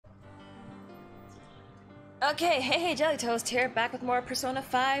Okay, hey Jelly Toast here, back with more Persona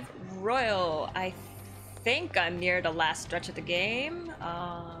 5 Royal. I think I'm near the last stretch of the game.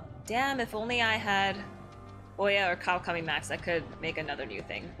 Damn, if only I had Oya or Kawakami Max, I could make another new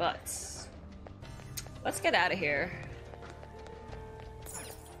thing, but let's get out of here.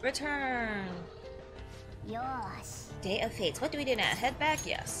 Return! Yosh. Day of Fates. What do we do now? Head back?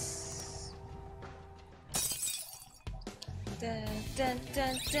 Yes. Dun, dun,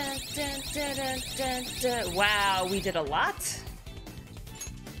 dun, dun, dun, dun, dun, dun, dun. Wow, we did a lot.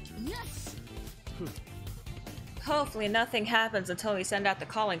 Yes. Hopefully nothing happens until we send out the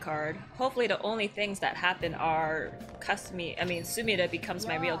calling card. Hopefully the only things that happen are Sumida becomes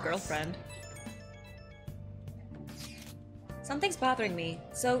my real girlfriend. Something's bothering me.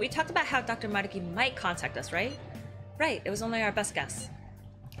 So we talked about how Dr. Maruki might contact us, right? Right, it was only our best guess.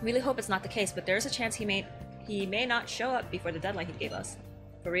 Really hope it's not the case, but there is a chance he may not show up before the deadline he gave us.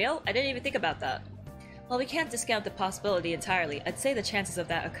 For real? I didn't even think about that. While we can't discount the possibility entirely, I'd say the chances of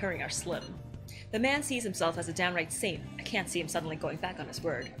that occurring are slim. The man sees himself as a downright saint. I can't see him suddenly going back on his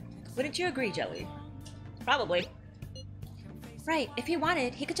word. Wouldn't you agree, Jelly? Probably. Right, if he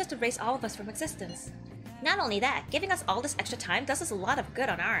wanted, he could just erase all of us from existence. Not only that, giving us all this extra time does us a lot of good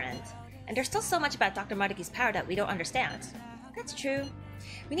on our end. And there's still so much about Dr. Maruki's power that we don't understand. That's true.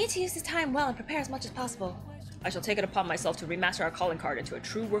 We need to use this time well and prepare as much as possible. I shall take it upon myself to remaster our calling card into a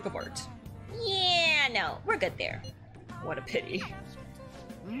true work of art. Yeah, no, we're good there. What a pity.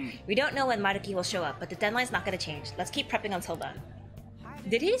 We don't know when Maruki will show up, but the deadline's not gonna change. Let's keep prepping until then.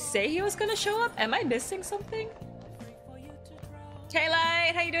 Did he say he was gonna show up? Am I missing something?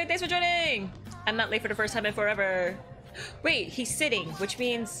 K-Light, how you doing? Thanks for joining! I'm not late for the first time in forever. Wait, he's sitting, which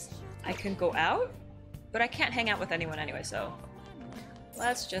means I can go out? But I can't hang out with anyone anyway, so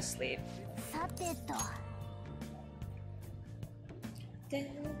let's just leave.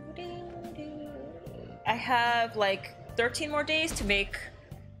 I have like 13 more days to make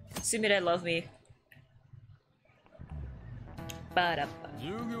Sumire love me.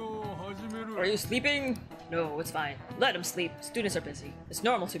 Are you sleeping? No, it's fine. Let him sleep. Students are busy. It's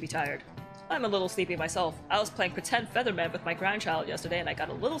normal to be tired. I'm a little sleepy myself. I was playing Pretend Featherman with my grandchild yesterday and I got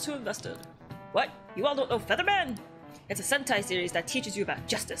a little too invested. What? You all don't know Featherman? It's a Sentai series that teaches you about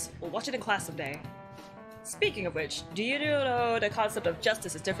justice. We'll watch it in class someday. Speaking of which, do you know the concept of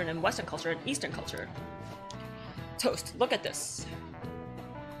justice is different in Western culture and Eastern culture? Toast, look at this.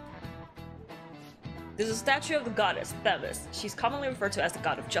 There's a statue of the goddess, Themis. She's commonly referred to as the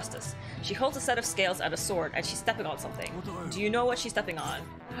god of justice. She holds a set of scales and a sword, and she's stepping on something. Do you know what she's stepping on?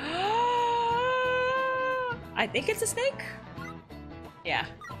 I think it's a snake? Yeah.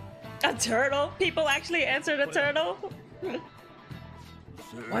 A turtle? People actually answered a turtle?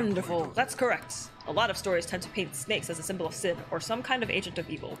 Wonderful, that's correct. A lot of stories tend to paint snakes as a symbol of sin, or some kind of agent of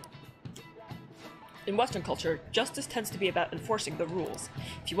evil. In Western culture, justice tends to be about enforcing the rules.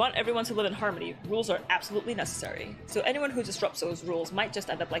 If you want everyone to live in harmony, rules are absolutely necessary. So anyone who disrupts those rules might just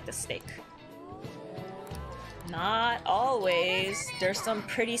end up like the snake. Not always. There's some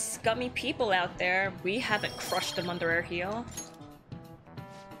pretty scummy people out there. We haven't crushed them under our heel.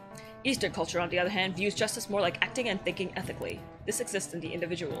 Eastern culture, on the other hand, views justice more like acting and thinking ethically. This exists in the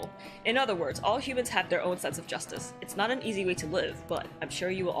individual. In other words, all humans have their own sense of justice. It's not an easy way to live, but I'm sure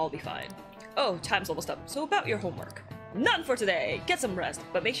you will all be fine. Oh, time's almost up, so about your homework. None for today! Get some rest,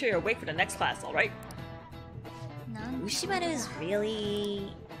 but make sure you're awake for the next class, alright? Ushimaru is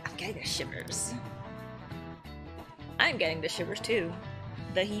really... I'm getting the shivers. I'm getting the shivers too.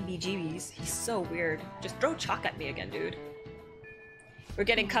 The heebie-jeebies. He's so weird. Just throw chalk at me again, dude. We're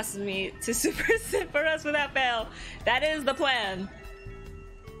getting Kasumi to super sit for us without fail. That is the plan.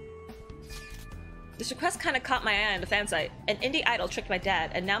 This request kind of caught my eye on the fan site. An indie idol tricked my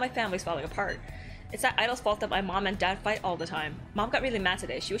dad, and now my family's falling apart. It's that idol's fault that my mom and dad fight all the time. Mom got really mad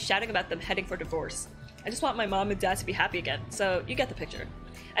today. She was shouting about them heading for divorce. I just want my mom and dad to be happy again, so you get the picture.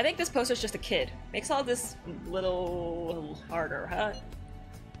 I think this poster's just a kid. Makes all this little harder, huh?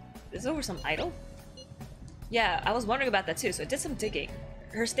 Is this over some idol? Yeah, I was wondering about that too, so I did some digging.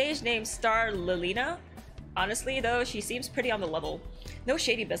 Her stage name's Star Lilina. Honestly, though, she seems pretty on the level. No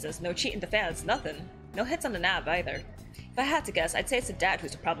shady business, no cheating to fans, nothing. No hits on the nav, either. If I had to guess, I'd say it's the dad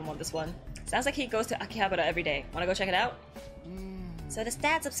who's the problem on this one. Sounds like he goes to Akihabara every day. Wanna go check it out? So this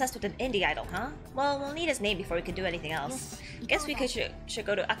dad's obsessed with an indie idol, huh? Well, we'll need his name before we can do anything else. Guess we should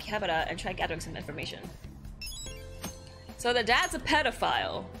go to Akihabara and try gathering some information. So the dad's a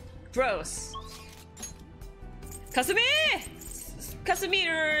pedophile. Gross. Kasumi!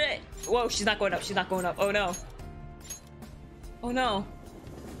 Kasumi! Whoa, she's not going up, she's not going up. Oh no. Oh no.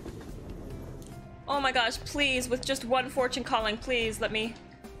 Oh my gosh, please, with just one fortune calling, please let me...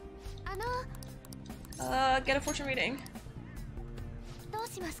 Get a fortune reading. どう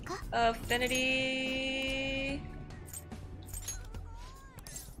しますか? Affinity.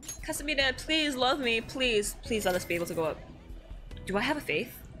 Casamina, please love me. Please, please let us be able to go up. Do I have a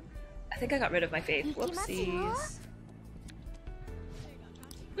faith? I think I got rid of my faith. Whoopsies.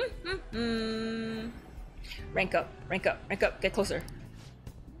 Rank up, rank up, rank up. Get closer.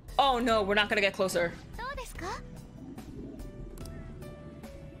 Oh no, we're not gonna get closer. どうですか?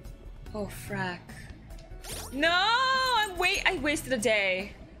 Oh frack. No, I wasted a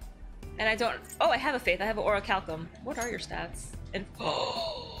day. And I don't. Oh, I have a faith. I have an orichalcum. What are your stats?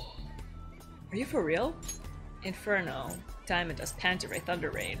 Oh, are you for real? Inferno, Diamond Dust, Panta Ray,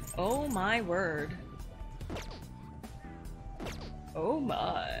 Thunder Rain. Oh my word. Oh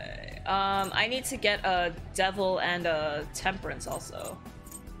my. I need to get a Devil and a Temperance also.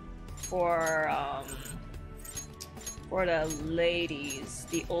 For the ladies,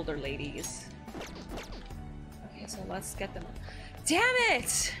 the older ladies. Okay, so let's get them. Damn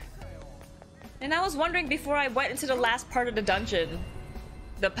it! And I was wondering before I went into the last part of the dungeon,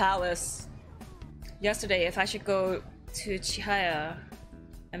 the palace, yesterday, if I should go to Chihaya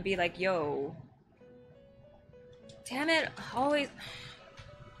and be like, yo. Damn it, always.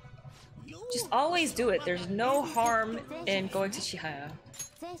 Just always do it. There's no harm in going to Chihaya.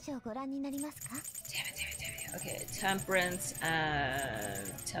 Damn it, damn it, damn it. Okay, Temperance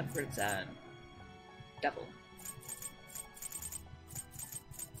and Devil.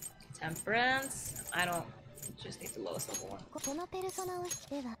 Temperance. I don't just need the lowest level one.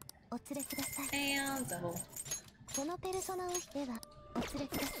 And Devil.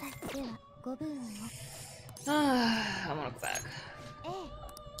 I wanna go back.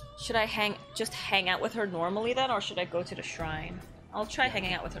 Should I just hang out with her normally then, or should I go to the shrine? I'll try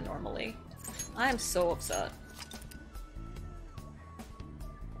hanging out with her normally. I'm so upset.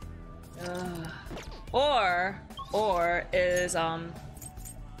 Or is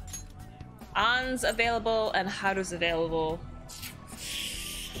An's available and Haru's available?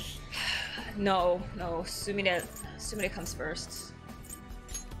 No, Sumire comes first.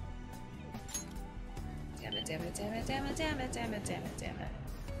 Damn it, damn it, damn it, damn it, damn it, damn it, damn it, damn it.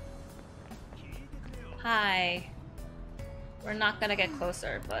 Hi. We're not gonna get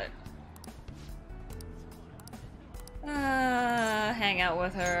closer, but hang out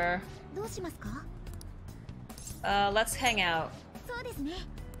with her. Let's hang out.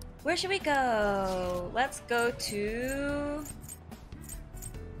 Where should we go? Let's go to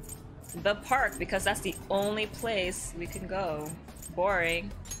the park because that's the only place we can go.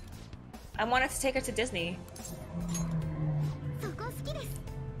 Boring. I wanted to take her to Disney.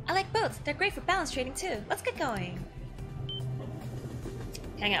 I like boats. They're great for balance trading too. Let's get going.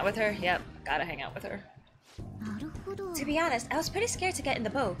 Hang out with her? Yep, gotta hang out with her. To be honest, I was pretty scared to get in the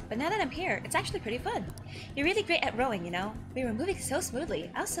boat, but now that I'm here, it's actually pretty fun. You're really great at rowing, you know? We were moving so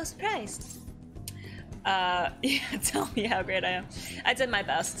smoothly. I was so surprised. Yeah, tell me how great I am. I did my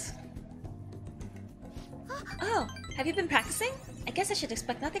best. Oh, have you been practicing? I guess I should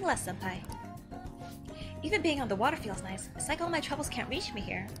expect nothing less, senpai. Even being on the water feels nice. It's like all my troubles can't reach me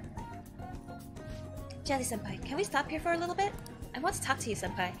here. Jelly senpai, can we stop here for a little bit? I want to talk to you,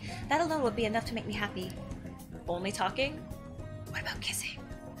 senpai. That alone will be enough to make me happy. Only talking? What about kissing?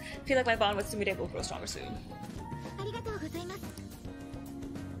 I feel like my bond with Sumire will grow stronger soon.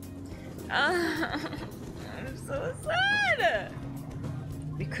 I'm so sad!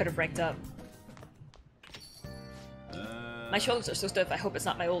 We could have ranked up. My shoulders are so stiff, I hope it's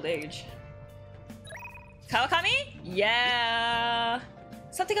not my old age. Kawakami? Yeah!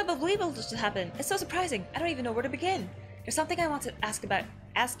 Something unbelievable just happened. It's so surprising. I don't even know where to begin. There's something I want to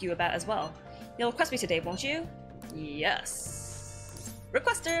ask you about as well. You'll request me today, won't you? Yes.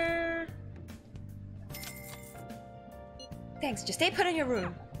 Requester! Thanks, just stay put in your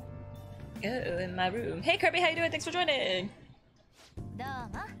room. Oh, in my room. Hey Kirby, how you doing? Thanks for joining!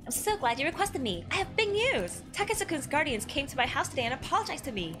 I'm so glad you requested me. I have big news! Takasukun's guardians came to my house today and apologized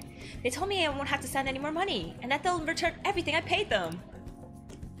to me. They told me I won't have to send any more money, and that they'll return everything I paid them.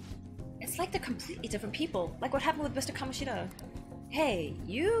 It's like they're completely different people, like what happened with Mr. Kamoshida. Hey,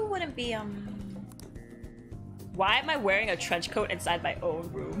 you wouldn't be, Why am I wearing a trench coat inside my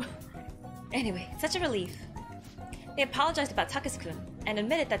own room? Anyway, such a relief. They apologized about Takasukun and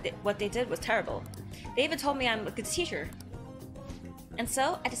admitted that what they did was terrible. They even told me I'm a good teacher. And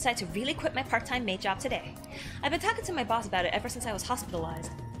so, I decided to really quit my part-time maid job today. I've been talking to my boss about it ever since I was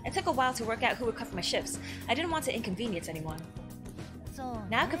hospitalized. It took a while to work out who would cover my shifts. I didn't want to inconvenience anyone.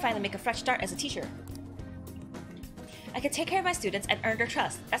 Now I can finally make a fresh start as a teacher. I can take care of my students and earn their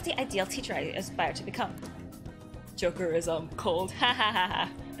trust. That's the ideal teacher I aspire to become. Joker is cold. Ha ha ha ha.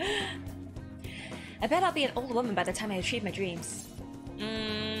 I bet I'll be an old woman by the time I achieve my dreams.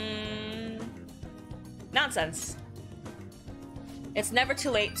 Nonsense. It's never too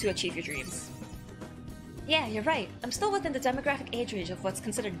late to achieve your dreams. Yeah, you're right. I'm still within the demographic age range of what's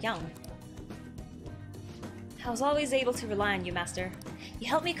considered young. I was always able to rely on you, Master. You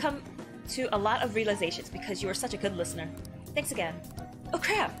helped me come to a lot of realizations because you were such a good listener. Thanks again. Oh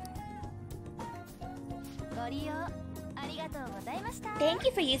crap! Thank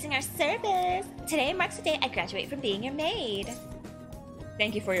you for using our service! Today marks the day I graduate from being your maid.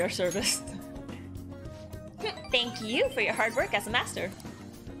 Thank you for your service. Thank you for your hard work as a master.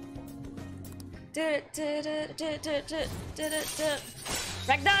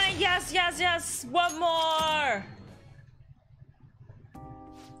 Rank 9! Yes, yes, yes! One more!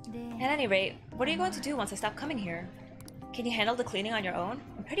 At any rate, what are you going to do once I stop coming here? Can you handle the cleaning on your own?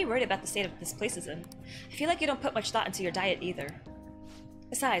 I'm pretty worried about the state of this place is in. I feel like you don't put much thought into your diet either.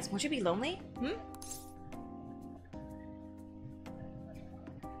 Besides, won't you be lonely?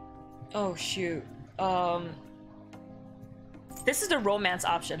 Oh shoot. This is the romance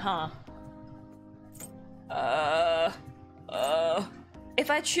option, huh? If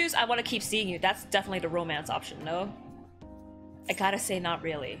I choose I want to keep seeing you, that's definitely the romance option, no? I gotta say not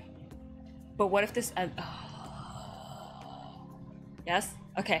really. But what if this Yes?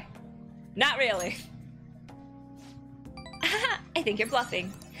 Okay. Not really. I think you're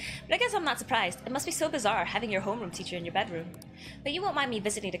bluffing. But I guess I'm not surprised. It must be so bizarre having your homeroom teacher in your bedroom. But you won't mind me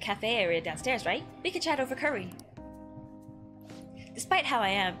visiting the cafe area downstairs, right? We could chat over curry. Despite how I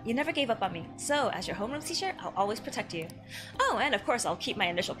am, you never gave up on me. So, as your homeroom teacher, I'll always protect you. Oh, and of course I'll keep my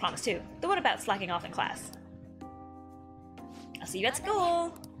initial promise too. The one about slacking off in class. I'll see you at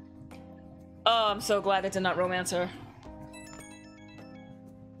school! Oh, I'm so glad I did not romance her.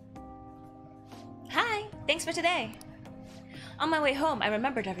 Hi! Thanks for today! On my way home, I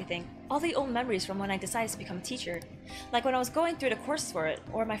remembered everything. All the old memories from when I decided to become a teacher. Like when I was going through the courses for it,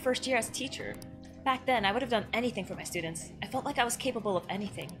 or my first year as a teacher. Back then, I would have done anything for my students. I felt like I was capable of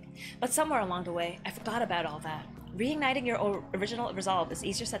anything. But somewhere along the way, I forgot about all that. Reigniting your original resolve is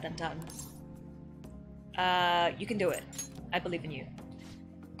easier said than done. You can do it. I believe in you.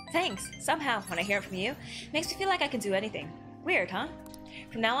 Thanks. Somehow, when I hear it from you, it makes me feel like I can do anything. Weird, huh?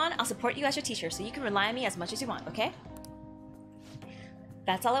 From now on, I'll support you as your teacher so you can rely on me as much as you want, okay?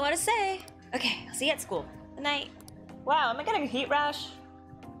 That's all I want to say. Okay, I'll see you at school. Good night. Wow, am I getting a heat rash?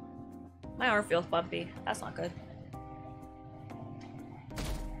 My arm feels bumpy. That's not good.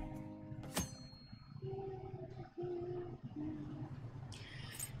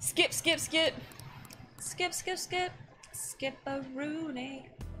 Skip, skip, skip. Skip, skip, skip. Skip-a-rooney.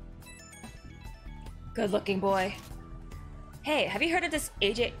 Good looking boy. Hey, have you heard of this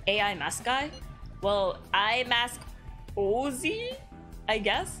AI mask guy? Well, I mask Ozzy? I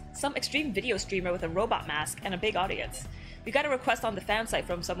guess? Some extreme video streamer with a robot mask and a big audience. We got a request on the fan site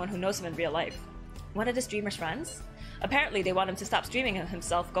from someone who knows him in real life. One of the streamer's friends? Apparently they want him to stop streaming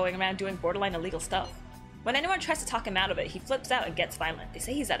himself going around doing borderline illegal stuff. When anyone tries to talk him out of it, he flips out and gets violent. They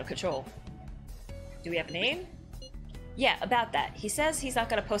say he's out of control. Do we have a name? Yeah, about that. He says he's not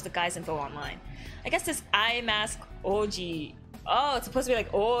gonna post the guy's info online. I guess this eye mask OG. Oh, it's supposed to be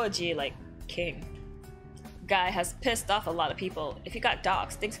like OG, like king. Guy has pissed off a lot of people. If he got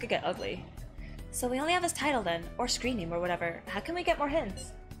doxxed, things could get ugly. So we only have his title then, or screen name or whatever. How can we get more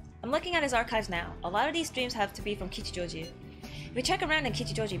hints? I'm looking at his archives now. A lot of these streams have to be from Kichijoji. If we check around in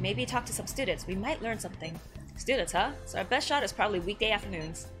Kichijoji, maybe talk to some students, we might learn something. Students, huh? So our best shot is probably weekday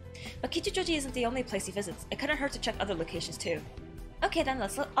afternoons. But Kichijoji isn't the only place he visits. It couldn't hurt to check other locations too. Okay then,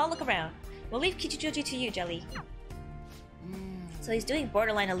 let's all look around. We'll leave Kichijoji to you, Jelly. So he's doing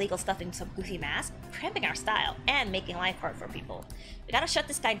borderline illegal stuff in some goofy mask, cramping our style, and making life hard for people. We gotta shut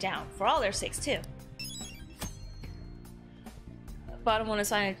this guy down, for all their sakes too. Bottom one is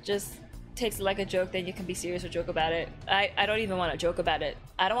fine, it just takes like a joke, then you can be serious or joke about it. I don't even want to joke about it.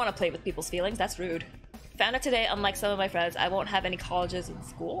 I don't want to play with people's feelings, that's rude. Found out today, unlike some of my friends, I won't have any colleges in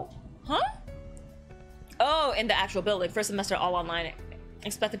school. Huh? Oh, in the actual building, first semester all online.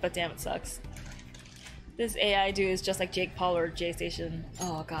 Expected, but damn, it sucks. This AI dude is just like Jake Paul or J Station.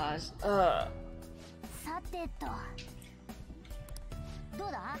 Oh gosh. The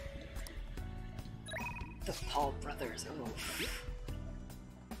Paul brothers. Oh.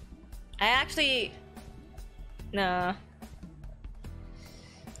 I actually. Nah.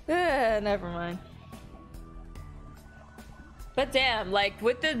 Never mind. But damn, like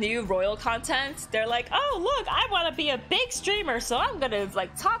with the new royal content, they're like, oh look, I want to be a big streamer, so I'm gonna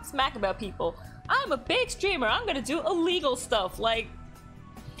like talk smack about people. I'm a big streamer, I'm gonna do illegal stuff. Like,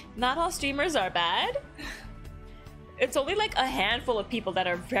 not all streamers are bad. It's only like a handful of people that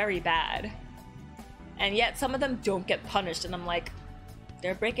are very bad. and yet some of them don't get punished, and I'm like,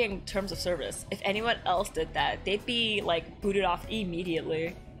 they're breaking terms of service. If anyone else did that, they'd be like booted off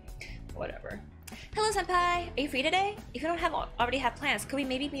immediately. Whatever. Hello, senpai. Are you free today? If you don't already have plans, could we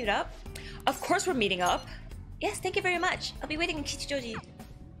maybe meet up? Of course we're meeting up. Yes, thank you very much. I'll be waiting in Kichijoji.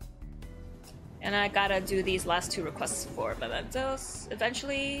 And I gotta do these last 2 requests for mementos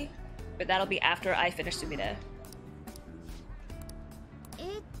eventually, but that'll be after I finish Sumire.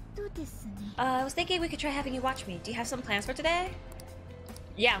 I was thinking we could try having you watch me. Do you have some plans for today?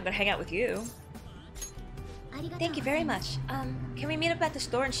 Yeah, I'm gonna hang out with you. Thank you very much. Can we meet up at the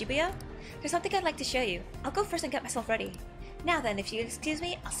store in Shibuya? There's something I'd like to show you. I'll go first and get myself ready. Now then, if you excuse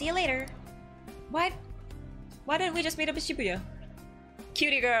me, I'll see you later. Why didn't we just meet up in Shibuya?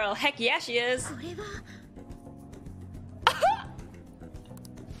 Cutie girl, heck yeah she is.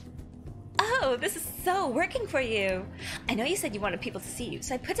 Oh, this is so working for you. I know you said you wanted people to see you,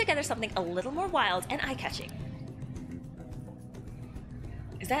 so I put together something a little more wild and eye-catching.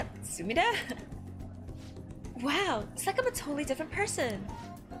 Is that Sumida? Wow, it's like I'm a totally different person.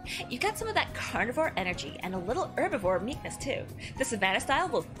 You got some of that carnivore energy and a little herbivore meekness too. The savannah style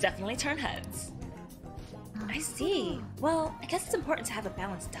will definitely turn heads. I see. Well, I guess it's important to have a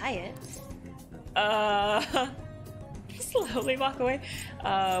balanced diet. Slowly walk away.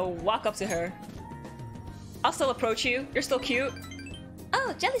 Walk up to her. I'll still approach you. You're still cute.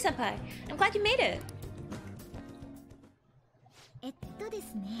 Oh, Jelly-senpai. I'm glad you made it.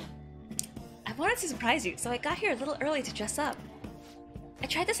 I wanted to surprise you, so I got here a little early to dress up. I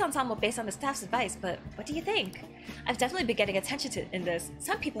tried this ensemble based on the staff's advice, but what do you think? I've definitely been getting attention in this.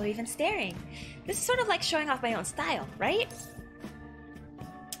 Some people are even staring. This is sort of like showing off my own style, right?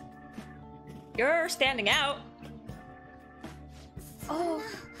 You're standing out. Oh,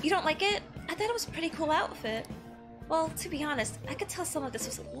 you don't like it? I thought it was a pretty cool outfit. Well, to be honest, I could tell some of this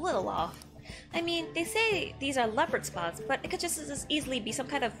was a little off. I mean, they say these are leopard spots, but it could just as easily be some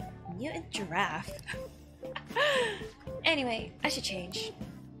kind of mutant giraffe. Anyway, I should change.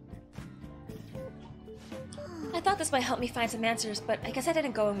 I thought this might help me find some answers, but I guess I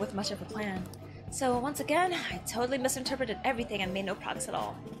didn't go in with much of a plan. So once again, I totally misinterpreted everything and made no progress at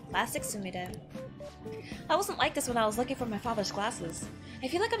all. Classic Sumire. I wasn't like this when I was looking for my father's glasses. I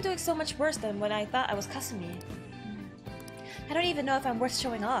feel like I'm doing so much worse than when I thought I was Kasumi. I don't even know if I'm worth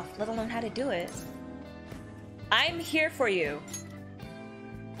showing off, let alone how to do it. I'm here for you.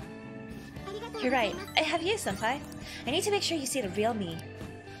 You're right. I have you, senpai. I need to make sure you see the real me.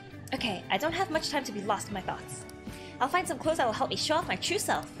 Okay, I don't have much time to be lost in my thoughts. I'll find some clothes that will help me show off my true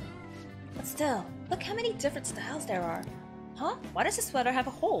self. But still, look how many different styles there are. Huh? Why does this sweater have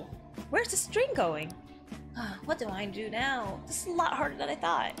a hole? Where's the string going? What do I do now? This is a lot harder than I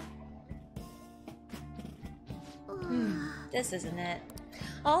thought. This isn't it.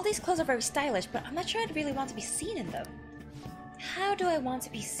 All these clothes are very stylish, but I'm not sure I'd really want to be seen in them. How do I want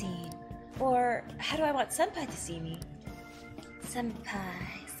to be seen? Or how do I want senpai to see me? Senpai.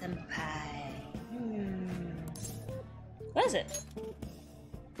 What is it?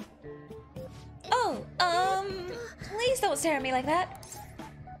 Oh, please don't stare at me like that.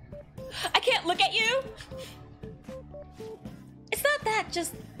 I can't look at you! It's not that,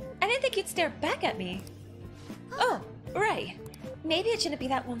 just... I didn't think you'd stare back at me. Oh, right. Maybe it shouldn't be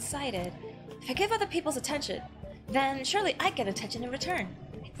that one-sided. If I give other people's attention, then surely I get attention in return.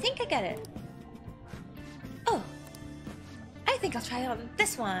 I think I get it. Oh. I think I'll try on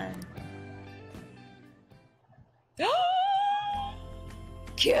this one.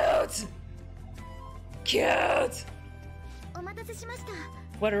 Cute! Cute!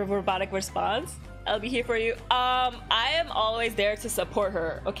 What a robotic response. I'll be here for you. I am always there to support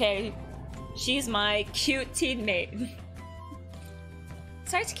her, okay? She's my cute teammate.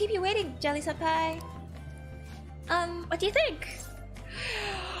 Sorry to keep you waiting, Jelly-senpai. What do you think?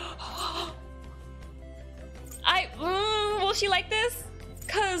 Will she like this?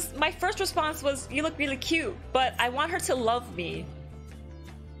 Cause my first response was, you look really cute, but I want her to love me.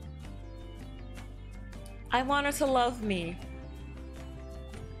 I want her to love me.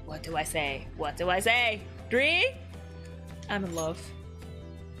 What do I say? What do I say? 3? I'm in love.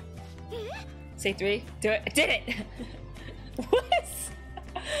 Say 3. Do it. I did it! What?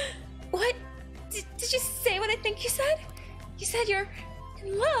 What? Did you say what I think you said? You said you're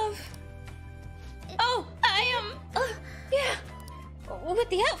in love. Oh, I am. Yeah. With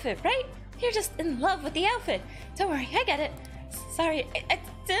the outfit, right? You're just in love with the outfit. Don't worry, I get it. Sorry, I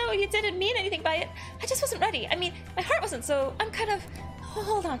know you didn't mean anything by it. I just wasn't ready. I mean, my heart wasn't, so I'm kind of...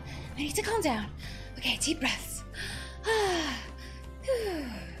 Hold on, I need to calm down. Okay, deep breaths.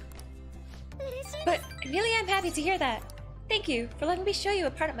 But I really am happy to hear that. Thank you for letting me show you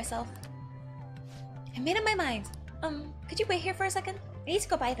a part of myself. I made up my mind. Could you wait here for a second? I need to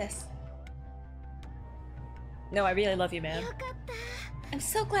go buy this. No, I really love you, man. I'm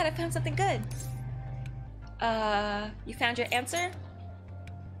so glad I found something good. You found your answer?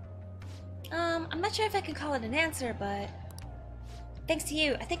 I'm not sure if I can call it an answer, but thanks to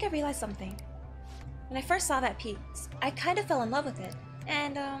you, I think I realized something. When I first saw that piece, I kind of fell in love with it.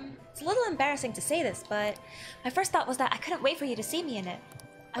 And, it's a little embarrassing to say this, but my first thought was that I couldn't wait for you to see me in it.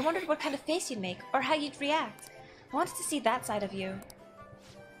 I wondered what kind of face you'd make, or how you'd react. I wanted to see that side of you.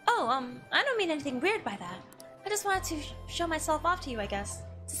 Oh, I don't mean anything weird by that. I just wanted to show myself off to you, I guess.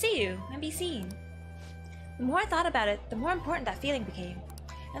 To see you, and be seen. The more I thought about it, the more important that feeling became.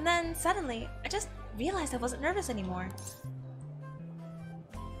 And then, suddenly, I just realized I wasn't nervous anymore.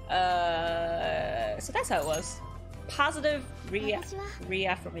 So that's how it was. Positive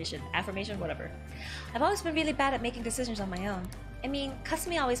reaffirmation. Affirmation, whatever. I've always been really bad at making decisions on my own. I mean,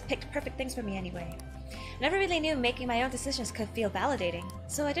 Kasumi always picked perfect things for me anyway. I never really knew making my own decisions could feel validating,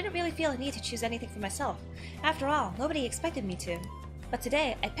 so I didn't really feel a need to choose anything for myself. After all, nobody expected me to. But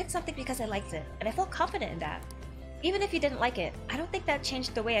today, I picked something because I liked it, and I felt confident in that. Even if you didn't like it, I don't think that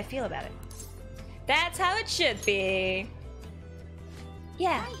changed the way I feel about it. That's how it should be.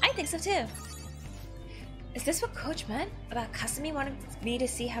 Yeah, I think so too. Is this what Coach meant about Kasumi wanting me to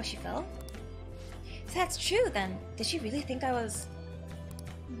see how she felt? If that's true, then did she really think I was...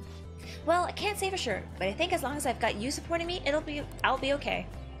 Well, I can't say for sure, but I think as long as I've got you supporting me, I'll be okay.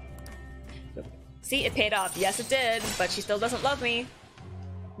 See, it paid off. Yes, it did, but she still doesn't love me.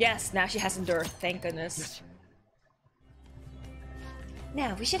 Yes, now she has endured. Thank goodness.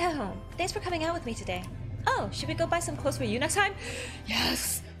 Now, we should head home. Thanks for coming out with me today. Oh, should we go buy some clothes for you next time?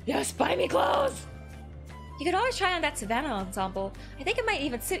 Yes! Yes, buy me clothes! You could always try on that Savannah ensemble. I think it might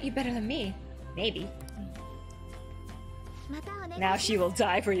even suit you better than me. Maybe. Now she will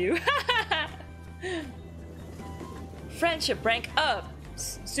die for you. Friendship rank up!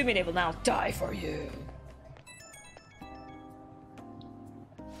 Sumire will now die for you.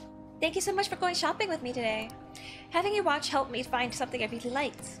 Thank you so much for going shopping with me today. Having your watch helped me find something I really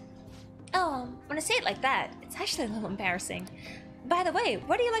liked. Oh, when I say it like that, it's actually a little embarrassing. By the way,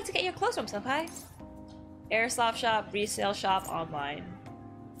 where do you like to get your clothes from, senpai? Airsoft shop, resale shop, online.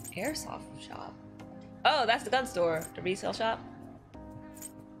 Airsoft shop? Oh, that's the gun store. The resale shop.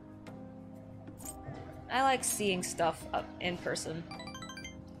 I like seeing stuff up in person.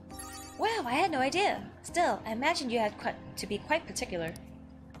 Wow, I had no idea. Still, I imagined you had to be quite particular.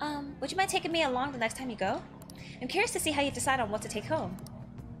 Would you mind taking me along the next time you go? I'm curious to see how you decide on what to take home.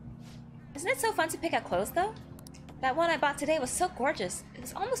 Isn't it so fun to pick out clothes, though? That one I bought today was so gorgeous. It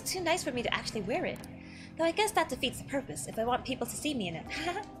was almost too nice for me to actually wear it. Though I guess that defeats the purpose if I want people to see me in it.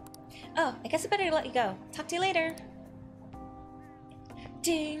 Oh, I guess I better let you go. Talk to you later.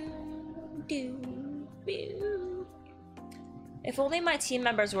 Ding, doo, boo. If only my team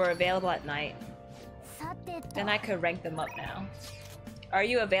members were available at night. Then I could rank them up now. Are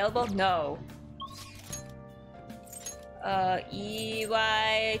you available? No.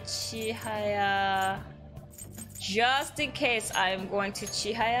 EY, Chihaya. Just in case, I'm going to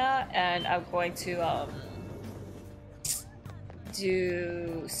Chihaya and I'm going to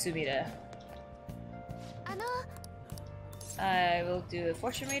do Sumire. I will do a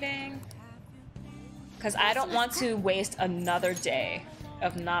fortune reading because I don't want to waste another day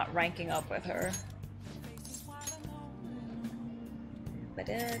of not ranking up with her.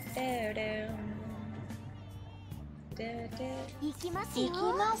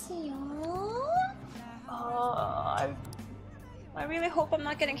 Oh, I really hope I'm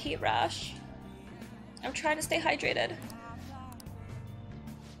not getting heat rash. I'm trying to stay hydrated.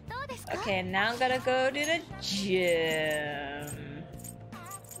 Okay, now I'm gonna go to the gym.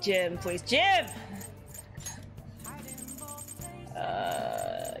 Gym, please, gym!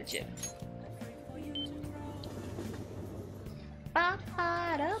 Gym.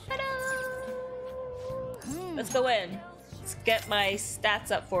 Let's go in. Let's get my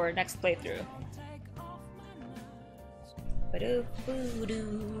stats up for next playthrough.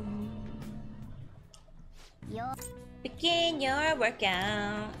 Begin your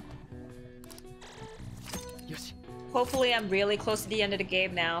workout. Hopefully I'm really close to the end of the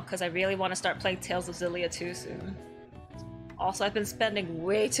game now, because I really want to start playing Tales of Xillia 2 soon. Also, I've been spending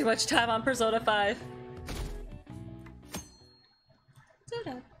way too much time on Persona 5.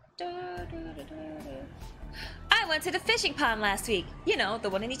 I went to the fishing pond last week. You know, the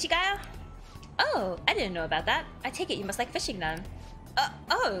one in Ichigaya? Oh, I didn't know about that. I take it you must like fishing then.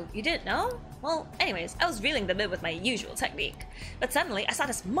 Oh, you didn't know? Well, anyways, I was reeling them in with my usual technique. But suddenly, I saw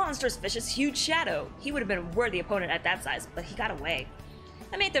this monstrous fish's huge shadow. He would have been a worthy opponent at that size, but he got away.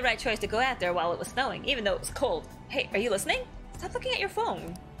 I made the right choice to go out there while it was snowing, even though it was cold. Hey, are you listening? Stop looking at your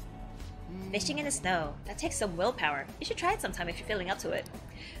phone. Fishing in the snow. That takes some willpower. You should try it sometime if you're feeling up to it.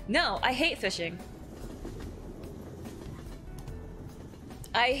 No, I hate fishing.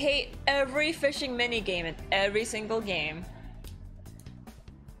 I hate every fishing minigame in every single game.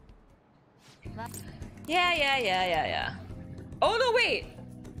 Yeah. Oh, no, wait!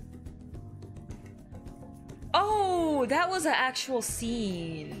 Oh, that was an actual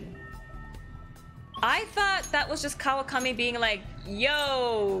scene. I thought that was just Kawakami being like,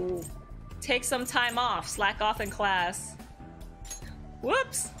 yo, take some time off, slack off in class.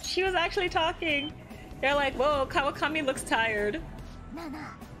 Whoops, she was actually talking. They're like, whoa, Kawakami looks tired.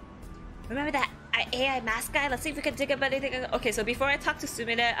 Remember that AI mask guy? Let's see if we can dig up anything. Okay, so before I talk to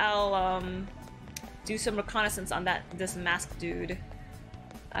Sumire, I'll do some reconnaissance on this masked dude.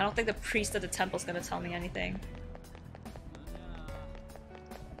 I don't think the priest of the temple's gonna tell me anything.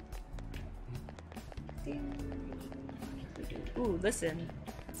 Ooh, listen.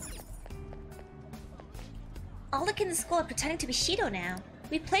 All the kids in the school are pretending to be Shido now.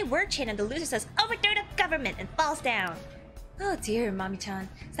 We play word chain and the loser says, overthrow the government, and falls down. Oh dear, Mami-chan.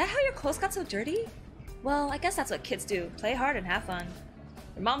 Is that how your clothes got so dirty? Well, I guess that's what kids do. Play hard and have fun.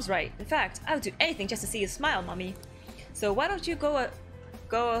 Your mom's right. In fact, I would do anything just to see you smile, Mommy. So why don't you go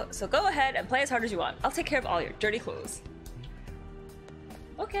ahead and play as hard as you want. I'll take care of all your dirty clothes.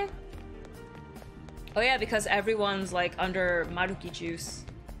 Okay. Oh yeah, because everyone's like under Maruki juice.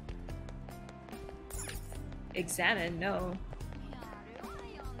 Examine? No.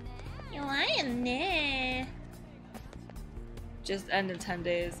 Just end in 10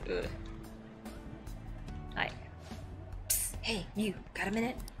 days. Ugh. Hi. Psst, hey, you, got a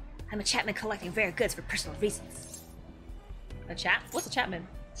minute? I'm a Chapman collecting rare goods for personal reasons. A chap? What's a Chapman?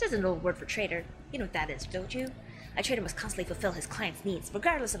 This is an old word for trader. You know what that is, don't you? A trader must constantly fulfill his client's needs,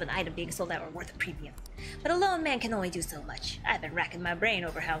 regardless of an item being sold out or worth a premium. But a lone man can only do so much. I've been racking my brain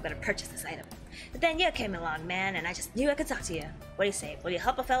over how I'm gonna purchase this item. But then you came along, man, and I just knew I could talk to you. What do you say? Will you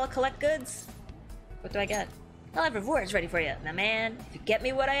help a fellow collect goods? What do I get? I'll have rewards ready for you, my man. If you get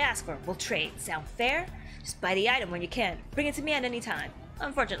me what I ask for, we'll trade. Sound fair? Just buy the item when you can. Bring it to me at any time.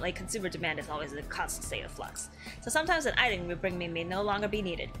 Unfortunately, consumer demand is always in a constant state of flux. So sometimes an item you bring me may no longer be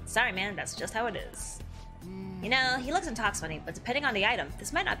needed. Sorry, man, that's just how it is. You know, he looks and talks funny, but depending on the item,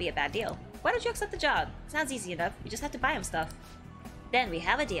 this might not be a bad deal. Why don't you accept the job? Sounds easy enough. You just have to buy him stuff. Then we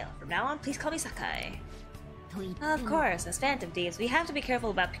have a deal. From now on, please call me Sakai. Of course, as Phantom Thieves, we have to be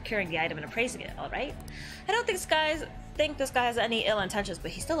careful about procuring the item and appraising it, alright? I don't think this guy has any ill intentions, but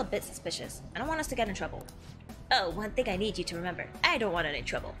he's still a bit suspicious. I don't want us to get in trouble. Oh, one thing I need you to remember. I don't want any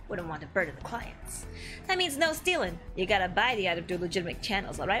trouble. Wouldn't want to burden the clients. That means no stealing. You gotta buy the item through legitimate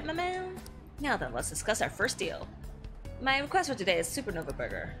channels, alright, my man? Now then, let's discuss our first deal. My request for today is Supernova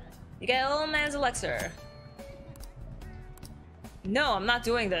Burger. You get old man's elixir. No, I'm not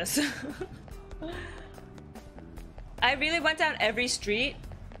doing this. I really went down every street.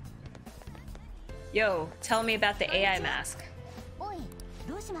 Yo, tell me about the AI mask.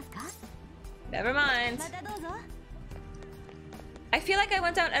 Never mind. I feel like I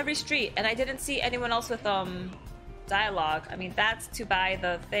went down every street and I didn't see anyone else with dialogue. I mean, that's to buy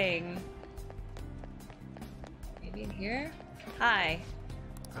the thing. Maybe in here? Hi.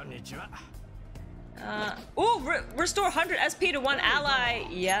 Ooh, restore 100 SP to one ally.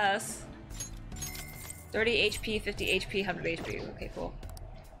 Yes. 30 HP, 50 HP, 100 HP. Okay, cool.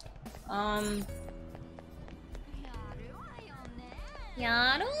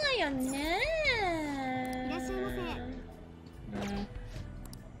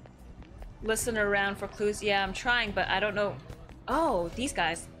 Listen around for clues. Yeah, I'm trying, but I don't know. Oh, these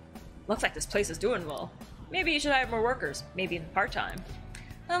guys. Looks like this place is doing well. Maybe you should hire more workers. Maybe even part-time.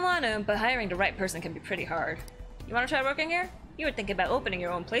 I want to, but hiring the right person can be pretty hard. You want to try working here? You were thinking about opening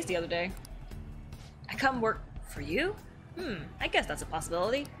your own place the other day. I come work for you? I guess that's a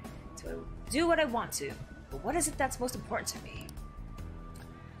possibility. To do what I want to. But what is it that's most important to me?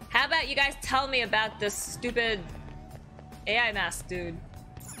 How about you guys tell me about this stupid AI mask dude?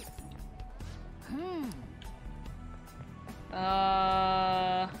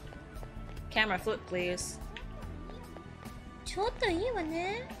 Camera flip, please.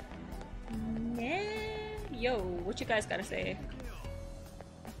 Yo, what you guys gotta say?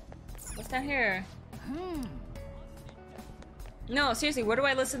 What's down here? No, seriously, where do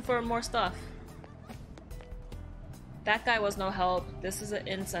I listen for more stuff? That guy was no help. This is an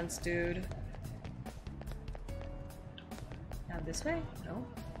incense dude. Now this way? No.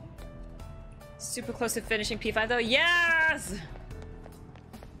 Super close to finishing P5 though. Yes!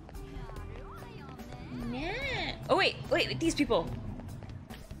 Yeah. Oh wait, these people.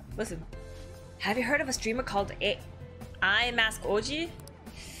 Listen. Have you heard of a streamer called I Mask Oji?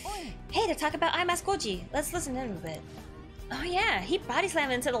 Hey, to talk about I Mask Oji. Let's listen in a bit. Oh yeah, he body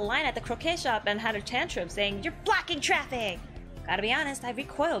slammed into the line at the croquet shop and had a tantrum saying, "You're blocking traffic!" Gotta be honest, I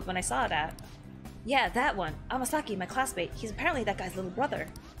recoiled when I saw that. Yeah, that one. Amasaki, my classmate. He's apparently that guy's little brother.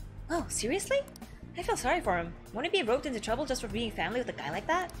 Oh, seriously? I feel sorry for him. Won't he be roped into trouble just for being family with a guy like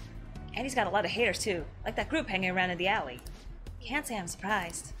that? And he's got a lot of haters too, like that group hanging around in the alley. Can't say I'm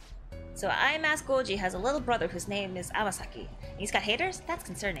surprised. So I Mask Goji has a little brother whose name is Amasaki. And he's got haters? That's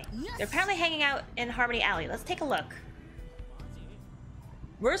concerning. Yes. They're apparently hanging out in Harmony Alley. Let's take a look.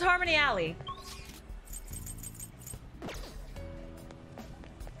 Where's Harmony Alley?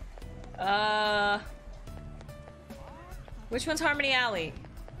 Which one's Harmony Alley?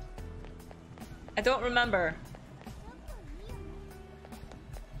 I don't remember.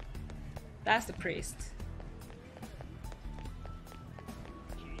 That's the priest.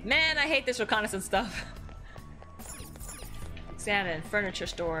 Man, I hate this reconnaissance stuff. Examine. Furniture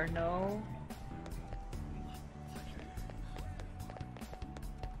store. No.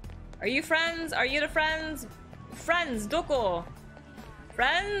 Are you friends? Are you the friends? Friends, doko.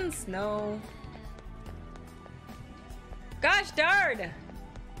 Friends? No. Gosh darn!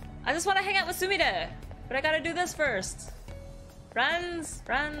 I just want to hang out with Sumide, but I gotta do this first. Friends?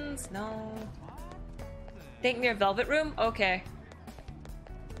 Friends? No. Think near Velvet Room? Okay.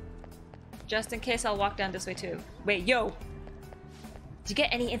 Just in case, I'll walk down this way too. Wait, yo! Did you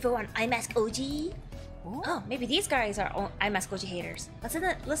get any info on I Mask Oji? Oh, maybe these guys are I Mask Oji haters. Let's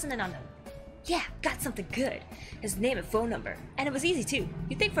listen in on them. Yeah, got something good. His name and phone number. And it was easy too.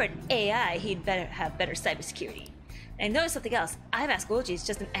 You'd think for an AI, he'd better have better cybersecurity. And I noticed something else. I Mask Oji is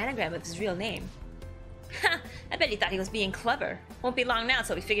just an anagram of his real name. Ha! I bet he thought he was being clever. Won't be long now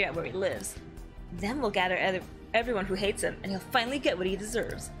until we figure out where he lives. Then we'll gather everyone who hates him, and he'll finally get what he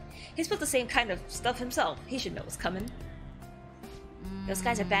deserves. He's built the same kind of stuff himself. He should know what's coming. Those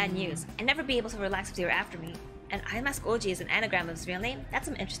guys are bad news. I'd never be able to relax if they were after me. And I Mask Oji is an anagram of his real name? That's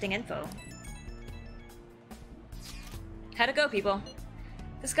some interesting info. How'd it go, people?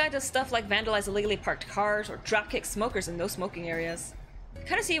 This guy does stuff like vandalize illegally parked cars or dropkick smokers in no smoking areas. I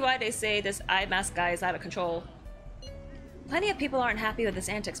kinda see why they say this eye mask guy is out of control. Plenty of people aren't happy with his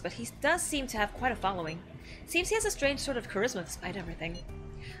antics, but he does seem to have quite a following. Seems he has a strange sort of charisma despite everything.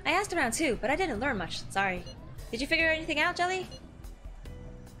 I asked around too, but I didn't learn much, sorry. Did you figure anything out, Jelly?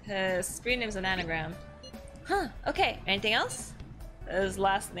 His screen name's an anagram. Huh, okay. Anything else? His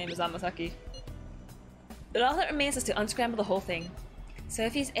last name is Amasaki. But all that remains is to unscramble the whole thing. So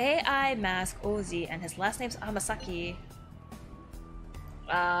if he's AI Mask Ozi and his last name's Amasaki...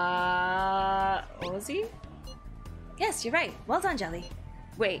 Ozi? Yes, you're right. Well done, Jelly.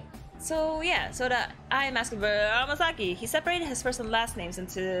 Wait, so yeah, so the I Mask Amasaki, he separated his first and last names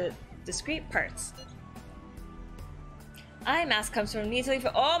into discrete parts. I Mask comes from easily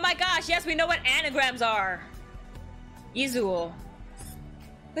for— oh my gosh, yes, we know what anagrams are! Izuo.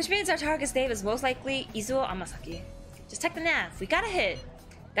 Which means our target's name is most likely Izuo Amasaki. Just check the nav. We got a hit.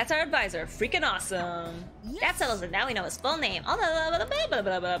 That's our advisor. Freaking awesome. Yes. That settles it. Now we know his full name. Blah, blah, blah, blah,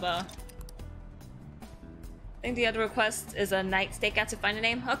 blah, blah, blah. I think the other request is a night stakeout to find a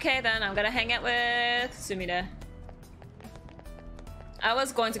name. Okay, then I'm gonna hang out with Sumide. I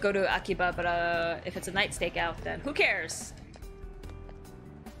was going to go to Akiba, but if it's a night stakeout, then who cares?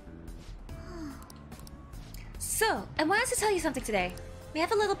 So, I wanted to tell you something today. May I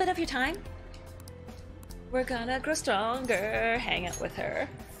have a little bit of your time? We're gonna grow stronger. Hang out with her.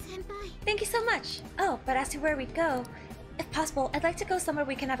 Senpai. Thank you so much. Oh, but as to where we'd go, if possible, I'd like to go somewhere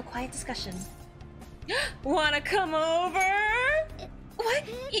we can have a quiet discussion. Wanna come over? What?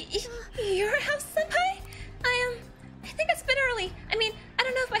 Your house, Senpai? I think it's a bit early. I mean, I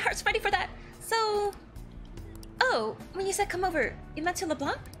don't know if my heart's ready for that. So... Oh, when you said come over, you meant to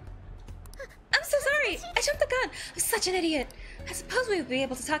LeBlanc? I'm so sorry. I jumped the gun. I'm such an idiot. I suppose we would be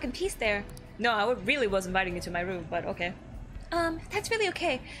able to talk in peace there. No, I really was inviting you to my room, but okay. That's really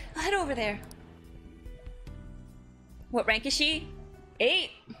okay. I'll head over there. What rank is she?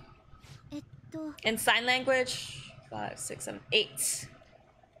 8. In sign language, 5, 6, 7, 8.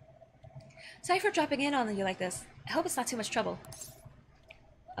 Sorry for dropping in on you like this. I hope it's not too much trouble.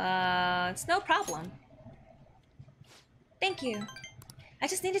 It's no problem. Thank you. I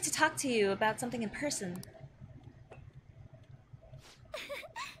just needed to talk to you about something in person.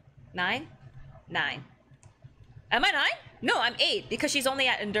 9? 9. Am I 9? No, I'm 8 because she's only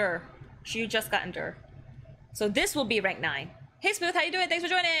at Endure. She just got Endure. So this will be rank 9. Hey Smooth, how you doing? Thanks for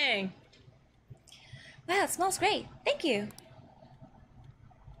joining! Wow, it smells great. Thank you.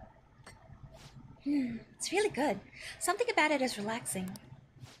 It's really good. Something about it is relaxing.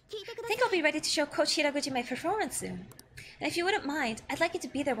 I think I'll be ready to show Coach Hiraguchi my performance soon. And if you wouldn't mind, I'd like you to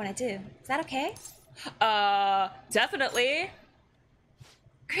be there when I do. Is that okay? Definitely.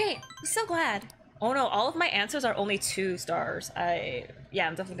 Great. I'm so glad. Oh no, all of my answers are only 2 stars. Yeah,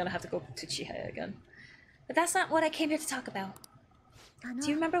 I'm definitely gonna have to go to Chihaya again. But that's not what I came here to talk about. Do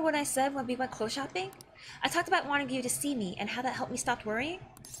you remember what I said when we went clothes shopping? I talked about wanting you to see me and how that helped me stop worrying.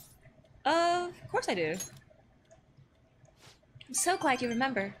 Of course I do. I'm so glad you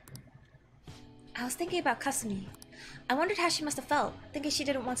remember. I was thinking about Kasumi. I wondered how she must have felt, thinking she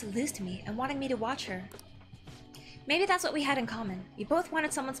didn't want to lose to me and wanting me to watch her. Maybe that's what we had in common. We both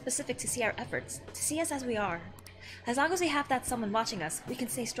wanted someone specific to see our efforts, to see us as we are. As long as we have that someone watching us, we can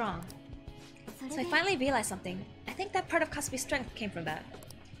stay strong. So I finally realized something. I think that part of Kasumi's strength came from that.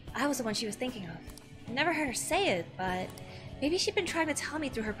 I was the one she was thinking of. I never heard her say it, but maybe she'd been trying to tell me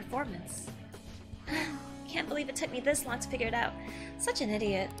through her performance. Can't believe it took me this long to figure it out. Such an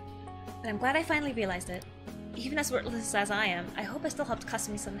idiot. But I'm glad I finally realized it. Even as worthless as I am, I hope I still helped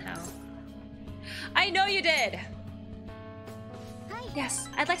Kasumi somehow. I know you did! Yes,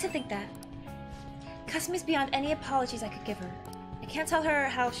 I'd like to think that. Kasumi's beyond any apologies I could give her. I can't tell her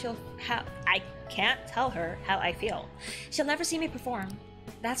how I can't tell her how I feel. she'll never see me perform.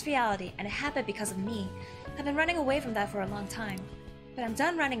 That's reality, and it happened because of me. I've been running away from that for a long time. But I'm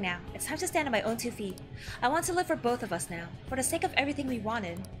done running now. It's time to stand on my own 2 feet. I want to live for both of us now, for the sake of everything we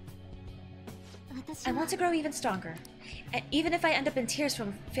wanted. I want to grow even stronger. And even if I end up in tears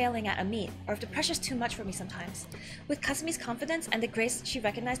from failing at a meet, or if the pressure's too much for me sometimes. With Kasumi's confidence and the grace she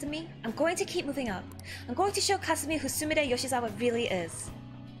recognized in me, I'm going to keep moving up. I'm going to show Kasumi who Sumire Yoshizawa really is.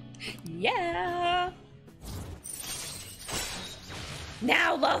 Yeah!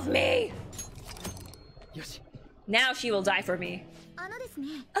 Now love me! Now she will die for me.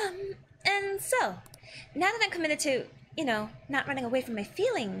 And so, now that I'm committed to, not running away from my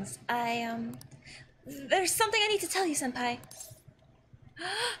feelings, there's something I need to tell you, Senpai.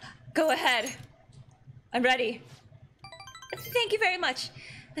 Go ahead. I'm ready. Thank you very much.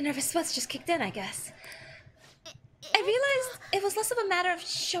 The nervous sweats just kicked in, I guess. I realized it was less of a matter of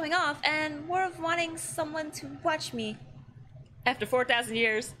showing off and more of wanting someone to watch me. After 4,000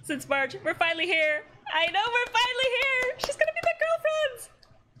 years, since March, we're finally here. I know we're finally here. She's gonna be my girlfriend.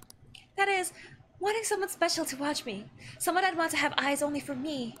 That is, wanting someone special to watch me. Someone I'd want to have eyes only for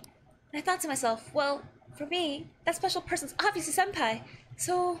me. And I thought to myself, well, for me, that special person's obviously Senpai.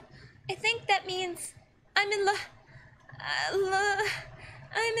 So, I think that means I'm in love.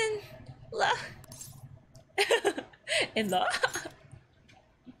 In love?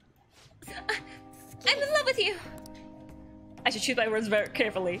 I'm in love with you. I should choose my words very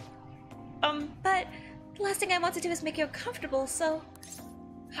carefully. But the last thing I want to do is make you uncomfortable, so...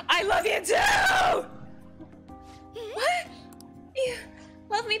 I love you too! What? You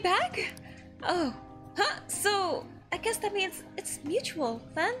love me back? Oh, huh? So, I guess that means it's mutual,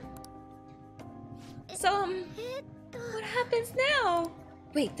 then? So, what happens now?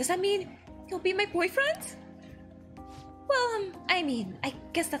 Wait, does that mean you'll be my boyfriend? Well, I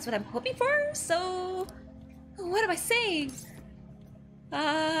guess that's what I'm hoping for, so... What am I saying?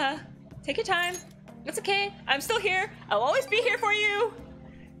 Take your time. It's okay. I'm still here. I'll always be here for you.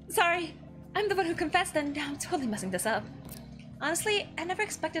 Sorry, I'm the one who confessed and now I'm totally messing this up. Honestly, I never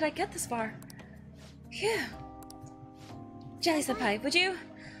expected I'd get this far. Phew. Jelly-senpai, would you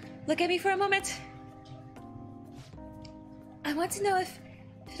look at me for a moment? I want to know if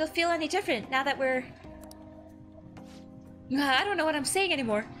it'll feel any different now that we're... I don't know what I'm saying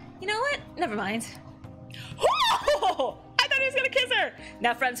anymore. You know what? Never mind. Oh, I thought he was gonna kiss her.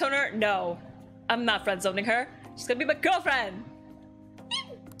 Now friend zone her? No. I'm not friend zoning her. She's gonna be my girlfriend.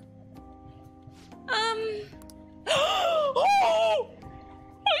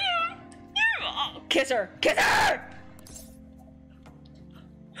 Kiss her! Kiss her!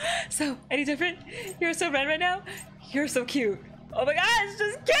 So, any different? You're so red right now? You're so cute. Oh my gosh,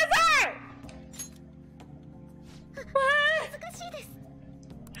 just kiss her! What?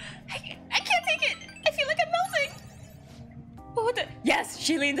 I can't take it! I feel like I'm melting! But what the? Yes,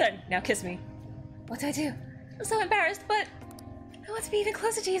 she leans in. Now kiss me. What do I do? I'm so embarrassed, but I want to be even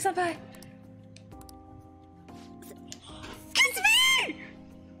closer to you, senpai. Kiss me!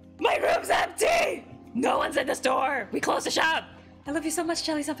 My room's empty! No one's in the store! We closed the shop! I love you so much,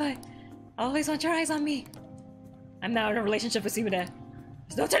 Jelly-senpai. I always want your eyes on me. I'm now in a relationship with Sumire.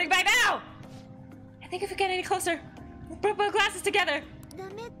 There's no turning back now! I think if we get any closer, we'll put our glasses together.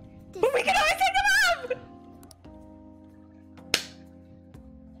 But we can always take them off!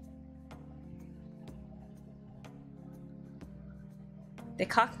 They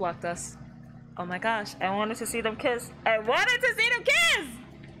cock-blocked us. Oh my gosh, I wanted to see them kiss. I wanted to see them kiss!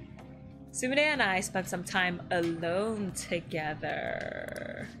 Sumire and I spent some time alone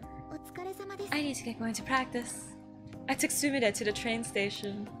together. お疲れ様です I need to get going to practice. I took Sumire to the train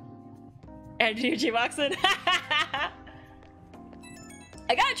station. And Ryuji walks in.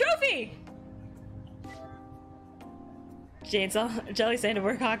 I got a trophy! Jane's all jelly saying to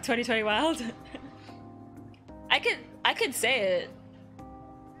Workhawk 2020 Wild. I could say it.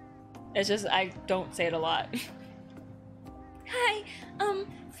 It's just I don't say it a lot. Hi,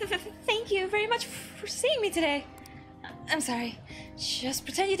 thank you very much for seeing me today. I'm sorry. Just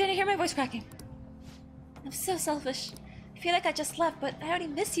pretend you didn't hear my voice cracking. I'm so selfish. I feel like I just left, but I already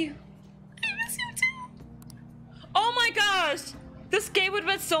miss you. I miss you too. Oh my gosh! This game would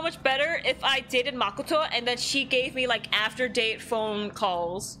have been so much better if I dated Makoto and then she gave me like after date phone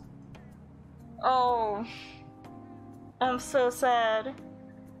calls. Oh. I'm so sad.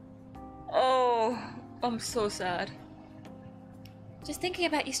 Oh, I'm so sad. Just thinking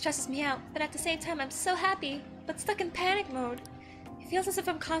about you stresses me out, but at the same time I'm so happy, but stuck in panic mode. It feels as if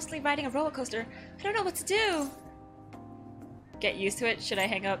I'm constantly riding a roller coaster. I don't know what to do. Get used to it. Should I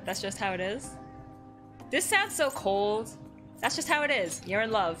hang up? That's just how it is. This sounds so cold. That's just how it is. You're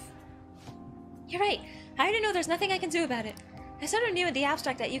in love. You're right. I already know there's nothing I can do about it. I sort of knew in the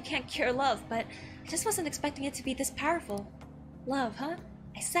abstract that you can't cure love, but I just wasn't expecting it to be this powerful. Love, huh?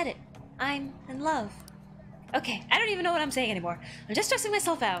 I said it. I'm in love. Okay, I don't even know what I'm saying anymore. I'm just stressing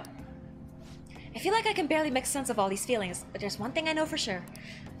myself out. I feel like I can barely make sense of all these feelings, but there's one thing I know for sure.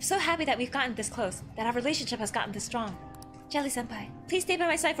 I'm so happy that we've gotten this close, that our relationship has gotten this strong. Jelly-senpai, please stay by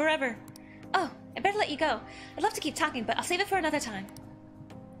my side forever. Oh, I better let you go. I'd love to keep talking, but I'll save it for another time.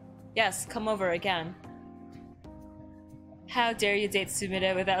 Yes, come over again. How dare you date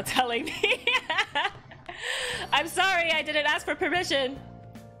Sumire without telling me? I'm sorry, I didn't ask for permission.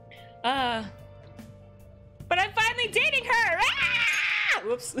 But I'm finally dating her! Ah!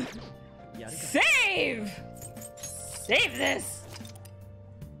 Whoops. Save! Save this!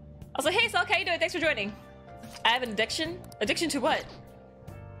 I was like, hey, Salk, how you doing? Thanks for joining. I have an addiction. Addiction to what?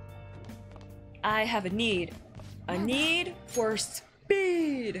 I have a need. A need for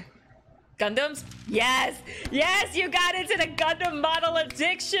speed. Gundams? Yes! Yes, you got into the Gundam model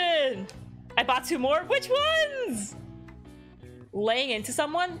addiction! I bought 2 more. Which ones? Laying into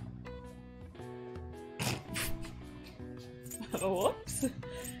someone? Whoops.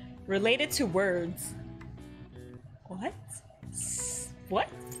 Related to words. What? What?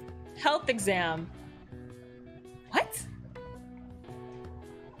 Health exam. What?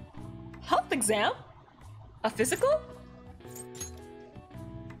 Health exam? A physical?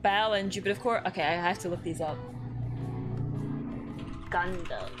 Bal and Jupiter Core? Okay, I have to look these up.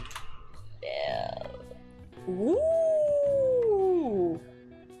 Gundam. Bal. Ooh!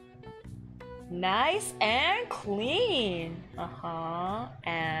 Nice and clean. Uh-huh.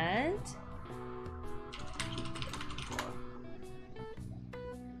 And...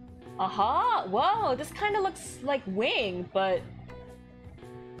 uh-huh. Whoa, this kind of looks like Wing, but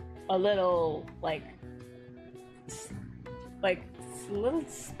a little, like a little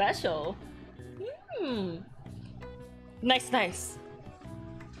special. Hmm. Nice, nice.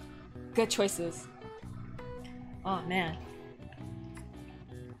 Good choices. Oh, man.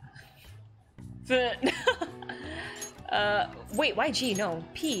 The wait, why G? No,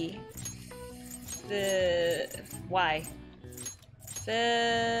 P. The why?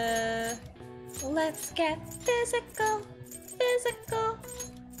 The let's get physical, physical.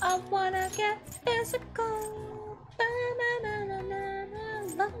 I wanna get physical.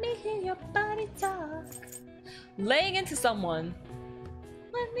 Ba-na-na-na-na-na. Let me hear your body talk. Laying into someone.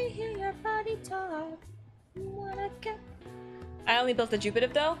 Let me hear your body talk. Wanna get... I only built the Jupiter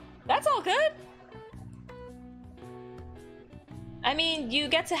though. That's all good. I mean, you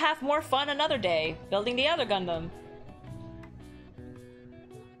get to have more fun another day, building the other Gundam.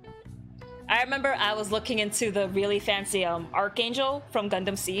 I remember I was looking into the really fancy Archangel from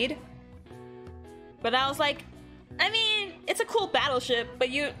Gundam Seed. But I was like, I mean, it's a cool battleship, but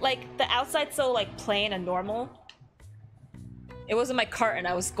you, like, the outside's so, like, plain and normal. It was in my cart and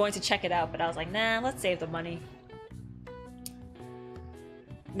I was going to check it out, but I was like, nah, let's save the money.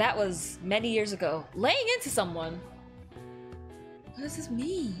 That was many years ago. Laying into someone. What does this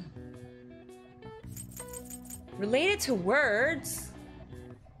mean? Related to words?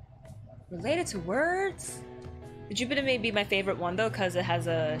 Related to words? The Jupiter may be my favorite one though, because it has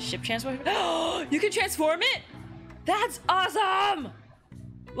a ship transform. Oh, you can transform it? That's awesome!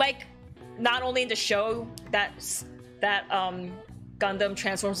 Like, not only in the show that Gundam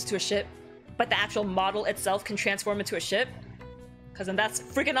transforms into a ship, but the actual model itself can transform into a ship. Because then that's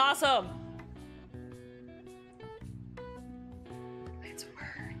freaking awesome! It's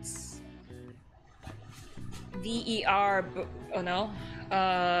words. V-E-R... Oh no.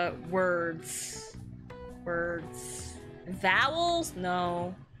 Words. Words. Vowels?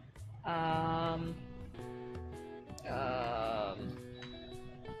 No.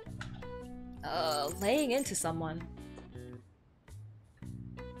 Laying into someone.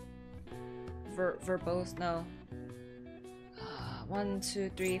 Verbose? No. 1, 2,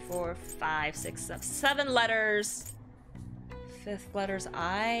 3, 4, 5, 6, 7. 7 letters. 5th letter's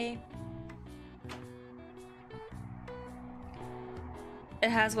I. It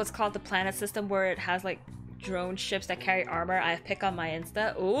has what's called the planet system, where it has like drone ships that carry armor. I pick on my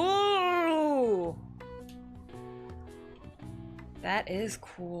Insta. Ooh! That is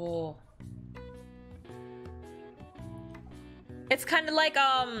cool. It's kind of like,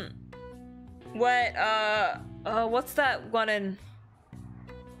 what's that one in...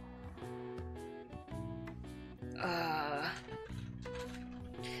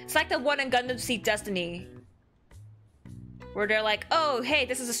 It's like the one in Gundam Seed Destiny, where they're like, oh, hey,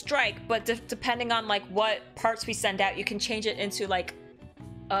 this is a strike, but depending on like what parts we send out, you can change it into like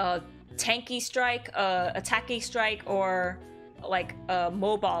a tanky strike, a attacky strike, or like a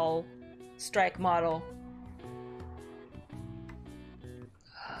mobile strike model.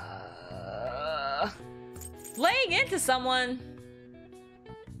 Laying into someone.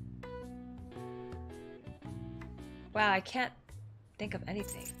 Wow, I can't think of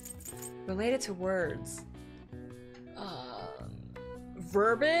anything related to words.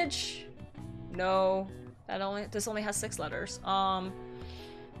 Verbiage? No, this only has 6 letters.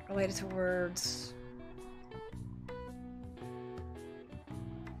 Related to words.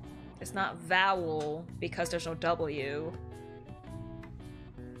 It's not vowel because there's no W.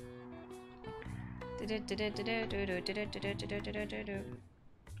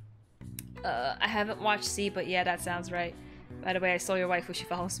 I haven't watched C, but yeah, that sounds right. By the way, I saw your wife who she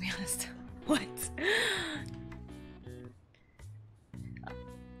follows me on Insta. What?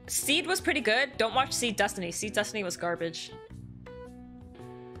 Seed was pretty good. Don't watch Seed Destiny. Seed Destiny was garbage.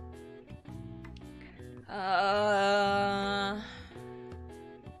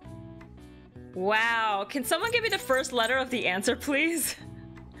 Wow. Can someone give me the first letter of the answer, please?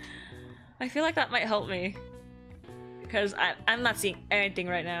 I feel like that might help me. Because I'm not seeing anything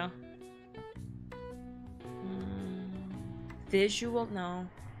right now. Visual? No.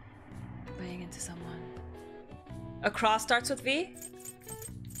 Laying into someone. Across starts with V?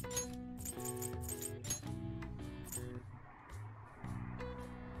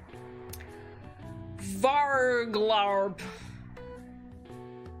 Varglarb.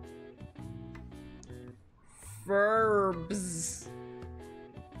 Verbs.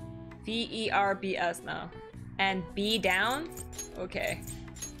 V-E-R-B-S now. And B down? Okay.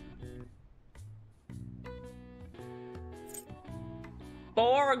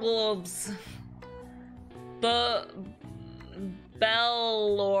 Borglobs. Bellorins.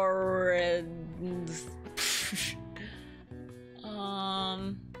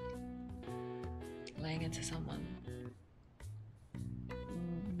 Laying into someone.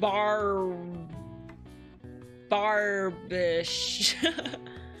 Barbish.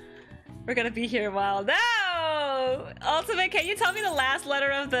 We're gonna be here a while. No! Ultimate, can you tell me the last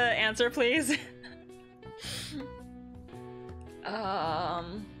letter of the answer, please?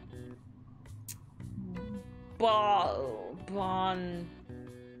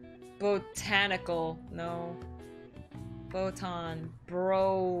 Botanical. No. Botan.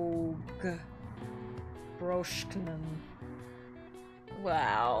 Broshkman.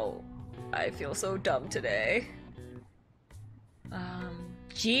 Wow. I feel so dumb today.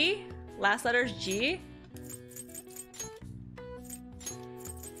 G? Last letter's G?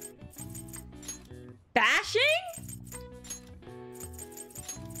 Bashing?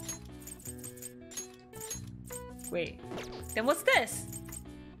 Wait. Then what's this?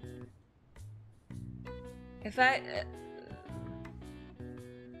 If I...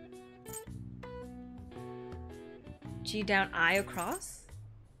 G down, I across?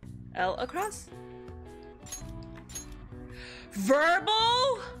 L across?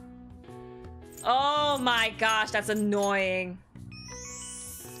 Verbal? Oh my gosh, that's annoying.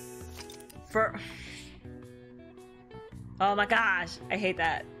 Oh my gosh, I hate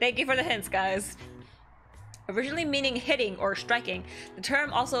that. Thank you for the hints, guys. Originally meaning hitting or striking, the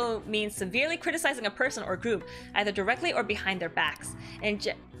term also means severely criticizing a person or group, either directly or behind their backs. In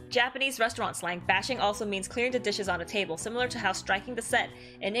Japanese restaurant slang, bashing also means clearing the dishes on a table, similar to how striking the set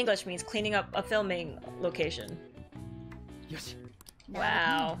in English means cleaning up a filming location. Yes.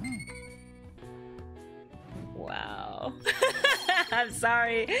 Wow. Wow. I'm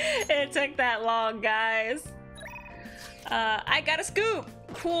sorry it took that long, guys. I got a scoop!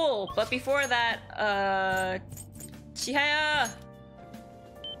 Cool, but before that, Chihaya!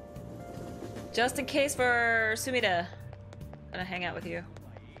 Just in case for Sumida. Gonna hang out with you.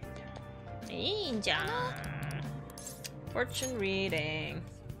 Ninja. Fortune reading.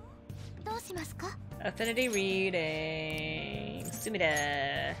 どうしますか? Affinity reading.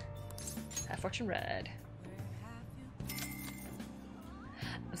 Sumida. Fortune read.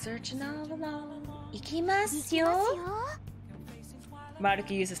 I'm searching all along. Ikimasu.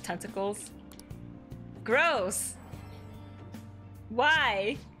 Maruki uses tentacles. Gross!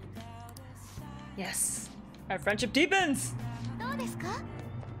 Why? Yes. Our friendship deepens! どうですか?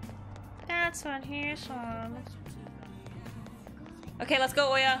 That's what he's on. Okay, let's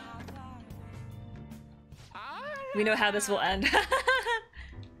go, Oya. We know how this will end.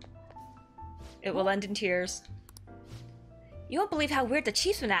 It will end in tears. You won't believe how weird the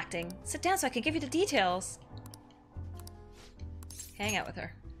chief's been acting. Sit down so I can give you the details. Hang out with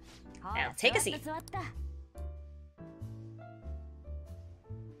her. Now, take a seat.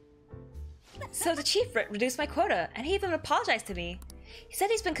 So the chief reduced my quota, and he even apologized to me. He said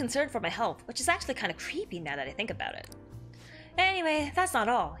he's been concerned for my health, which is actually kind of creepy now that I think about it. Anyway, that's not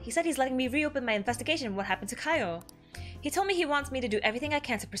all. He said he's letting me reopen my investigation of what happened to Kaio. He told me he wants me to do everything I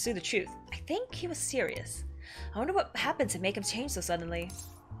can to pursue the truth. I think he was serious. I wonder what happened to make him change so suddenly.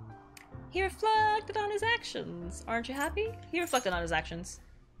 He reflected on his actions. Aren't you happy? He reflected on his actions.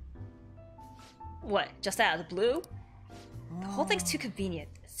 What, just out of the blue? The whole thing's too convenient.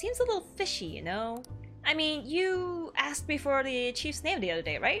 It seems a little fishy, you know? I mean, you asked me for the chief's name the other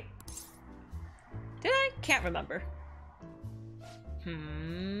day, right? Did I? Can't remember.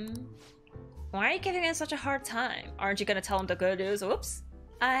 Why are you giving him such a hard time? Aren't you gonna tell him the good news? Whoops.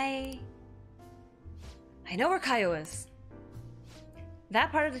 I know where Kaio is.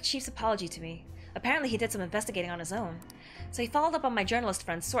 That part of the chief's apology to me. Apparently he did some investigating on his own. So he followed up on my journalist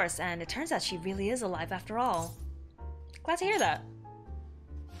friend's source, and it turns out she really is alive after all. Glad to hear that.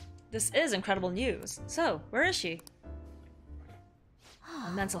 This is incredible news. So, where is she?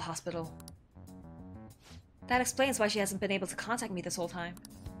 A mental hospital. That explains why she hasn't been able to contact me this whole time.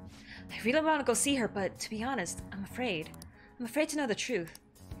 I really want to go see her, but to be honest, I'm afraid. I'm afraid to know the truth.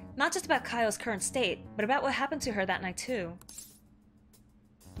 Not just about Kaio's current state, but about what happened to her that night too.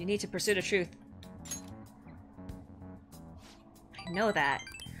 You need to pursue the truth. I know that.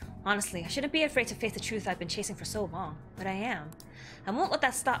 Honestly, I shouldn't be afraid to face the truth I've been chasing for so long, but I am. I won't let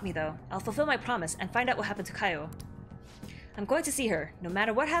that stop me though. I'll fulfill my promise and find out what happened to Kaio. I'm going to see her. No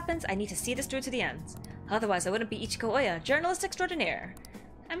matter what happens, I need to see this through to the end. Otherwise, I wouldn't be Ichiko Oya, journalist extraordinaire.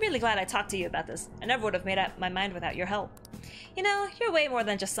 I'm really glad I talked to you about this. I never would have made up my mind without your help. You know, you're way more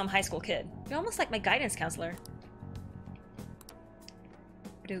than just some high school kid. You're almost like my guidance counselor.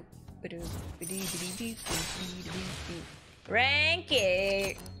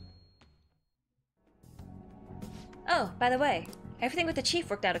 Ranky! Oh, by the way, everything with the chief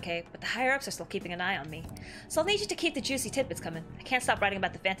worked out okay, but the higher-ups are still keeping an eye on me. So I'll need you to keep the juicy tidbits coming. I can't stop writing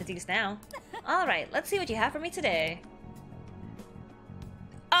about the fantasies now. Alright, let's see what you have for me today.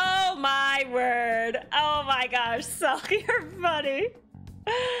 Oh my word! Oh my gosh, Sal, you're funny!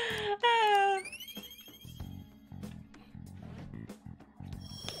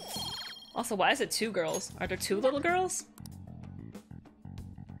 Also, why is it two girls? Are there two little girls?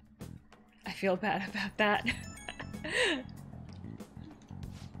 I feel bad about that.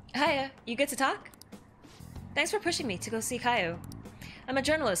 Hiya, you good to talk? Thanks for pushing me to go see Kaio. I'm a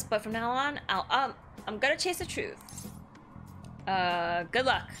journalist, but from now on, I'm gonna chase the truth. Good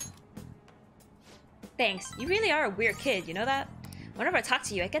luck. Thanks, you really are a weird kid, you know that? Whenever I talk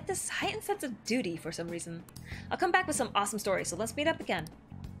to you, I get this heightened sense of duty for some reason. I'll come back with some awesome stories, so let's meet up again.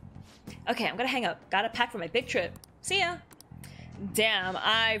 Okay, I'm gonna hang up. Gotta pack for my big trip. See ya! Damn,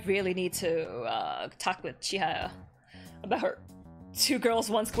 I really need to, talk with Chihaya about her. Two girls,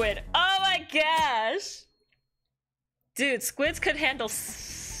 one squid. Oh my gosh! Dude, squids could handle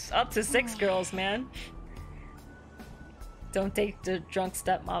up to 6 girls, man. Don't take the drunk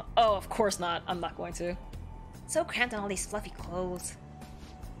stepmom. Oh, of course not. I'm not going to. So cramped on all these fluffy clothes.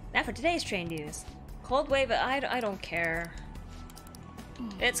 Now for today's train news. Cold wave, I don't care.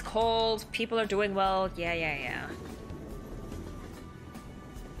 It's cold, people are doing well, yeah.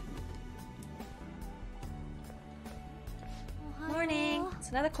 Morning. It's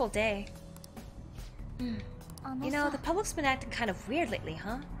another cold day. You know, the public's been acting kind of weird lately,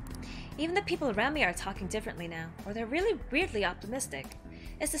 huh? Even the people around me are talking differently now, or they're really weirdly optimistic.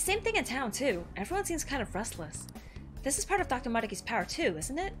 It's the same thing in town, too. Everyone seems kind of restless. This is part of Dr. Maruki's power, too,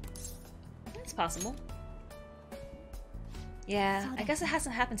 isn't it? It's possible. Yeah, I guess it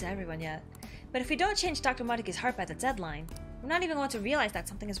hasn't happened to everyone yet. But if we don't change Dr. Maruki's heart by the deadline, We're not even going to realize that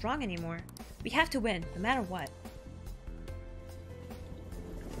something is wrong anymore. We have to win, no matter what.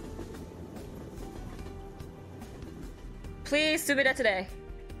 Please, Subida today.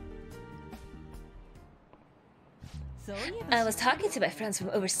 I was talking to my friends from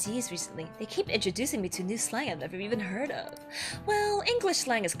overseas recently. They keep introducing me to new slang I've never even heard of. Well, English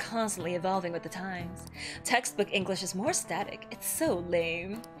slang is constantly evolving with the times. Textbook English is more static. It's so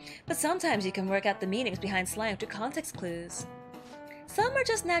lame. But sometimes you can work out the meanings behind slang through context clues. Some are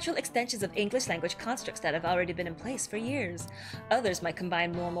just natural extensions of English language constructs that have already been in place for years. Others might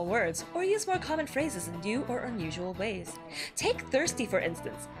combine normal words or use more common phrases in new or unusual ways. Take thirsty, for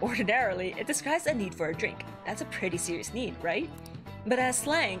instance. Ordinarily, it describes a need for a drink. That's a pretty serious need, right? But as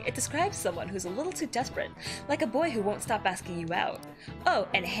slang, it describes someone who's a little too desperate, like a boy who won't stop asking you out. Oh,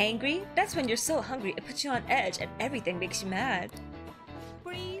 and hangry? That's when you're so hungry it puts you on edge and everything makes you mad.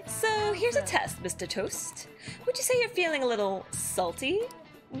 So here's a test, Mr. Toast. Would you say you're feeling a little salty?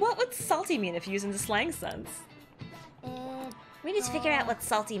 What would salty mean if used in the slang sense? We need to figure out what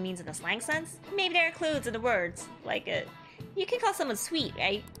salty means in the slang sense. Maybe there are clues in the words, like you can call someone sweet,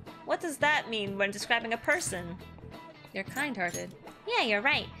 right? What does that mean when describing a person? They're kind-hearted. Yeah, you're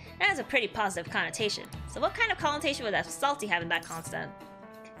right. That has a pretty positive connotation. So what kind of connotation would that salty have in that constant?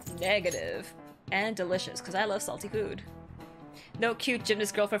 Negative. And delicious, because I love salty food. No cute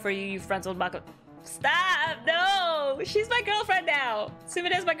gymnast girlfriend for you, you friend-zoned Mako. Stop! No! She's my girlfriend now!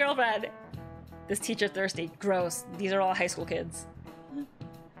 Sumida's my girlfriend! This teacher thirsty. Gross. These are all high school kids.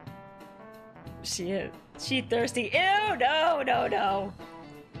 She is. She thirsty. Ew! No, no, no.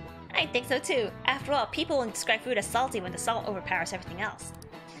 I think so too. After all, people will describe food as salty when the salt overpowers everything else.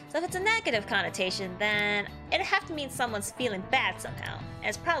 So if it's a negative connotation, then it'd have to mean someone's feeling bad somehow. And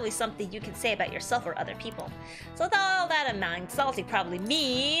it's probably something you can say about yourself or other people. So with all that in mind, salty probably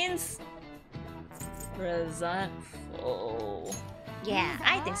means... resentful. Yeah,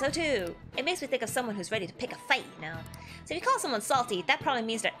 I think so too. It makes me think of someone who's ready to pick a fight, you know? So if you call someone salty, that probably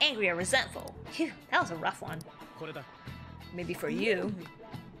means they're angry or resentful. Phew, that was a rough one. Maybe for you.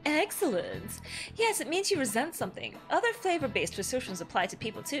 Excellent! Yes, it means you resent something. Other flavor-based assertions apply to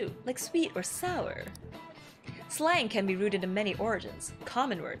people too, like sweet or sour. Slang can be rooted in many origins,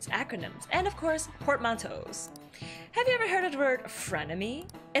 common words, acronyms, and of course, portmanteaus. Have you ever heard of the word frenemy?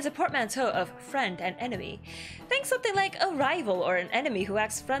 It's a portmanteau of friend and enemy. Think something like a rival or an enemy who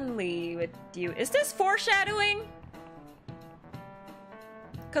acts friendly with you. Is this foreshadowing?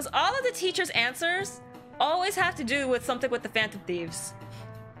 Because all of the teacher's answers always have to do with something with the Phantom Thieves.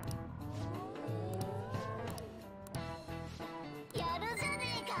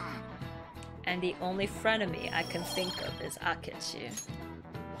 And the only frenemy I can think of is Akechi.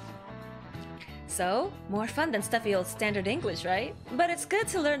 So, more fun than stuffy old standard English, right? But it's good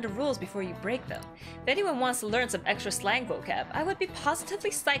to learn the rules before you break them. If anyone wants to learn some extra slang vocab, I would be positively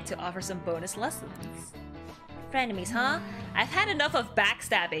psyched to offer some bonus lessons. Frenemies, huh? I've had enough of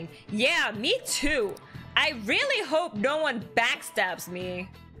backstabbing. Yeah, me too! I really hope no one backstabs me.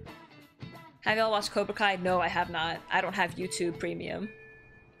 Have y'all watched Cobra Kai? No, I have not. I don't have YouTube Premium.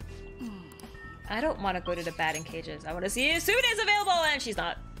 I don't want to go to the batting cages. I want to see if Suda is available, and she's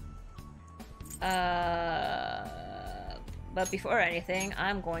not. But before anything,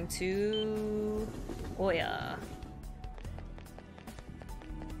 I'm going to... Oya.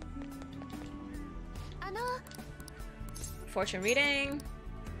 Fortune reading.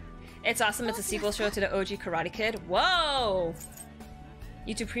 It's awesome. It's a sequel show to the OG Karate Kid. Whoa!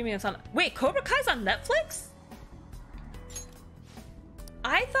 YouTube Premium's on... Wait, Cobra Kai's on Netflix?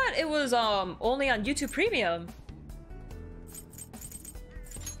 I thought it was only on YouTube Premium.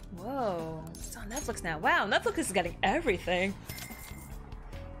 Whoa, it's on Netflix now. Wow, Netflix is getting everything.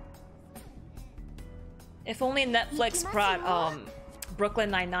 If only Netflix brought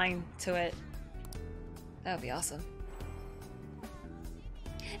Brooklyn Nine-Nine to it. That would be awesome.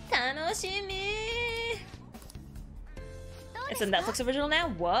 Tanoshimi! It's a Netflix original now?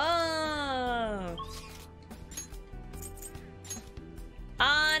 Whoa!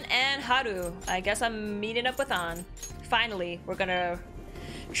 An and Haru. I guess I'm meeting up with An. Finally, we're gonna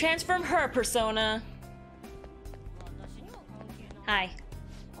transform her persona. Hi.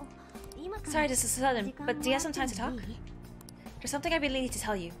 Sorry this is sudden, but do you have some time to talk? There's something I really need to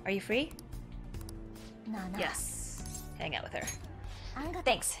tell you. Are you free? Yes. Hang out with her.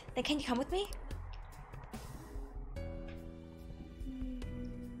 Thanks. Then can you come with me?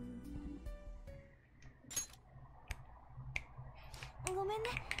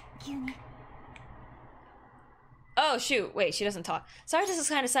 Oh shoot, wait, she doesn't talk. Sorry this is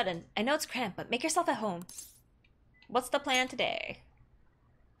kind of sudden. I know it's cramped, but make yourself at home. What's the plan today?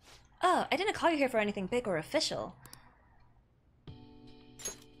 Oh, I didn't call you here for anything big or official.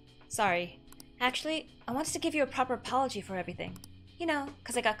 Sorry. Actually, I wanted to give you a proper apology for everything. You know,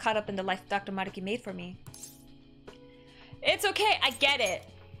 because I got caught up in the life Dr. Maruki made for me. It's okay, I get it.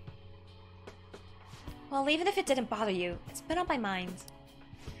 Well, even if it didn't bother you, it's been on my mind.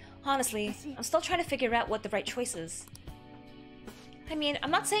 Honestly, I'm still trying to figure out what the right choice is. I mean, I'm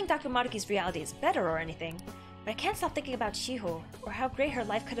not saying Dr. Maruki's reality is better or anything, but I can't stop thinking about Shiho, or how great her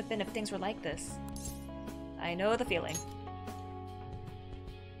life could have been if things were like this. I know the feeling.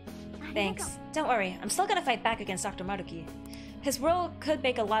 Thanks. Don't worry, I'm still gonna fight back against Dr. Maruki. His world could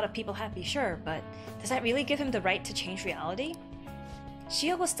make a lot of people happy, sure, but does that really give him the right to change reality?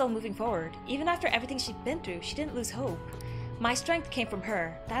 Shiho was still moving forward. Even after everything she'd been through, she didn't lose hope. My strength came from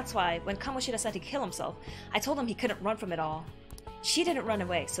her. That's why, when Kamoshida said he'd kill himself, I told him he couldn't run from it all. She didn't run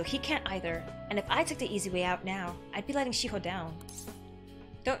away, so he can't either. And if I took the easy way out now, I'd be letting Shiho down.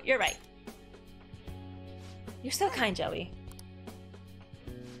 You're right. You're so kind, Joey.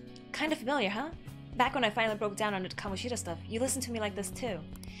 Kinda familiar, huh? Back when I finally broke down on the Kamoshida stuff, you listened to me like this too.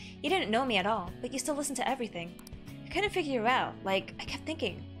 You didn't know me at all, but you still listened to everything. I couldn't figure you out. Like, I kept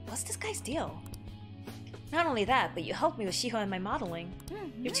thinking, what's this guy's deal? Not only that, but you helped me with Shiho and my modeling.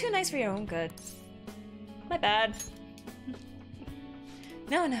 You're too nice for your own good. My bad.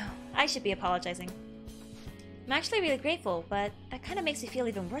 No, I should be apologizing. I'm actually really grateful, but that kind of makes me feel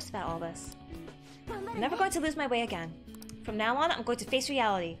even worse about all this. I'm never going to lose my way again. From now on, I'm going to face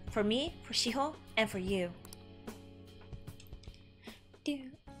reality. For me, for Shiho, and for you.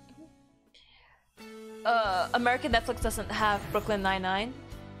 American Netflix doesn't have Brooklyn Nine-Nine.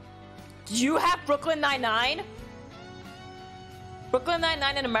 You have Brooklyn Nine-Nine? Brooklyn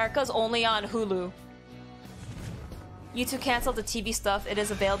Nine-Nine in America is only on Hulu. You two canceled the TV stuff. It is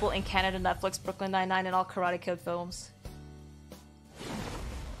available in Canada, Netflix, Brooklyn Nine-Nine, and all Karate Kid films.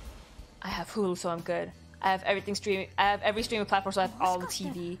 I have Hulu, so I'm good. I have everything streaming. I have every streaming platform, so I have all the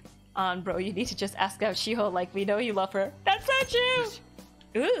TV on, bro. You need to just ask out Shiho like we know you love her. That's so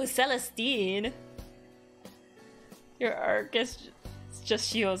true! Ooh, Celestine. Your arc is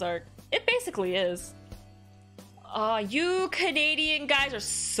just Shiho's arc. It basically is. Aw, you Canadian guys are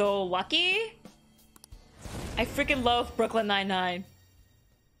so lucky. I freaking love Brooklyn Nine-Nine.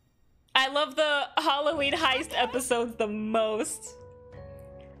 I love the Halloween heist episodes the most.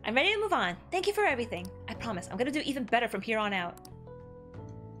 I'm ready to move on. Thank you for everything. I promise, I'm gonna do even better from here on out.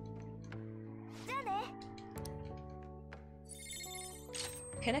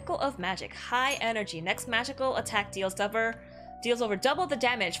 Pinnacle of Magic. High energy. Next magical attack deals over double the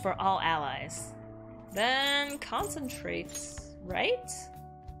damage for all allies. Then concentrates, right?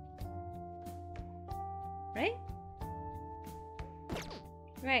 Right?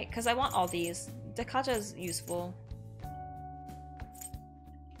 Right, because I want all these. Dekaja is useful.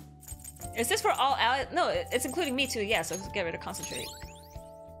 Is this for all allies? No, it's including me too, yeah, so get rid of concentrate.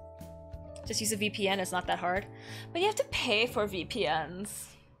 Just use a VPN, it's not that hard. But you have to pay for VPNs.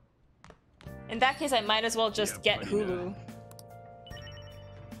 In that case, I might as well just get Hulu.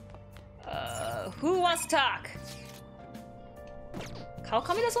 Who wants to talk?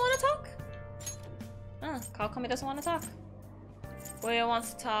 Kawakami doesn't want to talk? Kawakami doesn't want to talk. Boya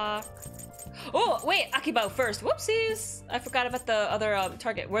wants to talk. Oh, wait, Akiba first. Whoopsies! I forgot about the other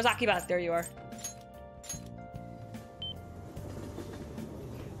target. Where's Akiba? There you are.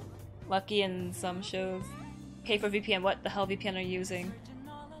 Lucky in some shows. Pay for VPN. What the hell VPN are you using?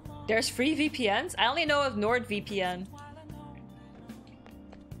 There's free VPNs? I only know of NordVPN.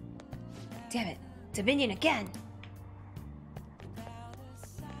 Damn it. Dominion again!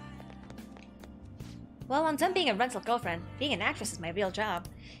 Well, I'm done being a rental girlfriend. Being an actress is my real job.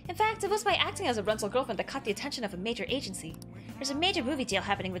 In fact, it was by acting as a rental girlfriend that caught the attention of a major agency. There's a major movie deal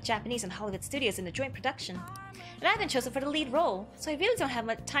happening with Japanese and Hollywood studios in a joint production. And I've been chosen for the lead role, so I really don't have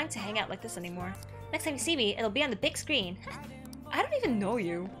much time to hang out like this anymore. Next time you see me, it'll be on the big screen. I don't even know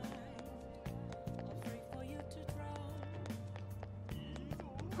you.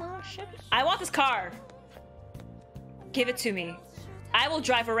 Oh, shit. I want this car! Give it to me. I will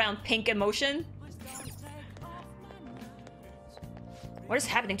drive around pink emotion. What is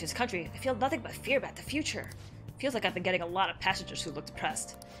happening to this country? I feel nothing but fear about the future. Feels like I've been getting a lot of passengers who look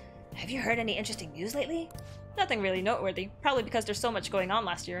depressed. Have you heard any interesting news lately? Nothing really noteworthy. Probably because there's so much going on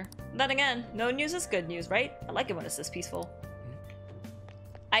last year. Then again, no news is good news, right? I like it when it's this peaceful.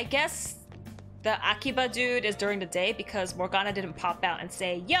 I guess the Akiba dude is during the day because Morgana didn't pop out and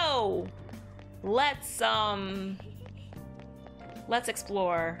say, yo! Let's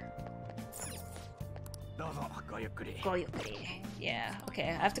explore. Goyukuri. Yeah, okay.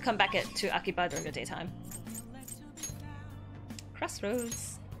 I have to come back to Akiba during the daytime.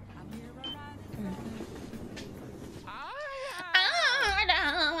 Crossroads.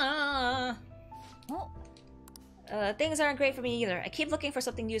 Things aren't great for me either. I keep looking for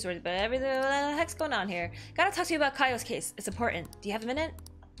something newsworthy, but everything, what the heck's going on here? Gotta talk to you about Kaio's case. It's important. Do you have a minute?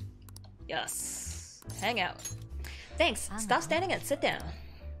 Yes. Hang out. Thanks. Stop standing and sit down.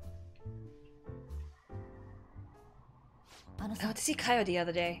 I went to see Kaio the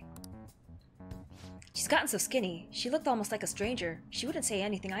other day. She's gotten so skinny. She looked almost like a stranger. She wouldn't say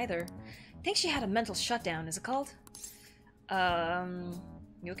anything either. I think she had a mental shutdown, is it called?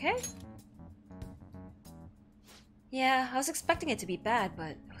 You okay? Yeah, I was expecting it to be bad,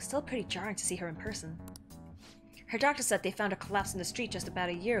 but it was still pretty jarring to see her in person. Her doctor said they found her collapsed in the street just about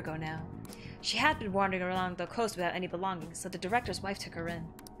a year ago now. She had been wandering along the coast without any belongings, so the director's wife took her in.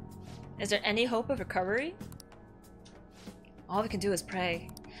 Is there any hope of recovery? All we can do is pray.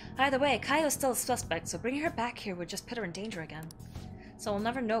 Either way, Kaio is still a suspect, so bringing her back here would just put her in danger again. So we'll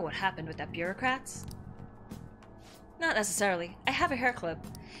never know what happened with that bureaucrat? Not necessarily. I have a hair clip.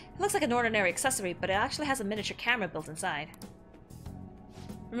 It looks like an ordinary accessory, but it actually has a miniature camera built inside.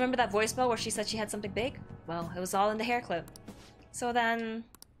 Remember that voicemail where she said she had something big? Well, it was all in the hair clip. So then...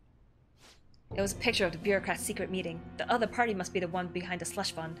 It was a picture of the bureaucrat's secret meeting. The other party must be the one behind the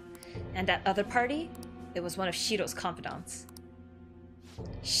slush fund. And that other party? It was one of Shiro's confidants.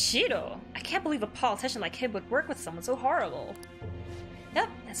 Shiro? I can't believe a politician like him would work with someone so horrible. Yep,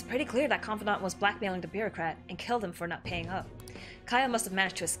 it's pretty clear that confidant was blackmailing the bureaucrat and killed him for not paying up. Kaio must have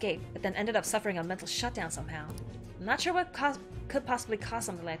managed to escape, but then ended up suffering a mental shutdown somehow. I'm not sure what could possibly cause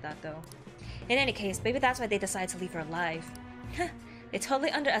something like that, though. In any case, maybe that's why they decided to leave her alive. They totally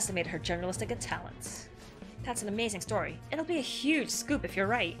underestimated her journalistic talents. That's an amazing story. It'll be a huge scoop if you're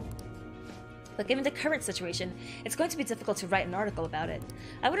right. But given the current situation, it's going to be difficult to write an article about it.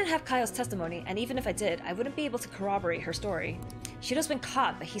 I wouldn't have Kaio's testimony, and even if I did, I wouldn't be able to corroborate her story. Shiro's been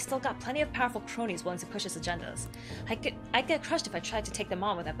caught, but he's still got plenty of powerful cronies willing to push his agendas. I'd get crushed if I tried to take them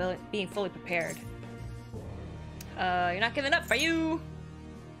on without being fully prepared. You're not giving up, are you?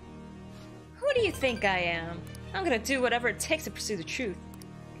 Who do you think I am? I'm gonna do whatever it takes to pursue the truth.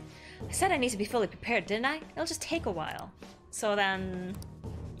 I said I need to be fully prepared, didn't I? It'll just take a while. So then...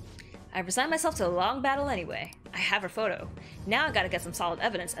 I resigned myself to a long battle anyway. I have her photo. Now I gotta get some solid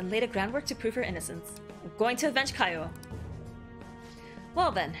evidence and lay the groundwork to prove her innocence. I'm going to avenge Kaio.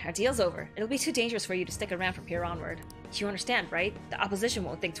 Well then, our deal's over. It'll be too dangerous for you to stick around from here onward. You understand, right? The opposition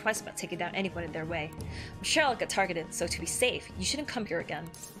won't think twice about taking down anyone in their way. I'm sure I'll get targeted, so to be safe, you shouldn't come here again.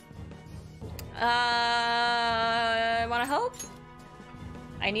 Wanna help?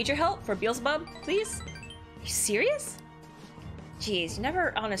 I need your help for Beelzebub, please? You serious? Jeez, you're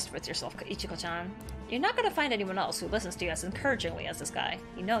never honest with yourself, Ichiko-chan. You're not gonna find anyone else who listens to you as encouragingly as this guy.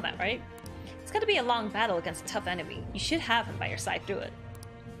 You know that, right? It's gonna be a long battle against a tough enemy. You should have him by your side through it.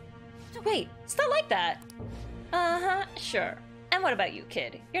 Wait, it's not like that! Uh-huh, sure. And what about you,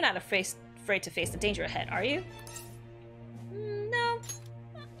 kid? You're not afraid to face the danger ahead, are you? No.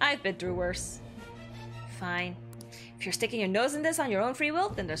 I've been through worse. Fine. If you're sticking your nose in this on your own free will,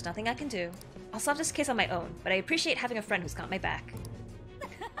 then there's nothing I can do. I'll solve this case on my own, but I appreciate having a friend who's got my back.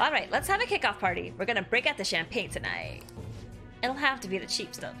 Alright, let's have a kickoff party. We're gonna break out the champagne tonight. It'll have to be the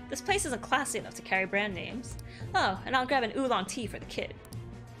cheap stuff. This place isn't classy enough to carry brand names. Oh, and I'll grab an oolong tea for the kid.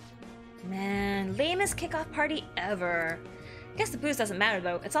 Man, lamest kickoff party ever. Guess the booze doesn't matter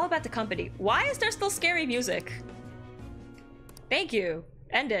though, it's all about the company. Why is there still scary music? Thank you.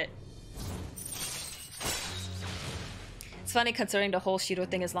 End it. It's funny considering the whole Shiro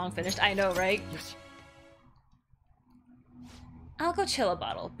thing is long finished. I know, right? I'll go chill a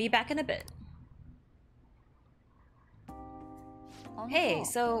bottle. Be back in a bit. Hey,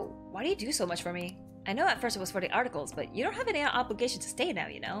 so why do you do so much for me? I know at first it was for the articles, but you don't have any obligation to stay now,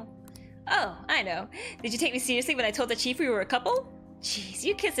 you know? Oh, I know. Did you take me seriously when I told the chief we were a couple? Jeez,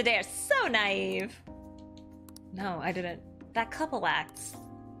 you kids today are so naive. No, I didn't. That couple acts.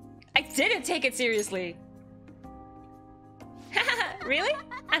 I didn't take it seriously! Really?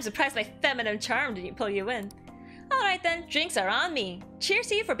 I'm surprised my feminine charm didn't pull you in. Alright then, drinks are on me. Cheers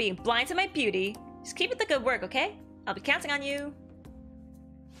to you for being blind to my beauty. Just keep up the good work, okay? I'll be counting on you.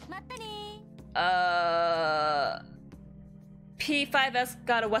 P5S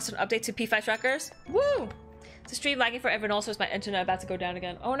got a Western update to P5 trackers. Woo! The stream lagging for everyone, also is my internet about to go down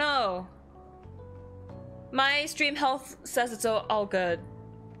again. Oh no! My stream health says it's all good.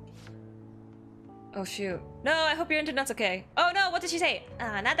 Oh shoot. No, I hope your internet's okay. Oh no, what did she say?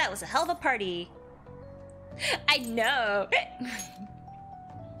 Now that was a hell of a party. I know.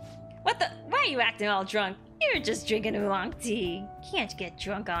 What the? Why are you acting all drunk? You're just drinking oolong tea. Can't you get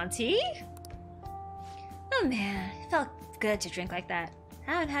drunk on tea? Oh man, it felt good to drink like that.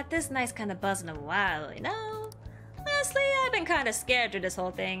 I haven't had this nice kind of buzz in a while, you know? Honestly, I've been kind of scared through this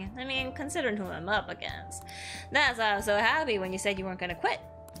whole thing. I mean, considering who I'm up against. That's why I was so happy when you said you weren't gonna quit.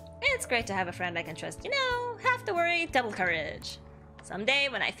 It's great to have a friend I can trust. You know, half the worry, double courage. Someday,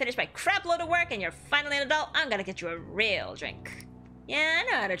 when I finish my crap load of work and you're finally an adult, I'm gonna get you a real drink. Yeah, I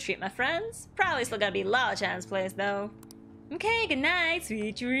know how to treat my friends. Probably still gotta be Law-chan's place, though. Okay, good night,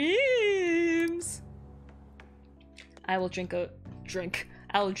 sweet dreams. I will drink.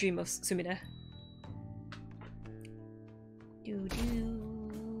 I will dream of Sumida. Doo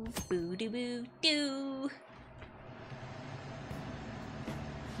doo, boo doo boo doo.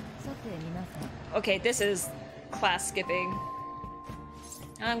 Okay, this is class skipping.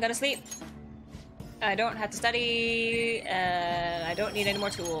 I'm gonna sleep. I don't have to study. I don't need any more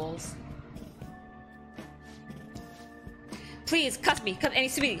tools. Please, cut me. Cut any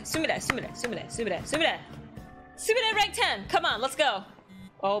Sumida, rank 10. Come on, let's go.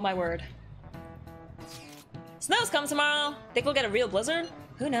 Oh my word. Snow's coming tomorrow. Think we'll get a real blizzard?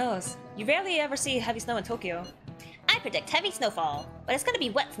 Who knows? You rarely ever see heavy snow in Tokyo. I predict heavy snowfall, but it's gonna be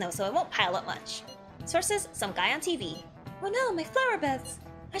wet snow, so it won't pile up much. Sources, some guy on TV. Oh no, my flower beds.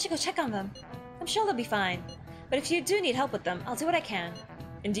 I should go check on them. I'm sure they'll be fine. But if you do need help with them, I'll do what I can.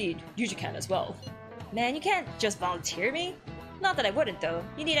 Indeed, you can as well. Man, you can't just volunteer me. Not that I wouldn't, though.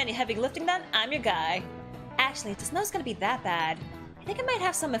 You need any heavy lifting done? I'm your guy. Actually, if the snow's gonna be that bad, I think it might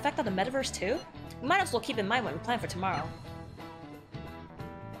have some effect on the metaverse, too. We might as well keep in mind what we plan for tomorrow.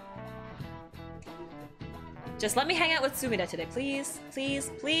 Just let me hang out with Sumida today, please.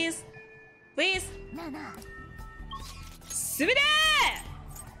 Please, please, please. Sumida!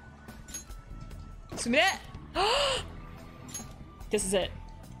 Sumida! This is it.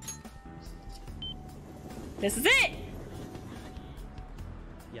 This is it!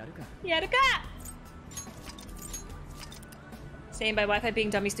 Yaruka! Saying by Wi-Fi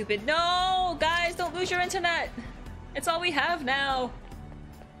being dummy stupid. No! Guys, don't lose your internet! It's all we have now.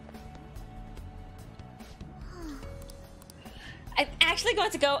 I'm actually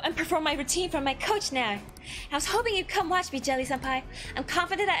going to go and perform my routine from my coach now. I was hoping you'd come watch me, Jelly-senpai. I'm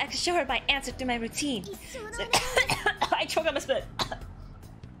confident that I can show her my answer through my routine. So I choke on my spit.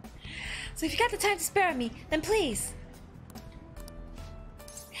 So if you got the time to spare me, then please.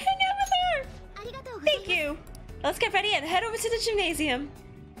 Hang out with her! Thank you! Let's get ready and head over to the gymnasium.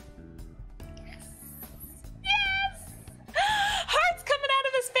 Yes! Heart's coming out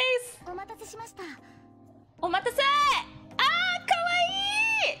of his face! Omatase! Ah,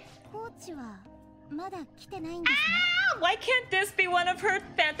 kawaii! Ah, why can't this be one of her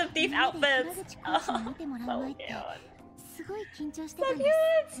Phantom Thief outfits? Oh, so cute. So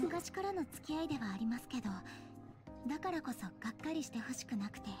cute! 昔からの付き合いではありますけど、だからこそがっかりしてほしくな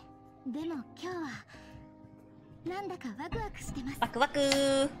くて。でも今日はなんだかワクワクしてます。ワクワク。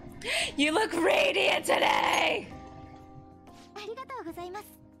You look radiant today! ありがとうございます。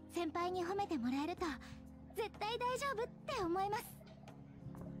先輩に褒めてもらえると絶対大丈夫って思います。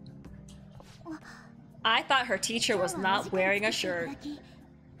I thought her teacher was not wearing a shirt.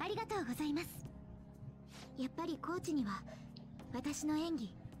 ありがとうございます。やっぱりコーチには私の演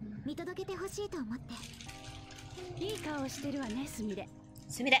技見届けてほしいと思って。いい顔してるわね、すみれ。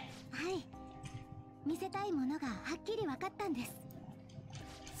すみれ。はい。見せたいものがはっきり分かったんです。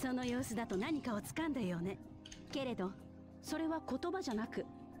その様子だと何かを掴んだよね。けれど、それは言葉じゃなく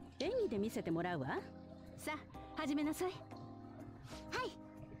演技で見せてもらうわ。さあ、始めなさい。はい。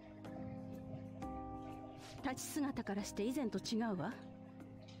立ち姿からして以前と違うわ。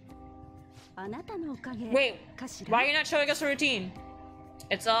あなたのおかげ Wait, かしら。 why are you not showing us a routine?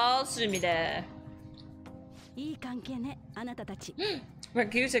 It's all Sumide. いい関係ね、あなたたち。We're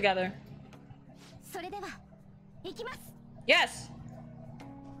cute together. それでは行きます。 Yes.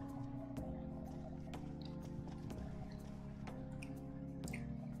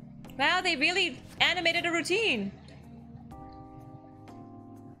 Wow, they really animated a routine.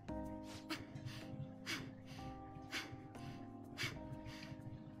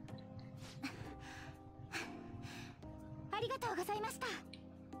 ありがとうございました。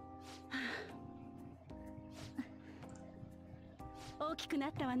大きくな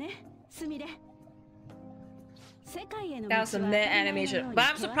ったわね、すみれ。世界への That was some mid animation, but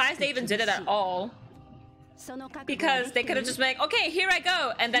I'm surprised they even did it at all. Because they could have just been like, okay, here I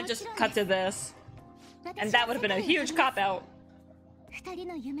go, and then just cut to this. And that would have been a huge cop-out. 二人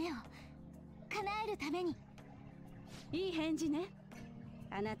の夢を叶えるために。いい返事ね。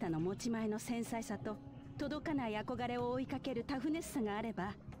あなたの持ち前の繊細さと届かない憧れを追いかけるタフネスさがあれ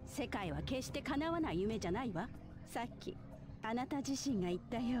ば、世界は決して叶わない夢じゃないわ。さっきあなた自身が言っ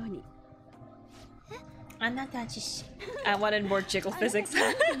たように。あなた自身。I wanted more jiggle physics.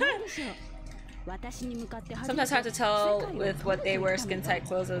 Sometimes hard to tell with what they wear skin tight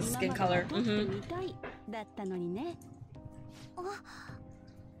clothes as skin color. Mm-hmm.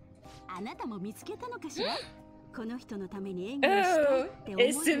 あなたも見つけたのかしらこの人のために演技をしたいって思う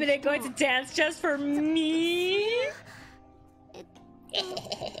Is Sumire going to dance just for me?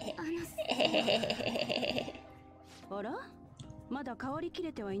 あらまだ変わりき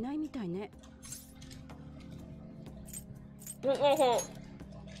れてはいないみたいね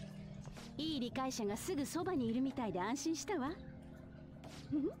いい理解者がすぐそばにいるみたいで安心したわ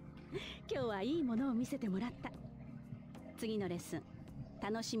今日はいいものを見せてもらった次のレッスン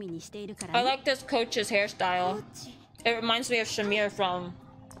楽しみにしているからね I like this coach's hairstyle. It reminds me of Shamir from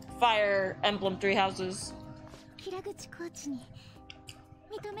Fire Emblem Three Houses. 平口コーチに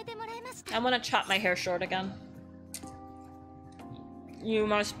認めてもらいました I want to chop my hair short again. You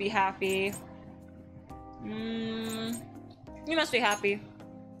must be happy. You must be happy.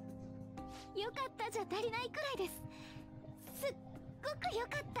 よかったじゃ足りないくらいですすっごくよ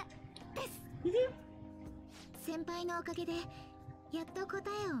かったです先輩のおかげでやっと答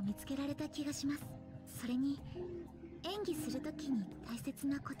えを見つけられた気がしますそれに演技するときに大切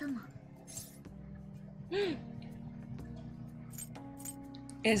なことも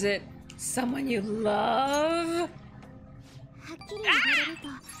Is it someone you love? はっきり言われると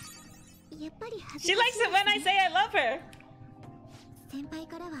やっぱり恥ず She か likes しい it when I say I love her. 先輩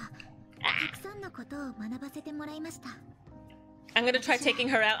からはたくさんのことを学ばせてもらいました I'm gonna try taking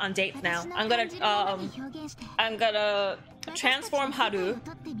her out on dates now. I'm gonna transform Haru,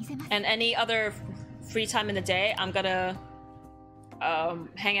 and any other free time in the day, I'm gonna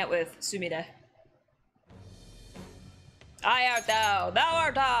hang out with Sumire. I art thou, thou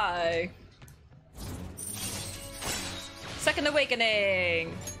art I. Second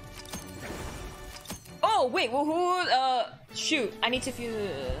awakening. Oh wait, who? Shoot, I need to fuse.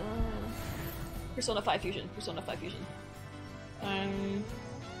 Persona 5 fusion. Persona 5 fusion.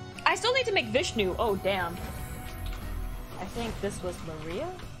 I still need to make Vishnu. Oh, damn. I think this was Maria?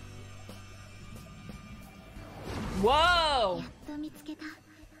 Whoa! やっと見つけた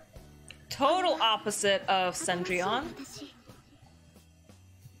Total opposite of 新しい Cendrillon.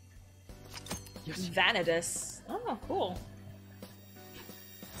 私 Vanitas. Oh, cool.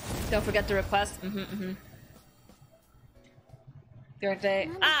 Don't forget to request. Direct day.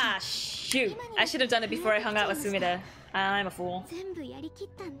 Ah, shoot. I should have done it before I hung out with Sumire. I'm a fool. 全部やりきっ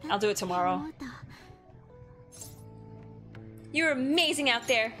たんだ I'll do it って tomorrow. 思うと You're amazing out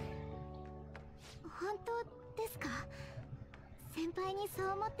there. 本当ですか先輩にそう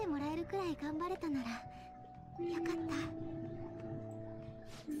思ってもらえるくらい頑張れたならよかった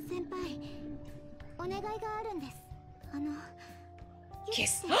先輩お願いがあるんですキ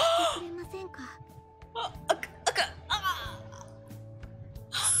スしてくれませんかど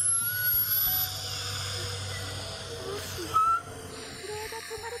うしよう震えが止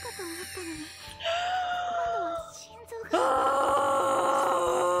まるかと思ったのに今度は心臓が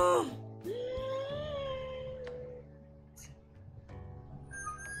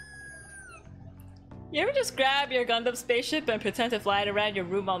You ever just grab your Gundam spaceship and pretend to fly it around your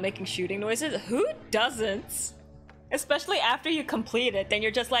room while making shooting noises? Who doesn't? Especially after you complete it, then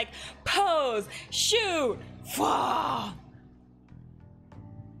you're just like, pose, shoot, fwah!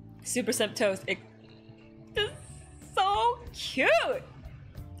 Super Simp Toast. It's so cute!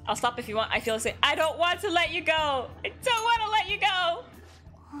 I'll stop if you want. I feel the same. I don't want to let you go! I don't want to let you go!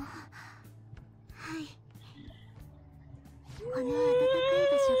 はいこの温かい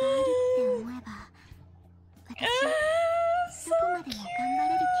場所があるって思えば私どこまでも頑張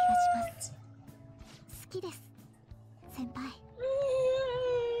れる気がします好きです先輩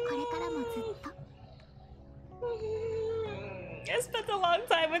これからもずっと I spent a long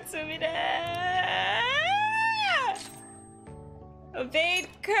time with Sumire! Evade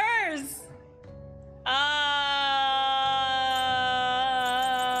curse!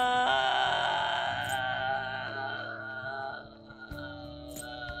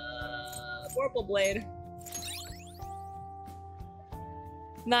 Vorpal Blade.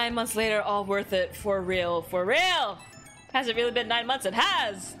 9 months later, all worth it. For real. For real! Has it really been 9 months? It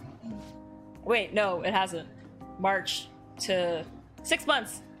has! Wait, no, it hasn't. March to 6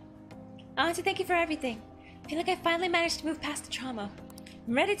 months. I want to thank you for everything. I feel like I finally managed to move past the trauma.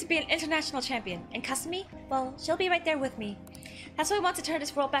 I'm ready to be an international champion. And Kasumi? Well, she'll be right there with me. That's why I want to turn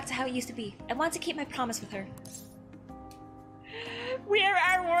this world back to how it used to be. I want to keep my promise with her. We are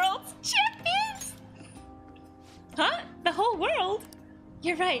our world's champions! Huh? The whole world?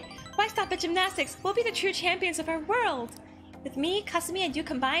 You're right. Why stop at gymnastics? We'll be the true champions of our world. With me, Kasumi, and you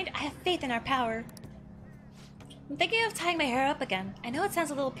combined, I have faith in our power. I'm thinking of tying my hair up again. I know it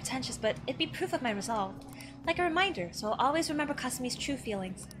sounds a little pretentious, but it'd be proof of my resolve. Like a reminder, so I'll always remember Kasumi's true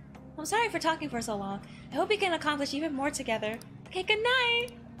feelings. I'm sorry for talking for so long. I hope we can accomplish even more together. Okay, good night!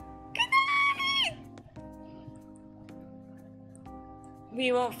 Good night!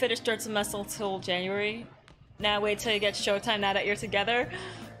 We won't finish third semester till January. Now wait till you get showtime now that you're together.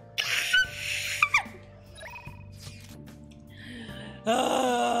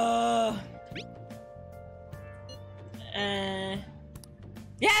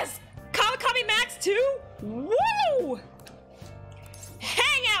 Yes! Kami Max too? Woo!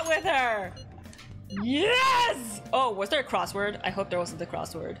 Hang out with her! Yes! Oh, was there a crossword? I hope there wasn't a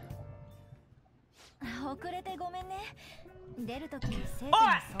crossword. Oh,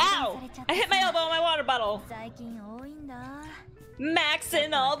 ow! I hit my elbow on my water bottle. Max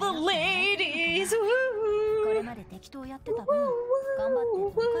and all the ladies. Woo! I'm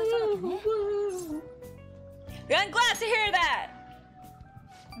glad to hear that.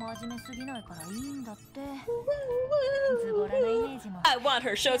 I want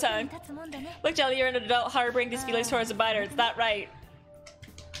her showtime. Look, Jelly, you're an adult harboring these feelings towards a biter. It's not right.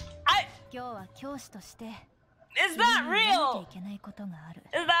 Is that real?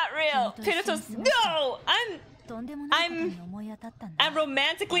 Is that real? Pinatos, no! I'm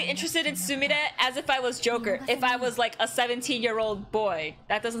romantically interested in Sumire as if I was Joker. If I was like a 17-year-old boy.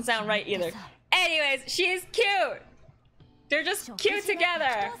 That doesn't sound right either. Anyways, she's cute! They're just cute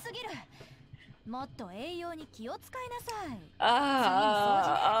together!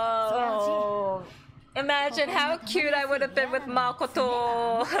 Oh. Imagine how cute I would have been with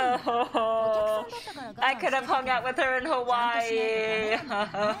Makoto! I could have hung out with her in Hawaii!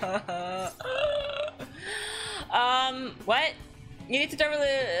 What? You need to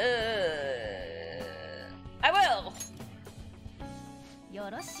I will!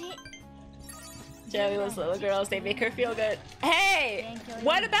 Jelly-less little girls, they make her feel good. Hey!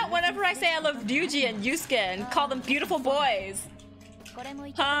 What about whenever I say I love Ryuji and Yusuke and call them beautiful boys?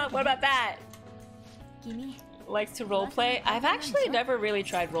 Huh? What about that? Likes to roleplay? I've actually never really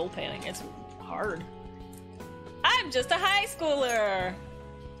tried roleplaying. It's hard. I'm just a high schooler!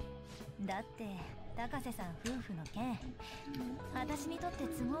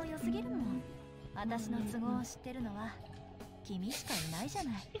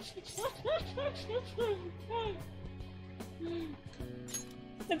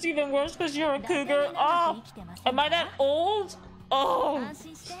 It's even worse because you're a cougar. Oh, am I that old? Oh,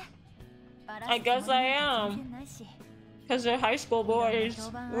 I guess I am. Because they're high school boys.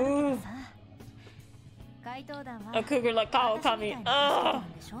 Ooh. A cougar like Kawakami. Oh.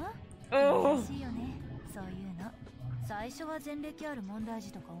 Oh.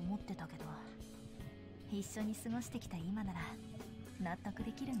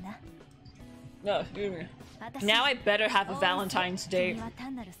 No, excuse me. Now I better have a Valentine's date.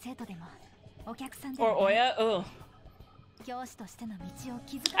 Or Oya? Ugh.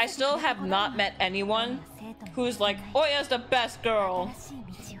 I still have not met anyone who's like, Oya's the best girl.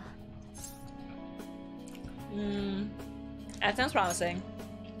 That sounds promising.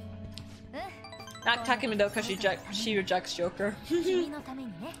 Not Takumi though, because she rejects Joker.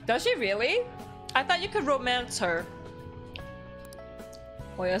 Does she really? I thought you could romance her.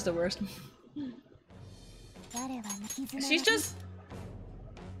 Oya's the worst. She's just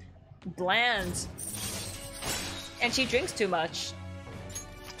bland. And she drinks too much.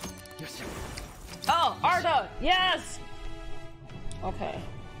 Oh, Arda! Yes! Okay.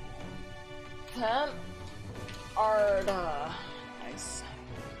 Arda. Nice.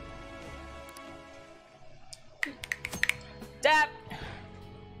 Dap!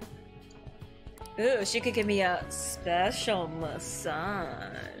 Ooh, she could give me a special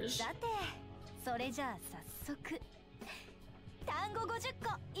massage.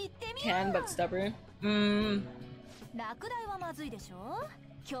 Can but stubborn.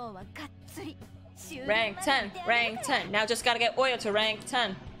 Rank 10, rank 10. Now just gotta get Oya to rank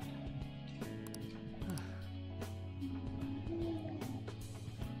 10.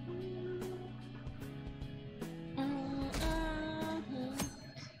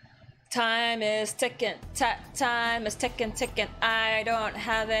 Time is ticking, time is ticking, ticking. I don't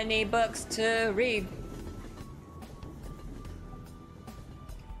have any books to read.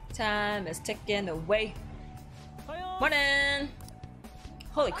 Time is ticking away. Morning!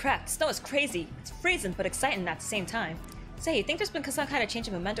 Holy crap, the snow is crazy. It's freezing but exciting at the same time. Say, you think there's been some kind of change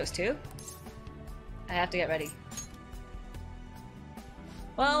in mementos too? I have to get ready.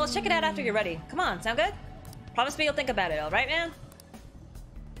 Well, let's check it out after you're ready. Come on, sound good? Promise me you'll think about it, alright, man?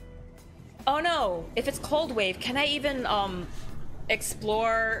 Oh no, if it's Cold Wave, can I even,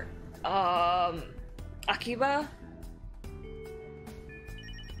 explore, Akiba?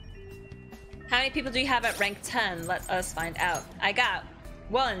 How many people do you have at rank 10? Let us find out. I got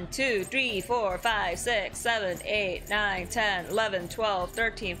 1, 2, 3, 4, 5, 6, 7, 8, 9, 10, 11, 12,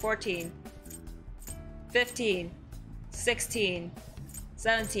 13, 14, 15, 16,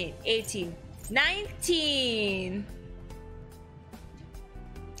 17, 18, 19!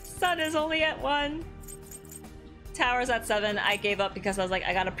 Sun is only at 1. Tower's at 7. I gave up because I was like,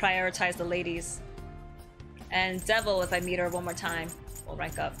 I gotta prioritize the ladies. And Devil, if I meet her one more time, will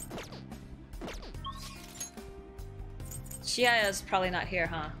rank up. Chia is probably not here,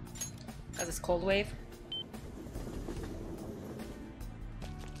 huh? Because it's Cold Wave.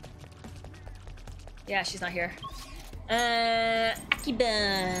 Yeah, she's not here.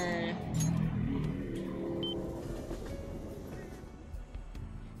 Akiba.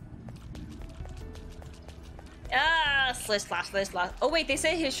 Ah, slish slash, slish slash. Oh wait, they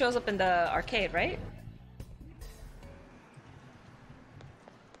say he shows up in the arcade, right?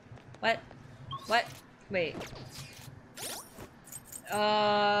 What? What? Wait.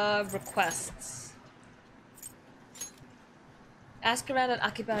 Requests. Ask around at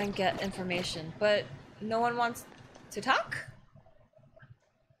Akiba and get information, but no one wants to talk?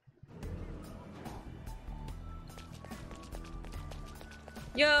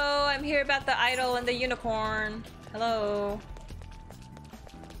 Yo, I'm here about the idol and the unicorn. Hello?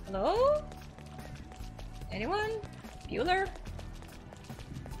 Hello? Anyone? Bueller?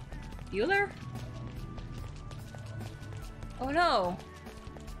 Bueller? Oh no.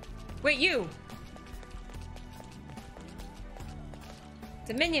 Wait, you!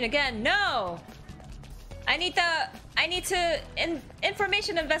 Dominion again, no! I need to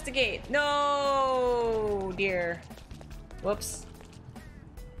information investigate. No, dear. Whoops.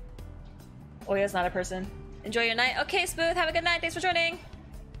 Oya's not a person. Enjoy your night. Okay, Smooth, have a good night. Thanks for joining.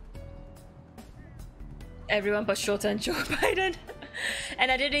 Everyone but Shota and Joe Biden.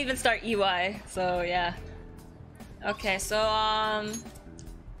 And I didn't even start EY, so yeah. Okay, so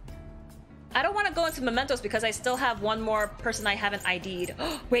I don't want to go into mementos because I still have one more person I haven't ID'd.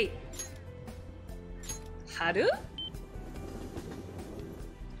 Wait. Haru?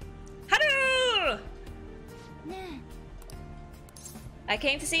 Haru! I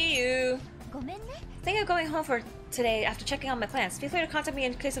came to see you. I think I'm going home for today after checking on my plans. Feel free to contact me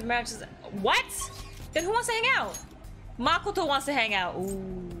in case of marriages. What? Then who wants to hang out? Makoto wants to hang out.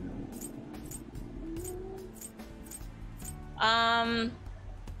 Ooh.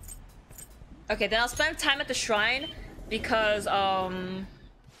 Okay, then I'll spend time at the shrine because I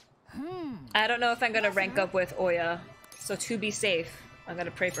don't know if I'm gonna rank up with Oya. So to be safe, I'm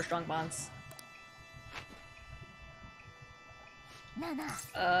gonna pray for strong bonds.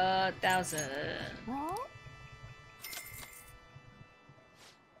 1,000.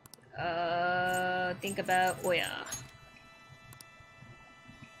 Think about Oya.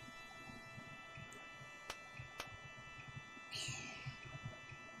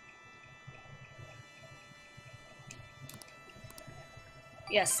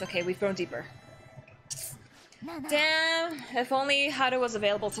 Yes, okay, we've grown deeper. Damn, if only Haru was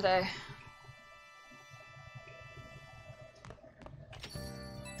available today.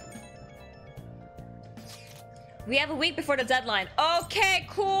 We have a week before the deadline. Okay,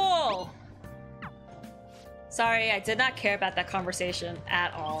 cool! Sorry, I did not care about that conversation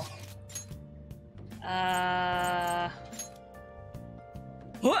at all.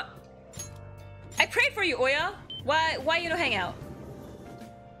 What? I prayed for you, Oya! Why you don't hang out?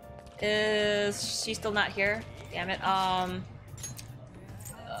 Is she still not here? Damn it.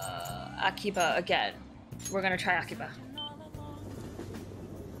 Akiba again. We're gonna try Akiba.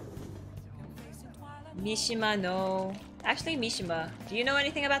 Mishima, no. Actually, Mishima, do you know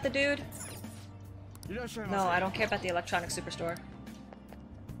anything about the dude? No, I don't care about the electronic superstore.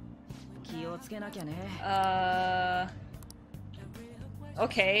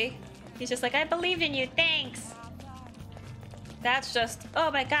 Okay. He's just like, I believed in you, thanks! That's just, oh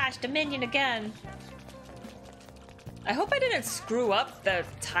my gosh, Dominion again. I hope I didn't screw up the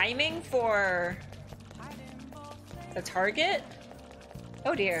timing for the target.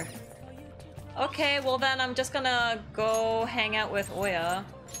 Oh dear. Okay, well then I'm just gonna go hang out with Oya.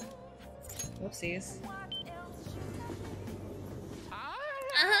 Whoopsies.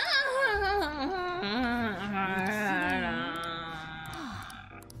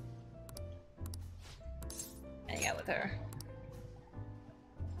 Hang out with her.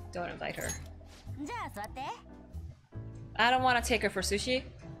 Don't invite her. I don't want to take her for sushi.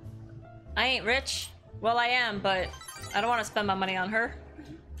 I ain't rich. Well, I am, but I don't want to spend my money on her.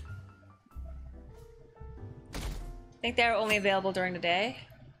 I think they're only available during the day.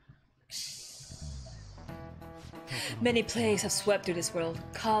 Many plagues have swept through this world.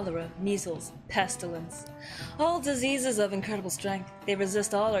 Cholera, measles, pestilence. All diseases of incredible strength. They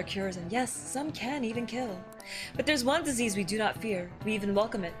resist all our cures, and yes, some can even kill. But there's one disease we do not fear. We even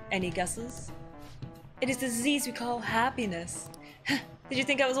welcome it. Any guesses? It is the disease we call happiness. Did you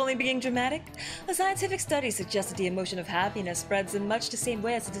think I was only being dramatic? A scientific study suggests that the emotion of happiness spreads in much the same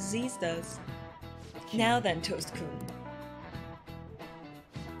way as the disease does. Now then, Toast-kun.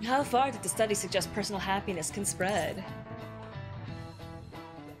 How far did the study suggest personal happiness can spread?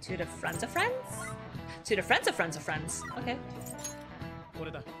 To the friends of friends? To the friends of friends of friends. Okay.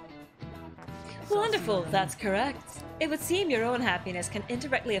 Wonderful, that's correct. It would seem your own happiness can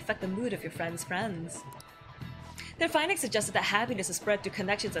indirectly affect the mood of your friends' friends. Their findings suggested that happiness is spread through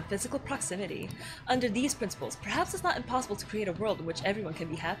connections of physical proximity. Under these principles, perhaps it's not impossible to create a world in which everyone can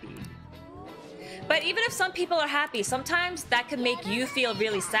be happy. But even if some people are happy, sometimes that can make you feel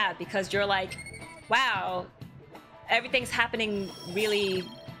really sad because you're like, wow, everything's happening really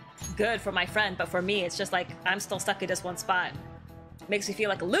good for my friend, but for me, it's just like, I'm still stuck in this one spot. Makes me feel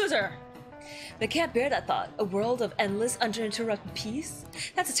like a loser. They can't bear that thought. A world of endless, uninterrupted peace?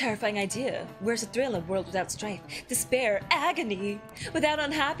 That's a terrifying idea. Where's the thrill in a world without strife, despair, agony? Without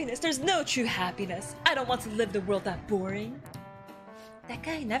unhappiness, there's no true happiness. I don't want to live the world that boring. That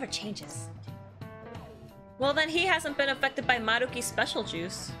guy never changes. Well, then he hasn't been affected by Maruki's special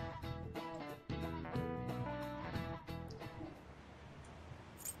juice.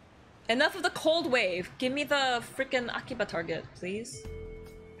 Enough of the cold wave. Give me the freaking Akiba target, please.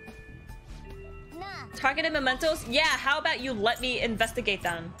 Targeted mementos? Yeah, how about you let me investigate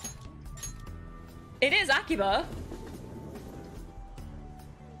them? It is Akiba.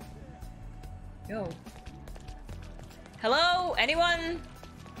 Yo. Hello? Anyone?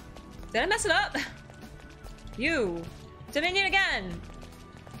 Did I mess it up? You. Dominion again.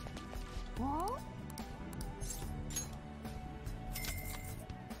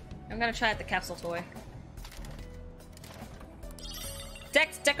 I'm gonna try out the capsule toy.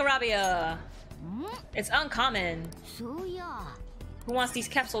 Decarabia. It's uncommon. Who wants these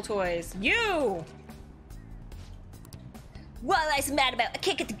capsule toys? You! Well, I'm mad about. I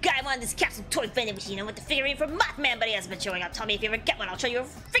can't get the guy I wanted this capsule toy vending machine. I want the figurine for Mothman, but he hasn't been showing up. Tell me if you ever get one. I'll show you a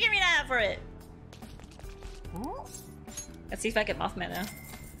figurine I have for it. Let's see if I get Mothman now.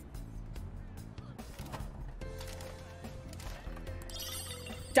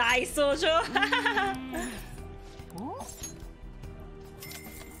 Die, Sojo!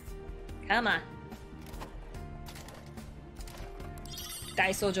 Come on. Die,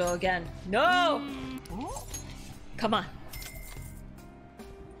 Sojo again. No! Come on.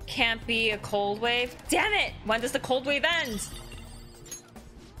 Can't be a cold wave. Damn it! When does the cold wave end?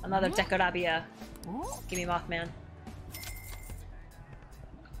 Another Decarabia. Give me Mothman.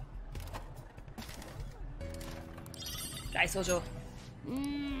 Die, Sojo.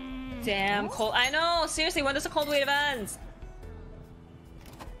 Damn cold. I know! Seriously, when does the cold wave end?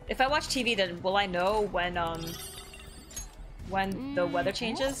 If I watch TV, then will I know when the weather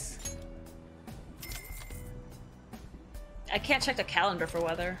changes? I can't check the calendar for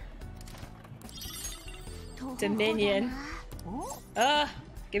weather. Dominion.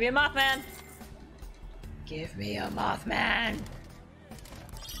 Give me a Mothman. Give me a Mothman.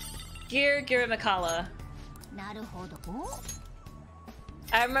 Gira Makala.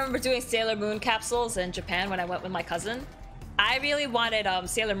 I remember doing Sailor Moon capsules in Japan when I went with my cousin. I really wanted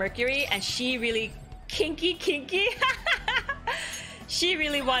Sailor Mercury, and she really kinky. She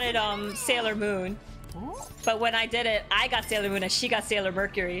really wanted Sailor Moon. But when I did it, I got Sailor Moon and she got Sailor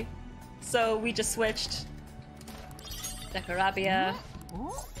Mercury. So we just switched. Decarabia.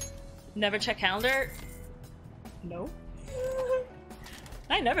 Never check calendar? No.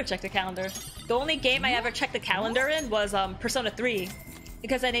 I never checked the calendar. The only game I ever checked the calendar in was Persona 3.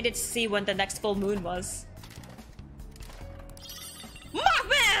 Because I needed to see when the next full moon was.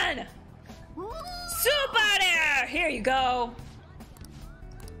 Mothman! Soup out here! Here you go.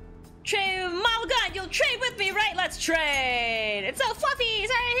 Trade Malgun, you'll trade with me, right? Let's trade! It's so fluffy!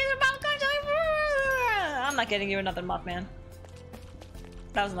 Here's a Malgun! I'm not getting you another Mothman.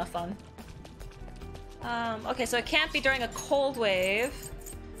 That was enough fun. Okay, so it can't be during a cold wave.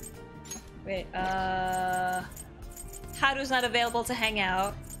 Wait, Haru's not available to hang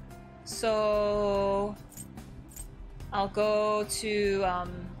out. So I'll go to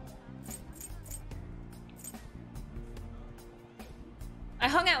I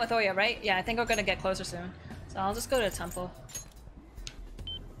hung out with Oya, right? Yeah, I think we're gonna get closer soon. So I'll just go to the temple.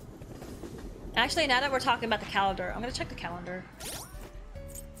 Actually, now that we're talking about the calendar, I'm gonna check the calendar.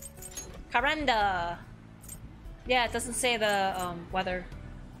 Calendar! Yeah, it doesn't say the weather.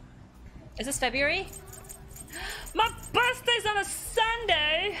 Is this February? birthday's on a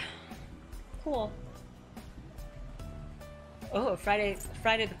Sunday! Cool. Oh, Friday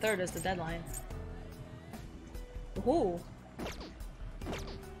the 3rd is the deadline. Ooh.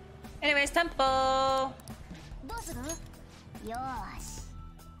 Anyways, tempo!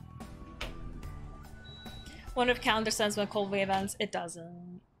 Wonder if calendar sends when cold wave ends. It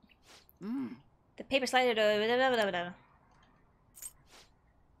doesn't. The paper slider.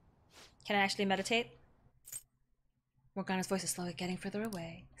 Can I actually meditate? Morgana's voice is slowly getting further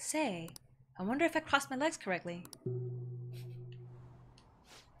away. Say, I wonder if I crossed my legs correctly.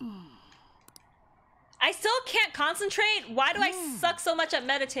 I still can't concentrate? Why do I suck so much at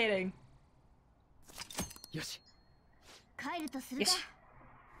meditating? Yoshi. Yes.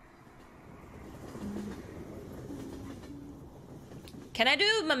 Can I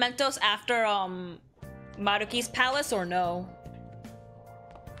do mementos after Maruki's palace or no?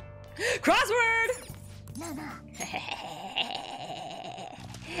 Crossword!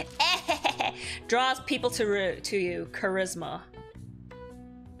 Draws people to you. Charisma.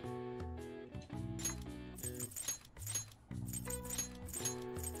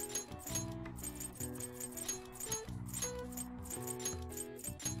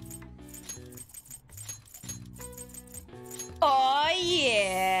 Oh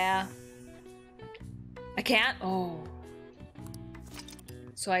yeah. I can't? Oh.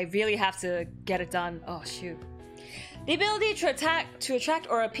 So I really have to get it done. Oh shoot. The ability to attract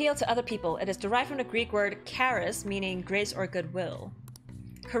or appeal to other people. It is derived from the Greek word charis, meaning grace or goodwill.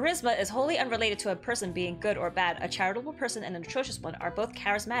 Charisma is wholly unrelated to a person being good or bad. A charitable person and an atrocious one are both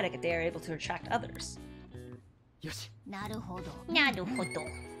charismatic if they are able to attract others. Yoshi. Naruhodo.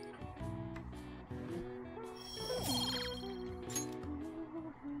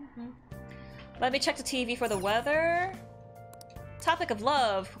 Let me check the TV for the weather. Topic of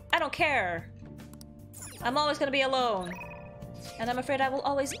love. I don't care. I'm always gonna be alone. And I'm afraid I will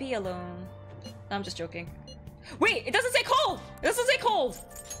always be alone. No, I'm just joking. Wait, it doesn't say cold! It doesn't say cold!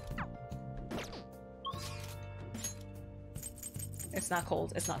 It's not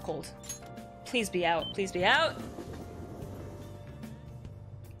cold. It's not cold. Please be out. Please be out.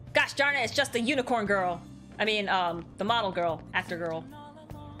 Gosh darn it, it's just the unicorn girl. I mean, the model girl. Actor girl.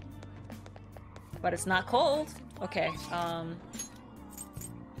 But it's not cold. Okay,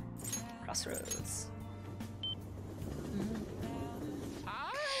 Crossroads.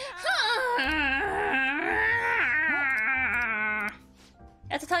 I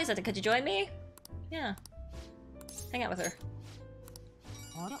have to tell you something. Could you join me? Yeah. Hang out with her.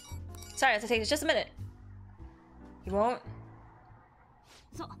 Sorry, I have to take this just a minute. You won't?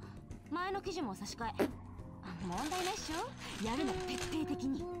 そう、前の記事も差し替え。問題ないっしょ。やるなら徹底的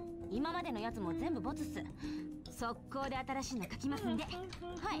に。今までのやつも全部ボツっす。速攻で新しいの書きますんで。はい。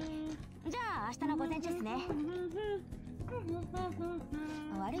じゃあ明日の午前中っすね。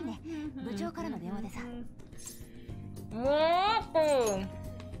悪いね。部長からの電話でさ。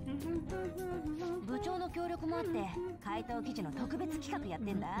部長の協力もあって怪盗記事の特別企画やっ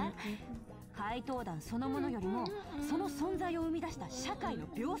てんだ。怪盗団そのものよりもその存在を生み出した社会の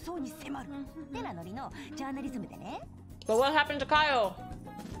病巣に迫るってなノリのジャーナリズムでね。But what happened to Kyle?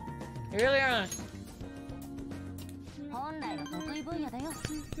 You really aren't. 本来の得意分野だよ。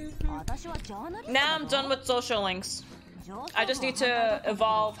私はジャーナリズム。 Now I'm done with social links. I just need to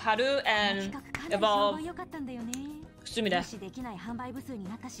evolve Haru and evolve Sumida.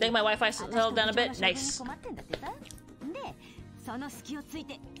 Think my Wi-Fi settled down a bit? Nice.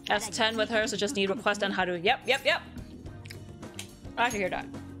 S10 with her, so just need request on Haru. Yep. I can hear that.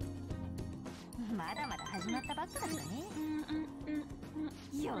 まだまだ始まったばっかだからね。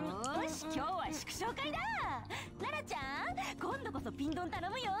よーし、今日は祝勝会だ。奈々ちゃん、今度こそピンドン頼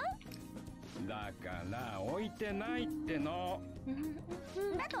むよ。だから置いてないっての。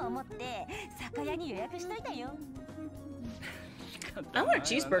だと思って酒屋に予約しといたよ。I want a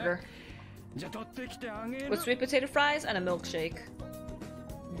cheeseburger じゃあ取ってきてあげる。 with sweet potato fries and a milkshake.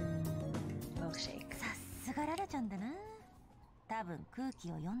 Milkshake. さすがララちゃんだな。多分空気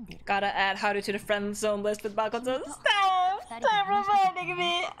を読んでる。 Gotta add Haru to the friend zone list with Makoto. Stop reminding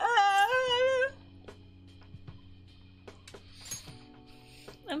me.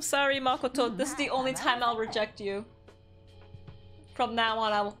 I'm sorry, Makoto. This is the only time I'll reject you. From now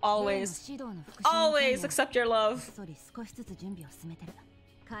on, I will always accept your love. 少しずつ準備を進めてる。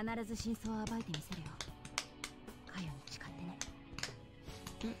必ず真相を暴いてみせるよ。カヨに誓っ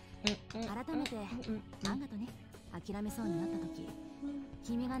てね。改めてあんがとね。諦めそうになった時、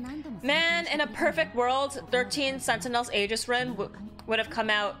君が何度も。 Man, in a perfect world, 13 Sentinels Aegis Rin would have come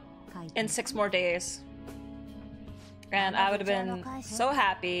out in 6 more days. And I would have been so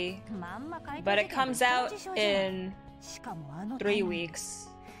happy. But it comes out in 3 weeks.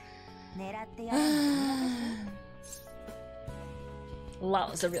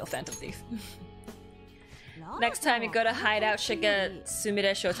 Lao's a real phantom thief. Next time you go to hideout, should get Sumire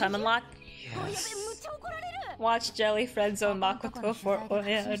Showtime unlocked. Yes. Watch Jelly Friendzone Makoto for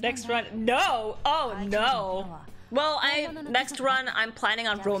next run. No! Oh no! Well, next run I'm planning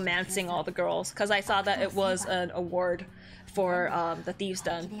on romancing all the girls because I saw that it was an award for the Thieves'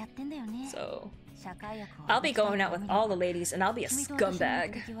 Den. So I'll be going out with all the ladies and I'll be a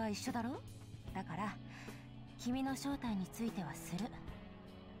scumbag.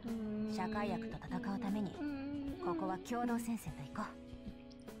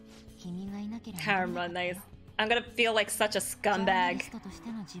 Harem run, nice. I'm gonna feel like such a scumbag.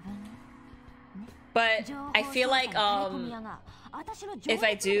 But I feel like if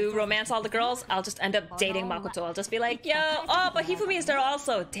I do romance all the girls, I'll just end up dating Makoto. I'll just be like, yo, oh, but Hifumi is there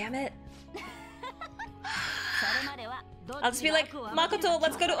also. Damn it. I'll just be like, Makoto,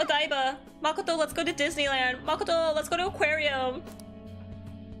 let's go to Odaiba. Makoto, let's go to Disneyland. Makoto, let's go to Aquarium.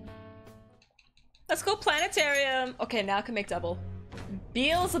 Let's go Planetarium. Okay, now I can make double.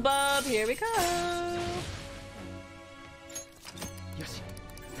 Beelzebub, here we go.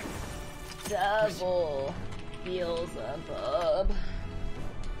 Double Beelzebub.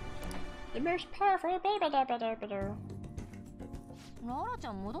 The most powerful.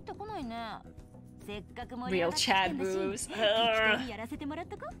 Real Chad moves. You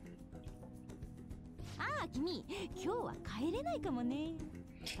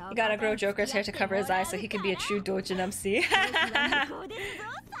gotta grow Joker's hair to cover his eyes so he can be a true Dojin MC.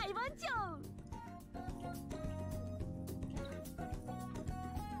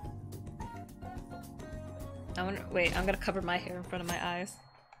 Wait, I'm gonna cover my hair in front of my eyes.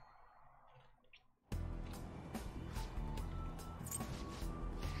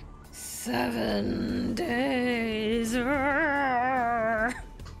 Seven days.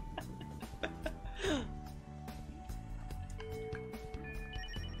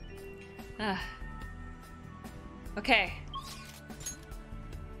 Okay.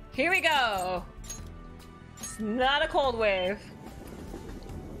 Here we go. It's not a cold wave.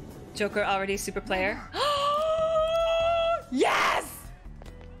 Joker already super player. Yes!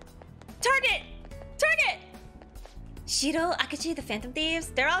 Target! Target! Shiro, Akachi, the Phantom Thieves?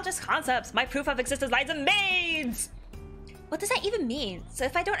 They're all just concepts. My proof of existence lies in maids! What does that even mean? So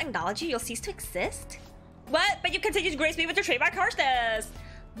if I don't acknowledge you, you'll cease to exist? What? But you continue to grace me with your trademark harshness!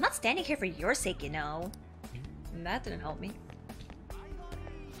 I'm not standing here for your sake, you know. That didn't help me.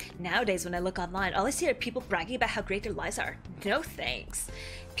 Nowadays, when I look online, all I see are people bragging about how great their lives are. No thanks.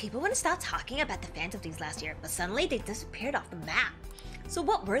 People wouldn't stop talking about the Phantom Thieves last year, but suddenly they disappeared off the map. So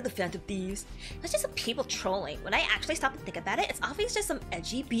what were the Phantom Thieves? It was just some people trolling. When I actually stop and think about it, it's obviously just some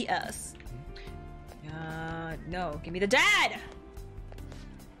edgy BS. No, give me the dad!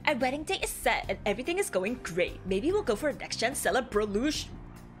 Our wedding date is set and everything is going great. Maybe we'll go for a next-gen celebration.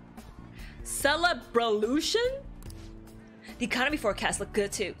 Celebration? The economy forecasts look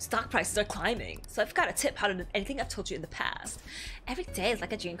good too. Stock prices are climbing. So I've got a tip harder than anything I've told you in the past. Every day is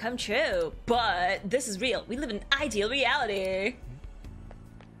like a dream come true. But this is real. We live in an ideal reality.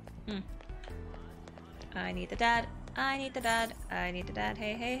 I need the dad. I need the dad. I need the dad.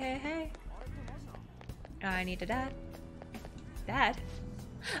 Hey, hey, hey, hey. I need the dad. Dad?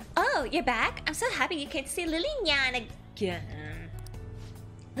 Oh, you're back? I'm so happy you came to see Lily Nyan again.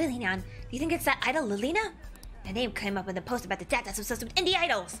 Lily Nyan? Do you think it's that idol Lilina? The name came up in the post about the dad that's obsessed with indie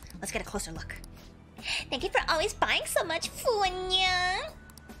idols. Let's get a closer look. Thank you for always buying so much, Fuanya.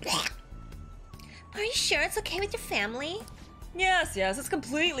 Are you sure it's okay with your family? Yes, it's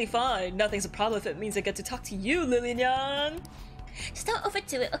completely fine. Nothing's a problem if it means I get to talk to you, Lilyanyan. Just don't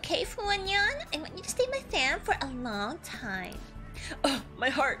overdo it, okay, Fuanyan? I want you to stay my fan for a long time. Oh, my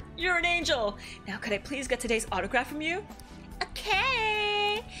heart, you're an angel. Now could I please get today's autograph from you?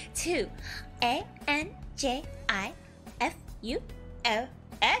 Okay. To ANJIFUOFUWA.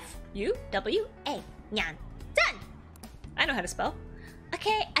 Nyan. Done. I know how to spell.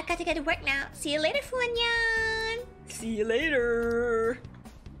 Okay, I got to get to work now. See you later, Fuanyan. See you later.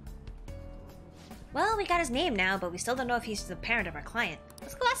 Well, we got his name now, but we still don't know if he's the parent of our client.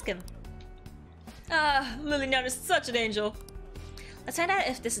 Let's go ask him. Ah, Lilyanyan is such an angel. Let's find out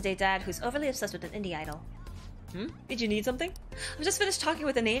if this is a dad who's overly obsessed with an indie idol. Did you need something? I've just finished talking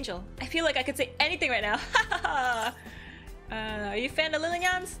with an angel. I feel like I could say anything right now. Are you a fan of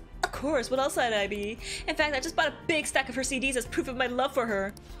Lilyanyan's? Of course, what else would I be? In fact, I just bought a big stack of her CDs as proof of my love for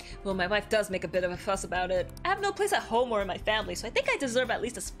her. Well, my wife does make a bit of a fuss about it. I have no place at home or in my family, so I think I deserve at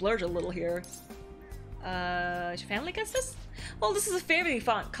least to splurge a little here. Is your family against this? Well, this is a fairly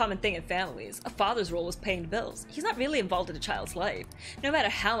common thing in families. A father's role is paying the bills. He's not really involved in a child's life, no matter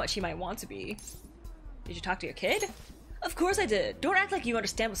how much he might want to be. Did you talk to your kid? Of course I did. Don't act like you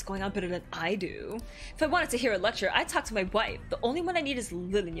understand what's going on better than I do. If I wanted to hear a lecture, I'd talk to my wife. The only one I need is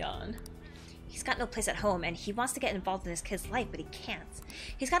Lillian. He's got no place at home, and he wants to get involved in his kid's life, but he can't.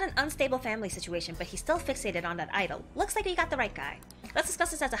 He's got an unstable family situation, but he's still fixated on that idol. Looks like you got the right guy. Let's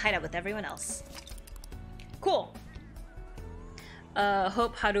discuss this as a hideout with everyone else. Cool.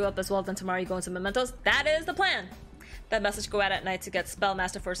 Hope Haru up as well, then tomorrow you go into Mementos. That is the plan! That message go out at night to get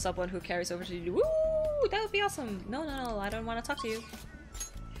Spellmaster for someone who carries over to you. Woo! That would be awesome. No, I don't want to talk to you.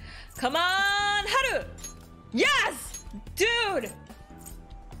 Come on, Haru! Yes! Dude!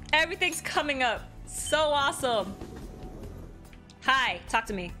 Everything's coming up. So awesome. Hi, talk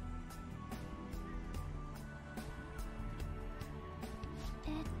to me.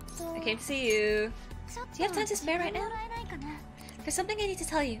 I came to see you. Do you have time to spare right now? There's something I need to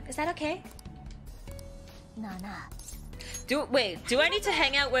tell you. Is that okay? Do I need to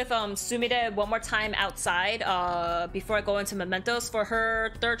hang out with Sumire one more time outside before I go into Mementos for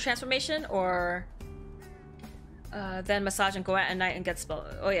her third transformation, or then massage and go out at night and get spell?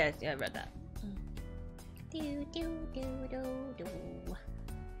 Oh yeah, I read that.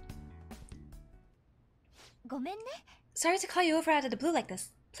 Sorry to call you over out of the blue like this.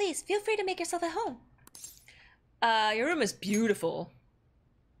 Please, feel free to make yourself at home. Your room is beautiful.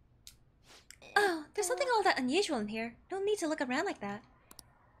 Oh, there's something all that unusual in here. No need to look around like that.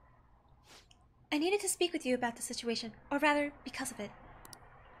 I needed to speak with you about the situation, or rather, because of it.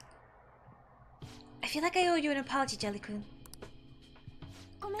 I feel like I owe you an apology, Jelly-kun.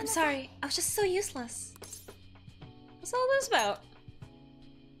 I'm sorry, I was just so useless. What's all this about?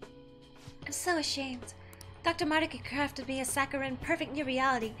 I'm so ashamed. Dr. Maruki crafted me a saccharine perfect new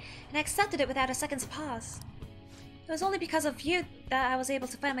reality, and I accepted it without a second's pause. It was only because of you that I was able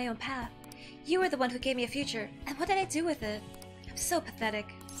to find my own path. You were the one who gave me a future, and what did I do with it? I'm so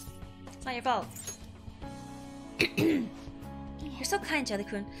pathetic. It's not your fault. You're so kind,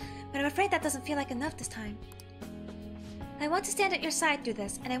 Jelly-kun, but I'm afraid that doesn't feel like enough this time. I want to stand at your side through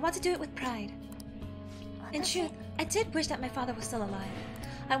this, and I want to do it with pride. In truth, I did wish that my father was still alive.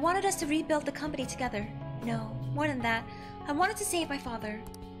 I wanted us to rebuild the company together. No, more than that, I wanted to save my father.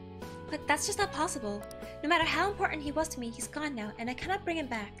 But that's just not possible. No matter how important he was to me, he's gone now, and I cannot bring him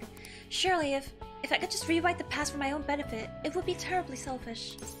back. Surely, if I could just rewrite the past for my own benefit, it would be terribly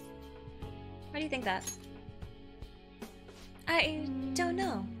selfish. Why do you think that? I don't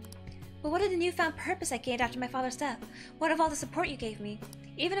know. But what of the newfound purpose I gained after my father's death? What of all the support you gave me?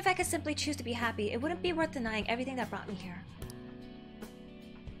 Even if I could simply choose to be happy, it wouldn't be worth denying everything that brought me here.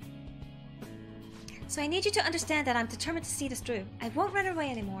 So I need you to understand that I'm determined to see this through. I won't run away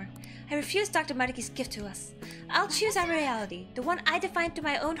anymore. I refuse Dr. Maruki's gift to us. I'll choose our reality, the one I defined through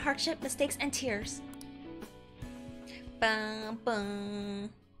my own hardship, mistakes, and tears. Bum, bum.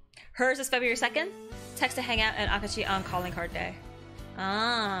 Hers is February 2nd. Text to hang out and Akachi on calling card day.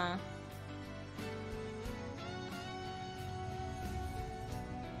 Ah.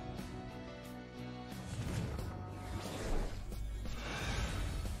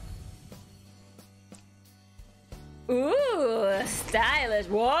 Ooh, stylish.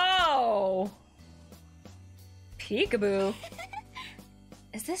 Whoa. Peekaboo.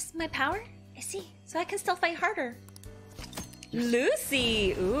 Is this my power? I see. So I can still fight harder.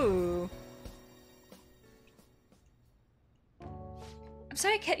 Lucy. Ooh. I'm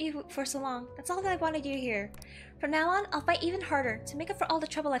sorry I kept you for so long. That's all that I wanted you to hear. From now on, I'll fight even harder to make up for all the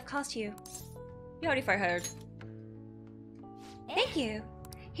trouble I've caused you. You already fight hard. Thank you.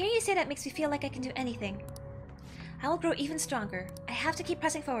 Hearing you say that makes me feel like I can do anything. I will grow even stronger. I have to keep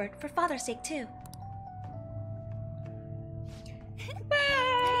pressing forward, for Father's sake too.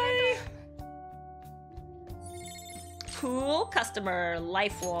 Bye! Cool customer.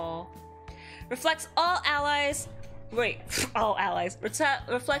 Life wall. Reflects all allies. Wait, all allies.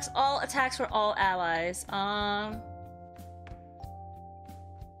 Reflects all attacks for all allies. Wow,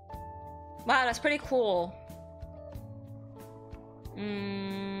 that's pretty cool.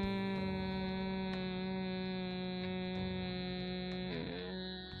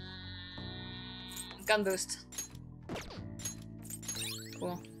 Gun boost.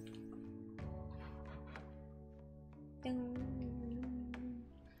 Cool.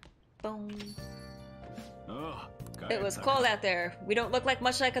 Boom. It was cold out there. We don't look like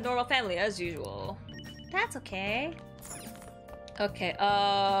much like a normal family as usual. That's okay. Okay,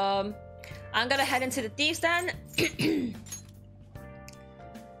 I'm gonna head into the thieves den.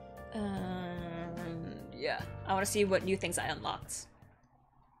 Yeah, I want to see what new things I unlocked.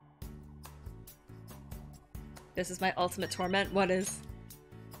 This is my ultimate torment. What is?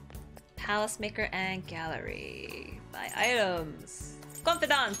 Palace Maker and Gallery. Buy items.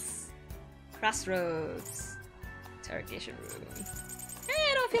 Confidants. Crossroads. Interrogation room.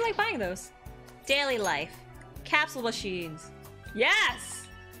 I don't feel like buying those. Daily life. Capsule machines. Yes!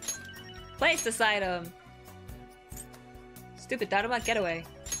 Place this item. Stupid Daruma getaway.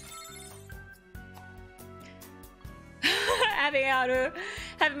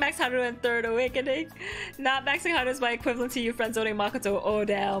 Having Max Haru in Third Awakening. Not maxing Haru is my equivalent to you friend-zoning Makoto. Oh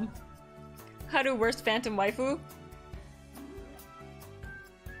damn. Haru worst phantom waifu?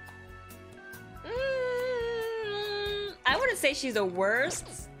 I wouldn't say she's the worst.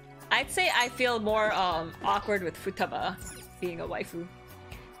 I'd say I feel more awkward with Futaba being a waifu.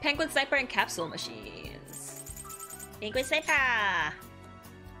 Penguin Sniper and Capsule Machines. Penguin Sniper!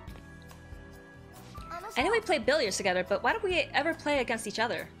 I know we play billiards together, but why don't we ever play against each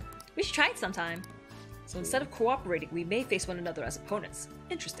other? We should try it sometime. So instead of cooperating, we may face one another as opponents.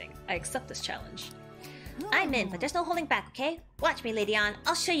 Interesting. I accept this challenge. I'm in, but there's no holding back, okay? Watch me, Lady Ann.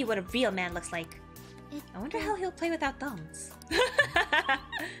 I'll show you what a real man looks like. I wonder how he'll play without thumbs.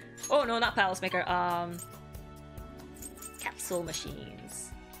 Oh no, not Palace Maker. Capsule Machines.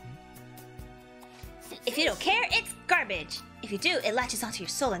 If you don't care, it's garbage. If you do, it latches onto your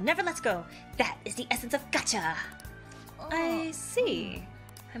soul and never lets go. That is the essence of gacha. I see.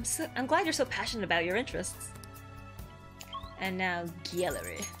 I'm glad you're so passionate about your interests. And now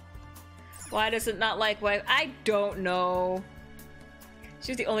Gallery. Why does it not like wife? I don't know.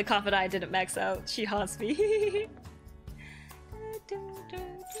 She's the only confidant I didn't max out. She haunts me.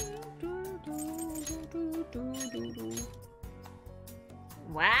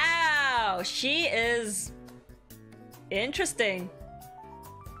 Wow, she is interesting.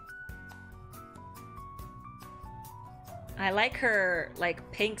 I like her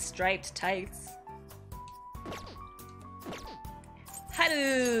like pink striped tights.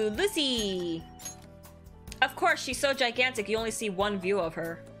 Haru, Lucy. Of course, she's so gigantic you only see one view of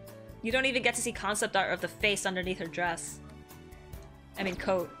her. You don't even get to see concept art of the face underneath her dress. I mean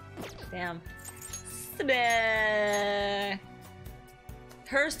coat. Damn.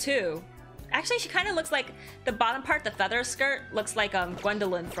 Hers too. Actually, she kind of looks like the bottom part, the feather skirt, looks like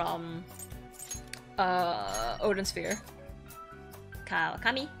Gwendolyn from Odin Sphere.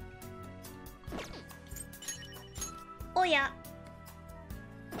 Kawakami. Oh yeah.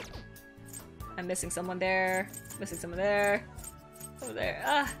 I'm missing someone there. Missing someone there. Over there.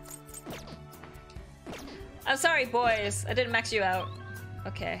 Ah. I'm sorry, boys. I didn't max you out.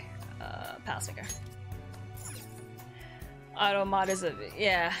 Okay. Palace Maker. Auto mod is a...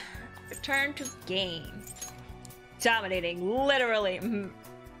 yeah. Return to game. Dominating. Literally.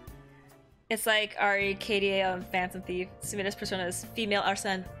 It's like Ari, KDA on Phantom Thief. Sumina's persona is female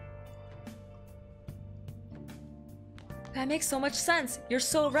Arsene. That makes so much sense. You're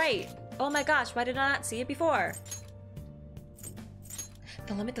so right. Oh my gosh, why did I not see it before?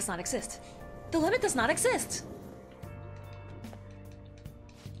 The limit does not exist. The limit does not exist!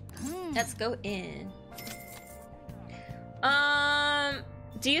 Let's go in.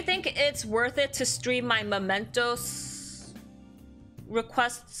 Do you think it's worth it to stream my Mementos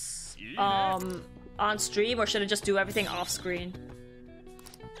requests on stream, or should I just do everything off screen?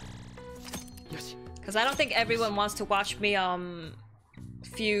 Because I don't think everyone wants to watch me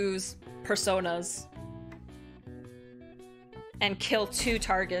fuse personas and kill 2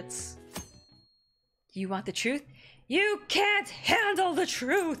 targets. You want the truth? You can't handle the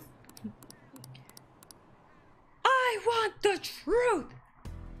truth! I want the truth!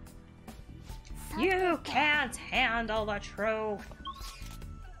 You can't handle the truth!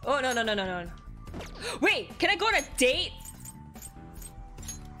 Oh, no, no, no, no, no. Wait, can I go on a date?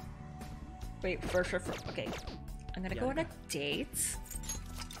 Wait, first, okay. I'm gonna go on a date.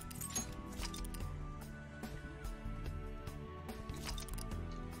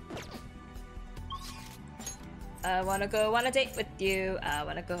 I wanna go on a date with you. I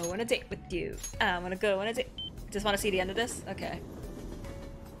wanna go on a date with you. I wanna go on a date. Just wanna see the end of this? Okay.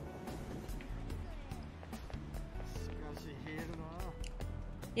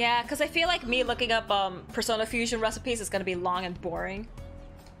 Yeah, because I feel like me looking up Persona Fusion recipes is gonna be long and boring.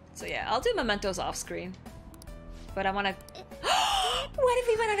 So yeah, I'll do Mementos off screen. But I wanna... What if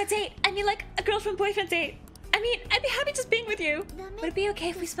we went on a date? I mean like a girlfriend-boyfriend date. I mean, I'd be happy just being with you. Would it be okay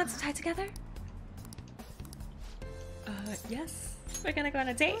if we spent some time together? Yes. We're gonna go on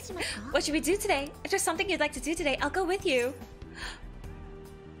a date. What should we do today? If there's something you'd like to do today, I'll go with you.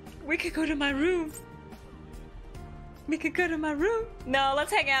 We could go to my room. We could go to my room. No,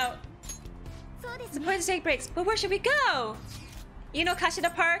 let's hang out. It's important to take breaks, but where should we go? You know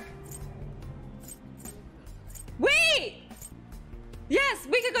Kashida Park? Yes,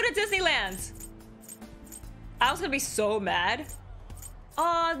 we could go to Disneyland. I was gonna be so mad.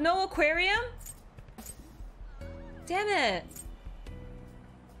 No aquarium? Damn it.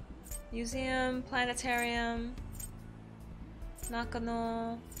 Museum, planetarium,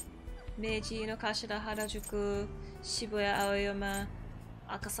 Nakano, Meiji, Inokashira, Harajuku, Shibuya, Aoyama,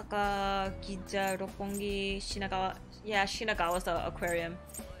 Akasaka, Ginza, Roppongi, Shinagawa. Yeah, Shinagawa's the aquarium.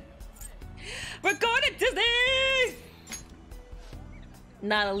 We're going to Disney!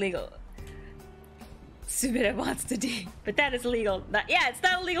 Not illegal. Sumire wants to D, but that is illegal. Yeah, it's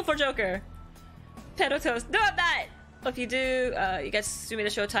not illegal for Joker. Pedo toast. No, I'm not! If you do, you guys Sumire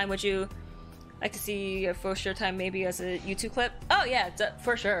Showtime, would you like to see a full Showtime maybe as a YouTube clip? Oh yeah,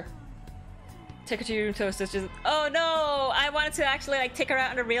 for sure. Take her to your room, toast. It's just, oh no! I wanted to actually like take her out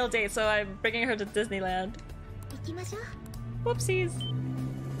on a real date, so I'm bringing her to Disneyland. Whoopsies.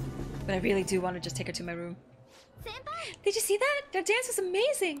 But I really do want to just take her to my room. Did you see that? Their dance was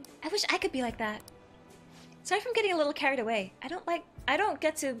amazing. I wish I could be like that. Sorry if I'm getting a little carried away. I don't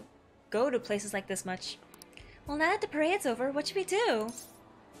get to go to places like this much. Well, now that the parade's over, what should we do?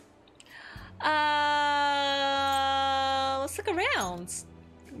 Let's look around.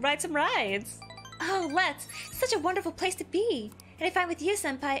 Ride some rides. Oh, let's. It's such a wonderful place to be. And if I'm with you,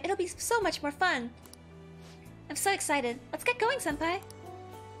 Senpai, it'll be so much more fun. I'm so excited. Let's get going, Senpai.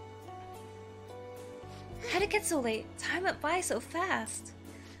 How'd it get so late? Time went by so fast.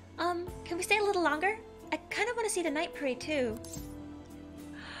 Can we stay a little longer? I kind of want to see the night parade too.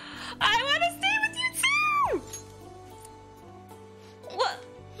 I want to stay with you too! What?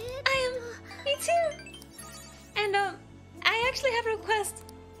 Me too! And, I actually have a request.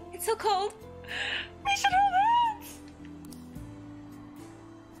 It's so cold. We should hold hands!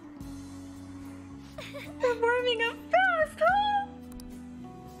 We're warming up fast, huh?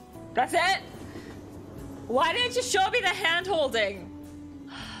 That's it? Why didn't you show me the hand holding?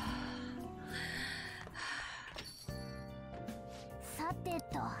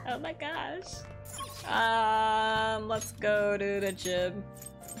 Oh my gosh. Let's go to the gym.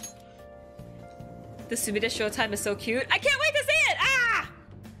 The Sumida Showtime is so cute. I can't wait to see it! Ah!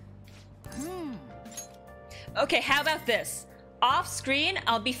 Okay, how about this? Off screen,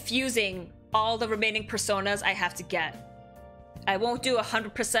 I'll be fusing all the remaining personas I have to get. I won't do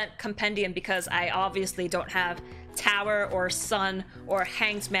 100% compendium because I obviously don't have Tower or Sun or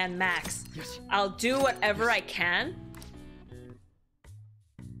Hangsman Max. I'll do whatever I can.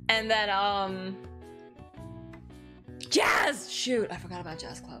 And then, Jazz! Shoot, I forgot about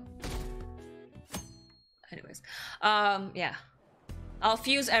Jazz Club. Anyways, yeah. I'll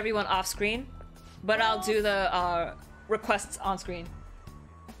fuse everyone off screen, but I'll do the, requests on screen.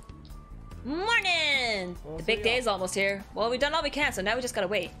 Morning! The big day is almost here. Well, we've done all we can, so now we just gotta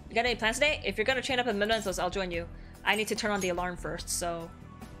wait. You got any plans today? If you're gonna train up in Mementos, I'll join you. I need to turn on the alarm first, so...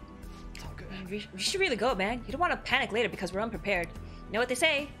 We should really go, man. You don't want to panic later because we're unprepared. You know what they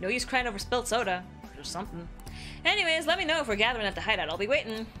say? No use crying over spilled soda. Or something. Anyways, let me know if we're gathering at the hideout. I'll be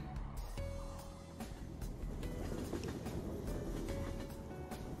waiting.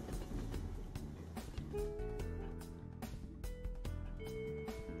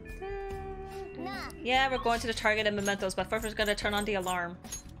 Yeah, we're going to the Target and Mementos, but first we're gonna turn on the alarm.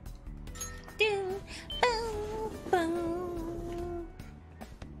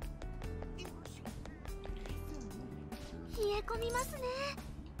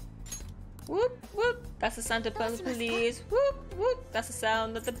 Whoop whoop! That's the sound of the police. Whoop whoop! That's the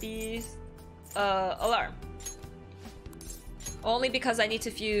sound of the bees. Alarm. Only because I need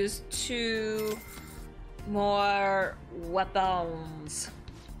to fuse 2 more weapons.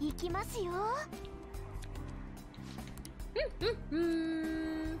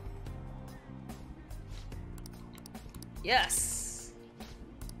 Yes.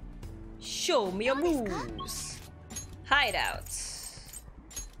 Show me your moves. Hideout.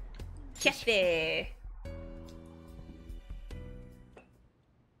 Cafe.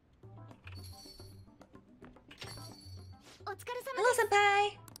 Hello,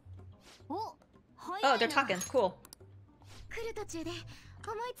 senpai. Oh, they're talking. Cool.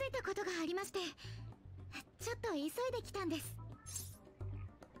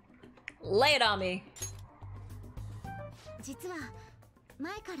 Lay it on me. 実は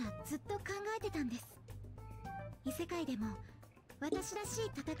前からずっと考えてたんです。異世界でも私らし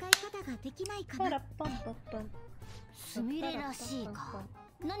い戦い方ができないかな。すみれらしいか。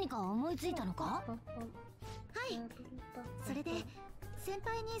何か思いついたのか？はい。それで先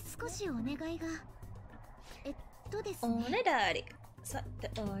輩に少しお願いが。ですね。おねだり。さて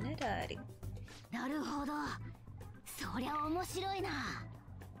おねだり。なるほど。そりゃ面白いな。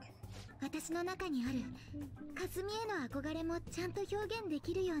私私の中にある霞への憧れもちゃんと表現で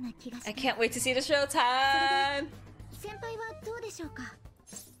きるような気がし I て。 can't wait to see the showtime. 先輩はどうでしょうか。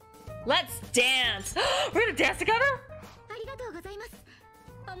 Let's dance. We're gonna dance together. ありがとうございます。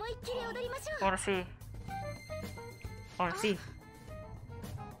思いっきり踊りましょう。 Wanna see? Wanna see?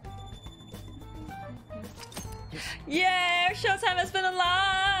 Yeah, our showtime has been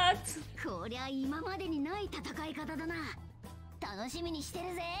unlocked. こりゃ今までにない戦い方だな。楽しみにして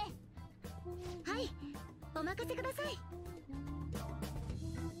るぜ。はい、お任せください。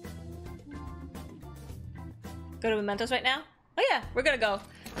 Go to Mementos right now? Oh yeah, we're gonna go.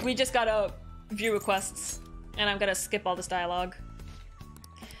 We just gotta view requests. And I'm gonna skip all this dialogue.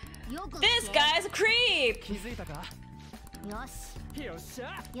 This guy's a creep! 気づいたか？よし。よっし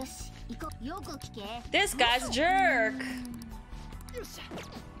ゃ。よし、行こう。よく聞け。 This guy's a jerk! よっし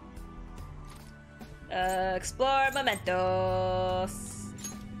ゃ。 Explore Mementos.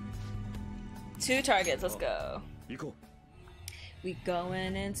 2 targets, let's go. 行こ We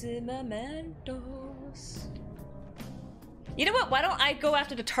going into Mementos. You know what? Why don't I go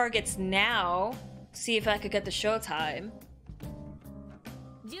after the targets now? See if I could get the showtime.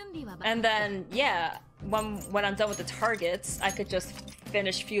 準備は And then, yeah, when I'm done with the targets, I could just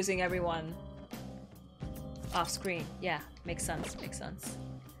finish fusing everyone off screen. Yeah, makes sense, makes sense.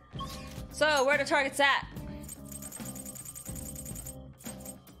 So, where are the targets at?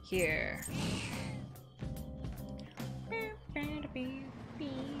 Here.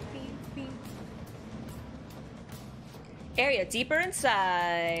 Area deeper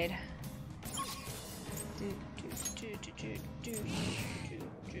inside.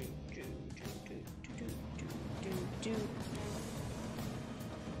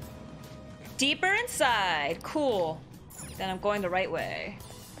 Deeper inside. Cool. Then I'm going the right way.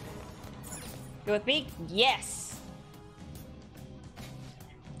 You with me? Yes.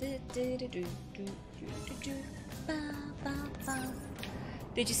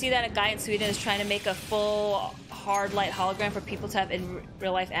 Did you see that a guy in Sweden is trying to make a full hard light hologram for people to have in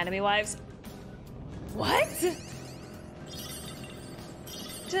real life anime wives? What?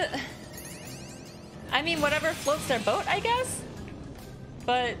 I mean, whatever floats their boat, I guess?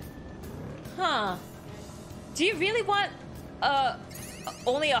 But, huh. Do you really want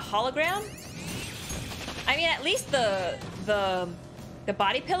only a hologram? I mean, at least the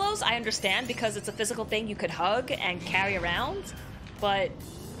body pillows, I understand because it's a physical thing you could hug and carry around. But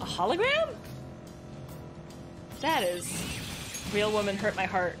a hologram? That is... Real woman hurt my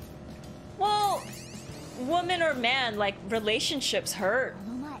heart. Well, woman or man, like, relationships hurt.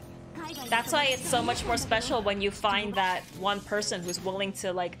 That's why it's so much more special when you find that one person who's willing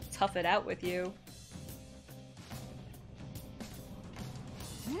to, like, tough it out with you.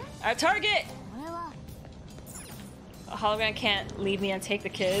 Our target! A hologram can't leave me and take the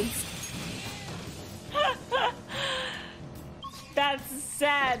kids. That's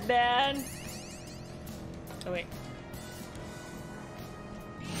sad, man. Oh, wait.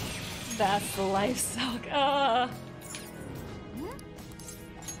 That's the life suck.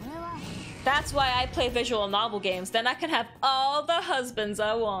 That's why I play visual novel games. Then I can have all the husbands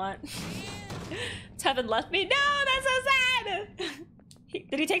I want. Tevin left me. No, that's so sad.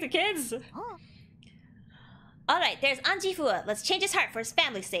 Did he take the kids? Alright, there's Anji Fua. Let's change his heart for his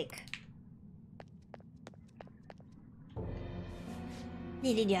family's sake.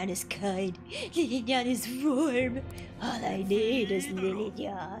 Lillian is kind. Lillian is warm. All I need is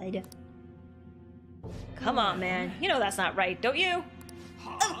Lillian. Come on, man. You know that's not right, don't you?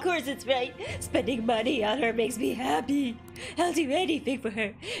 Of course it's right. Spending money on her makes me happy. I'll do anything for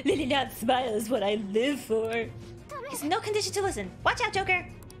her. Lillian's smile is what I live for. There's no condition to listen. Watch out, Joker.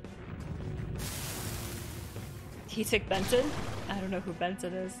 He took Benson? I don't know who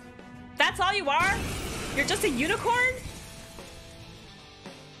Benson is. That's all you are? You're just a unicorn?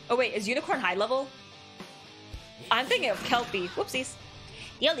 Oh wait, is unicorn high level? I'm thinking of Kelpie. Whoopsies.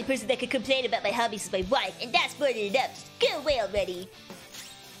 The only person that could complain about my hobbies is my wife, and that's more than enough. Just go away already.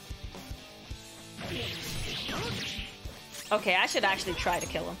 Okay, I should actually try to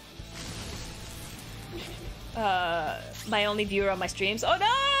kill him. My only viewer on my streams. Oh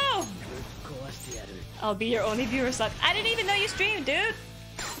no! I'll be your only viewer, suck. I didn't even know you streamed, dude!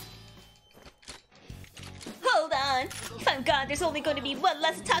 Hold on. If I'm gone, there's only going to be one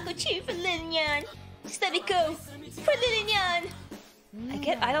last taco cheer for Lillian. Just let me go. For Lillian. I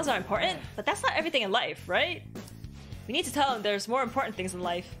get idols are important, but that's not everything in life, right? We need to tell him there's more important things in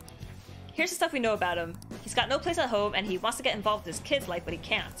life. Here's the stuff we know about him. He's got no place at home, and he wants to get involved with his kid's life, but he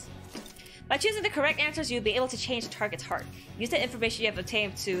can't. By choosing the correct answers, you'll be able to change the target's heart. Use the information you have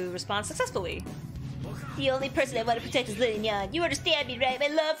obtained to respond successfully. The only person I want to protect is Lillian. You understand me, right? My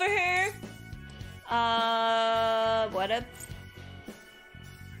love for her? What a...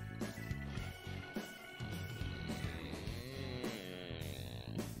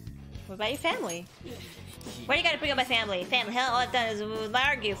 What about your family? Why do you gotta bring up my family? Family, hell, all I've done is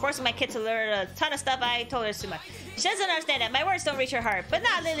argue, forcing my kid to learn a ton of stuff I told her too much. She doesn't understand that. My words don't reach her heart. But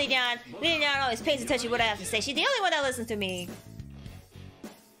not Lily Dion. Lily Dion always pays attention to what I have to say. She's the only one that listens to me.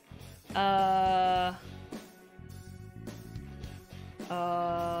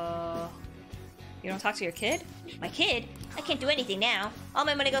 You don't talk to your kid? My kid? I can't do anything now. All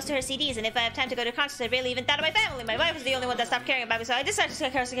my money goes to her CDs, and if I have time to go to concerts, I barely even thought of my family. My wife was the only one that stopped caring about me, so I decided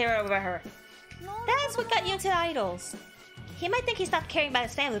to care over her. That's what got you into idols. He might think he stopped caring about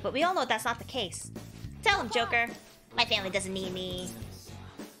his family, but we all know that's not the case. Tell him, Joker. My family doesn't need me.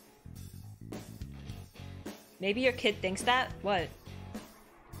 Maybe your kid thinks that? What?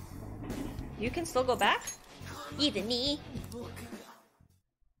 You can still go back? Even me.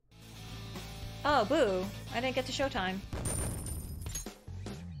 Oh, boo. I didn't get to showtime.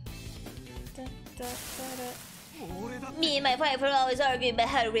 Me and my wife were always arguing about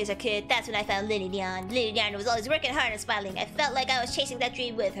how to raise our kid. That's when I found Lily Dion. Lily Dion was always working hard and smiling. I felt like I was chasing that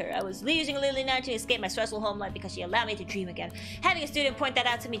dream with her. I was using Lily Dion to escape my stressful home life because she allowed me to dream again. Having a student point that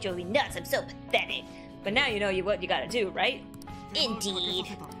out to me drove me nuts. I'm so pathetic. But now you know what you gotta do, right?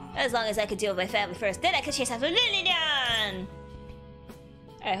 Indeed. As long as I could deal with my family first, then I could chase after Lily Dion.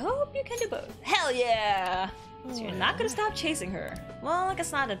 I hope you can do both. Hell yeah! So you're not gonna stop chasing her. Well, I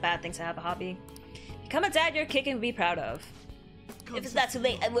guess not a bad thing to have a hobby. Become a dad your kid can be proud of. If it's not too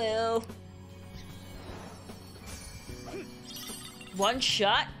late, I will. One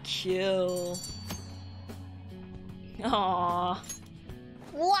shot kill. Aww.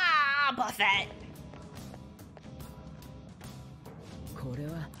 Wow, Buffett!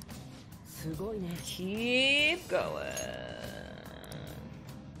 Keep going.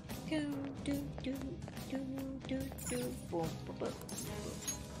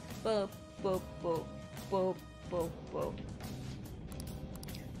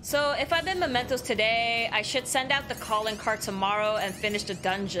 So if I'm in Mementos today, I should send out the calling card tomorrow and finish the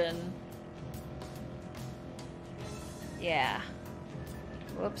dungeon. Yeah.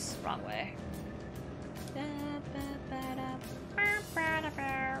 Whoops, wrong way.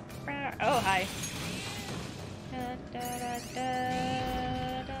 Oh, hi.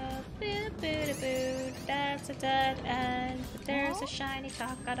 That's a dead end, but there's a shiny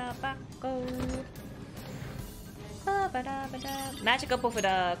Takarabaco. Magic up over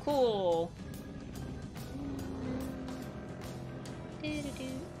the cool.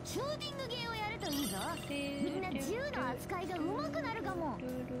 シューティングゲーをやるといいぞ。みんな銃の扱いが上手くなるかも。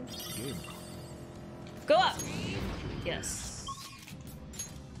 Go up! Yes.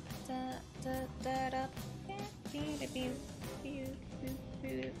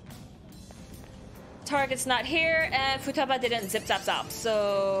 Target's not here, and Futaba didn't zip zap zap,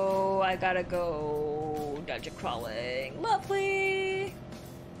 so I gotta go dungeon crawling. Lovely!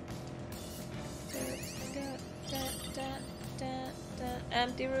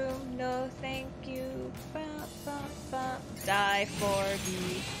 Empty room, no thank you. Die for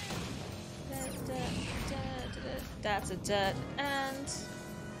the... That's a dead end.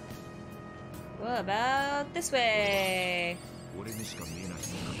 What about this way?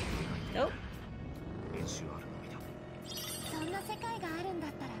 Nope. そんな世界があるんだ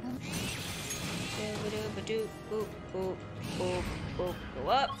ったら。 Go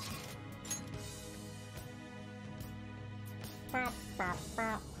up.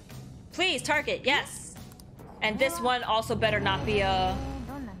 Please, target, yes. And this one also better not be a...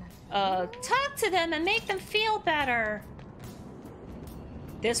 talk to them and make them feel better.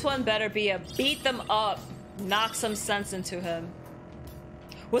 This one better be a beat them up, knock some sense into him.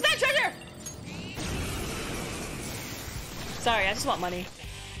 Was that treasure? Sorry, I just want money.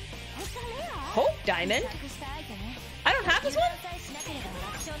 Hope diamond? I don't have this one?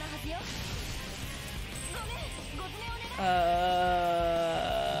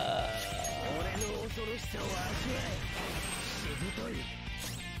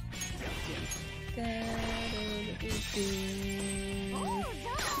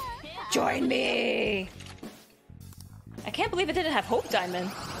 Join me! I can't believe it didn't have Hope Diamond.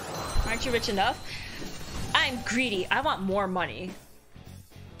 Aren't you rich enough? I'm greedy. I want more money.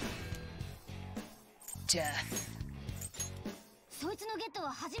 Death. そいつのゲット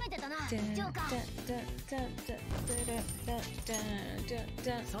は初めてだな、ジョーカー。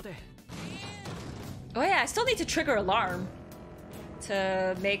 Oh yeah, I still need to trigger alarm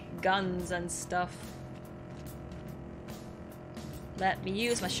to make guns and stuff. Let me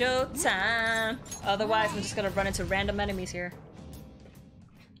use my show time. Otherwise, I'm just gonna run into random enemies here.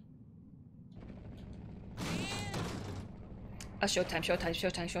 Showtime, showtime,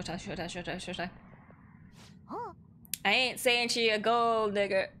 showtime, showtime, showtime, showtime, showtime. Oh, I ain't saying she a gold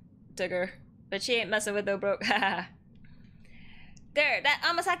digger, but she ain't messing with no broke. Haha. There, that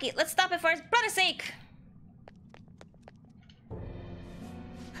Amasaki. Let's stop it for his brother's sake.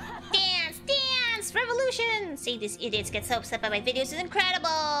 dance, dance, revolution! See, these idiots get so upset by my videos. It's incredible.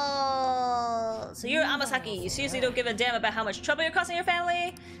 So you're Amasaki. You seriously don't give a damn about how much trouble you're causing your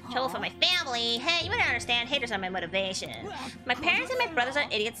family? Trouble for my family? Hey, you better understand. Haters are my motivation. My parents and my brothers are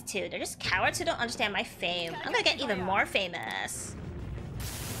idiots too. They're just cowards who don't understand my fame. I'm gonna get even more famous.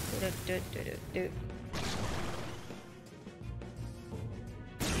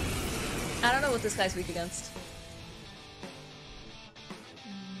 I don't know what this guy's weak against.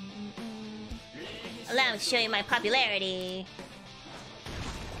 Allow me to show you my popularity.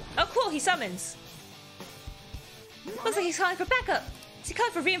 Oh, cool. He summons. Looks like he's calling for backup. Is he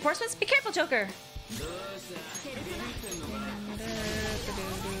calling for reinforcements? Be careful, Joker.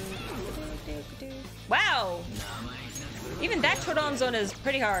 Wow. Even that Chodon zone is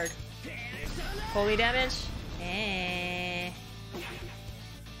pretty hard. Holy damage.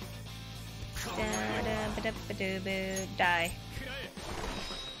 Die.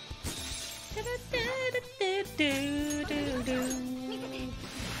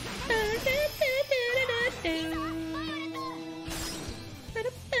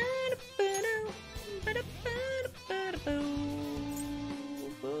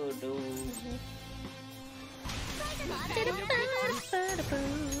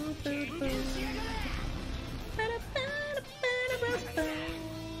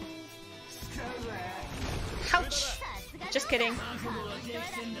 Ouch! Just kidding.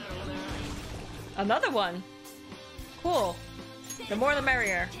 Another one. Cool. The more the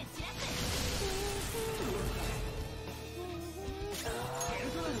merrier.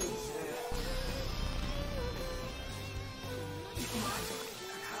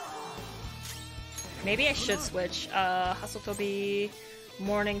 Maybe I should switch. Hustle Toby,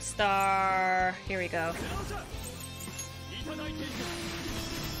 Morning Star. Here we go.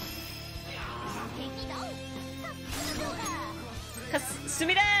 Cause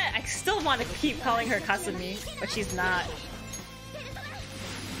Sumida, I still want to keep calling her Kasumi, but she's not.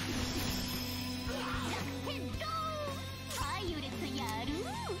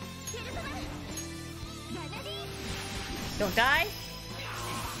 Don't die.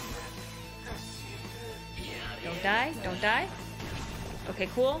 Don't die. Don't die. Okay,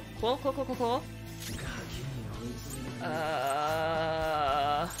 cool. Cool, cool, cool, cool, cool.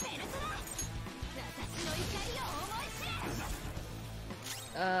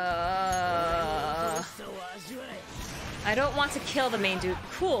 I don't want to kill the main dude.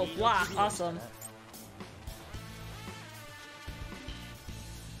 Cool, block, awesome.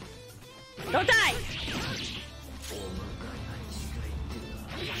 Don't die!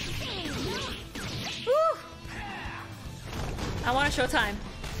 Woo! I want a showtime.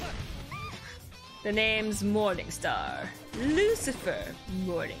 The name's Morningstar. Lucifer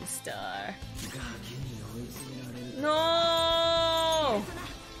Morningstar. No!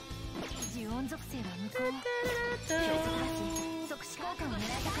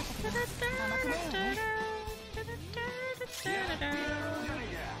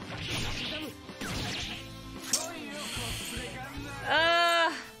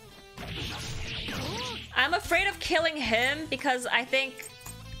 I'm afraid of killing him because I think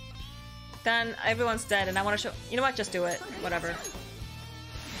then everyone's dead and I want to show. You know what? Just do it. Whatever.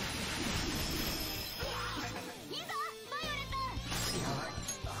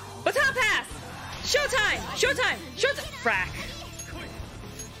 Baton pass! Showtime! Showtime! Showtime! Frack.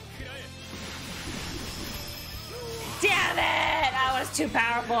 Damn it! I was too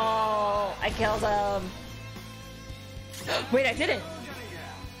powerful! I killed him. Wait, I didn't.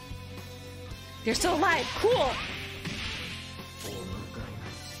 They're still alive. Cool.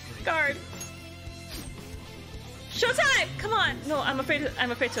 Guard. Showtime! Come on! No, I'm afraid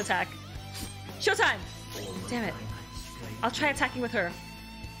to attack. Showtime! Damn it. I'll try attacking with her.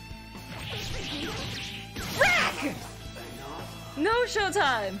 Frack! No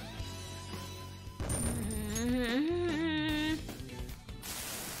showtime!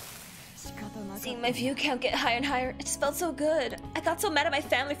 Seeing my view count get higher and higher, it just felt so good. I got so mad at my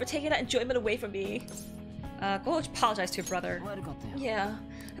family for taking that enjoyment away from me. Go apologize to your brother. Yeah,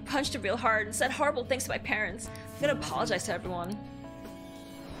 I punched him real hard and said horrible things to my parents. I'm gonna apologize to everyone.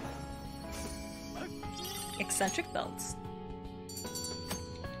 Eccentric belts.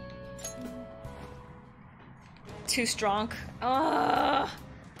 Too strong.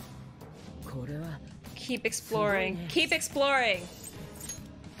 Keep exploring. Keep exploring.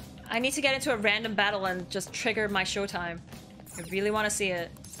 I need to get into a random battle and just trigger my showtime. I really want to see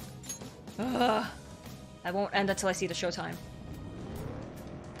it. Ugh. I won't end until I see the showtime.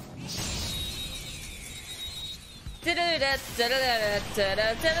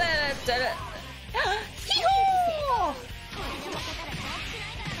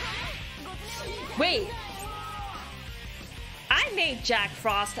 Wait. I made Jack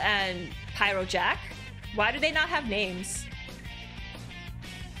Frost and Pyro Jack. Why do they not have names?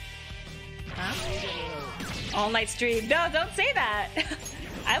 Huh? All night stream. No, don't say that.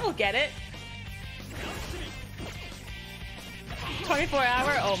 I will get it.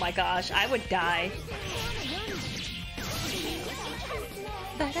 24-hour? Oh my gosh, I would die.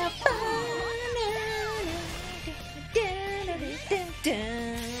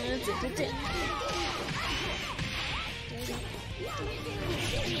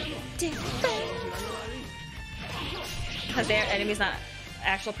 Because they're enemies, not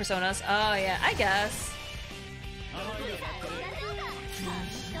actual personas. Oh yeah, I guess.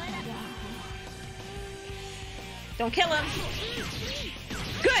 Don't kill him.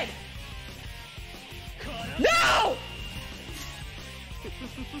 Good. No!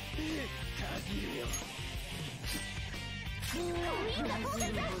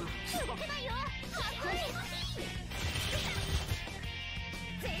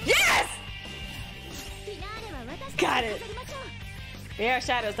 Yes! Got it. They are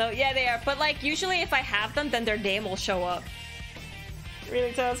shadows though. Yeah, they are. But like usually if I have them, then their name will show up.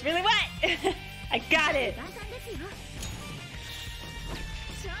 Really toast, really what? I got it.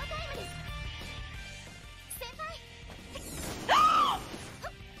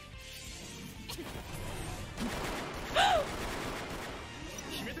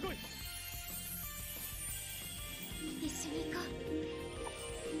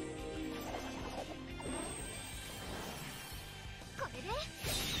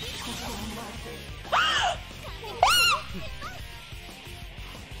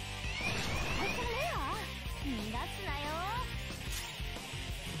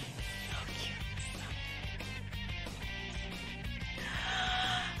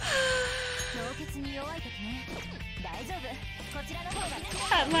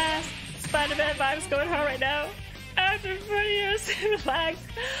 At last, Spider-Man vibes going hard right now. After 4 years, relax.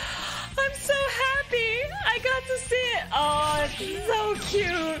 I'm so happy I got to see it. Oh, it's so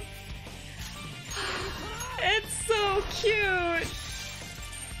cute. It's so cute.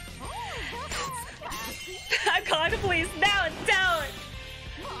 I'm calling the police. Now it's down.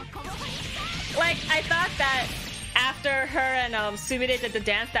 Like, I thought that after her and Sumire did the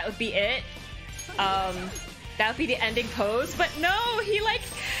dance, that would be it. That would be the ending pose. But no, he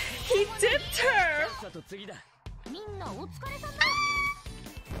dipped her.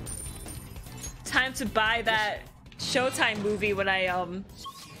 Time to buy that Showtime movie when I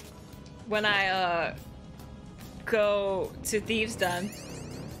go to Thieves' Den.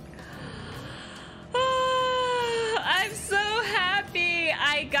 I'm so happy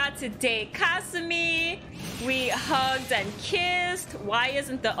I got to date Kasumi. We hugged and kissed. Why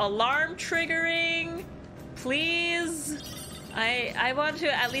isn't the alarm triggering? Please. I want to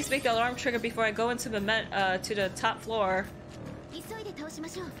at least make the alarm trigger before I go into the to the top floor.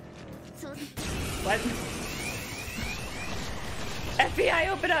 What? FBI,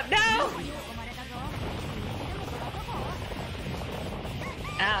 open up now!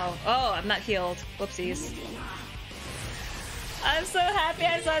 Ow. Oh, I'm not healed. Whoopsies. I'm so happy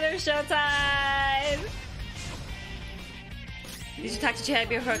I saw their showtime! Did you talk to Chad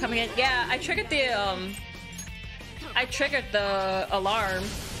before coming in? Yeah, I triggered the alarm.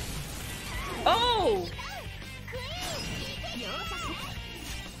 Oh!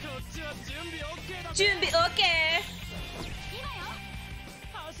 Junbi okay.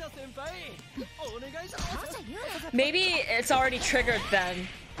 Maybe it's already triggered then,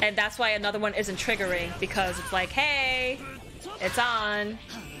 and that's why another one isn't triggering, because it's like, hey, it's on.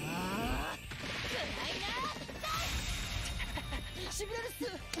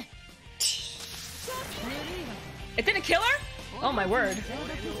 It didn't kill her? Oh my word.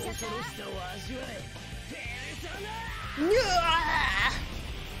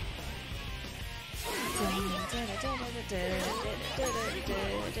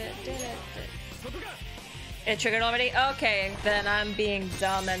 It triggered already? Okay, then I'm being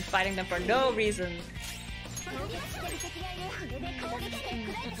dumb and fighting them for no reason.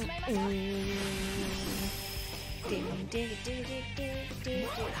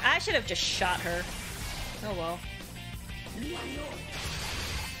 I should have just shot her. Oh well.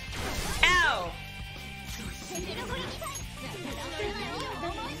 Ow!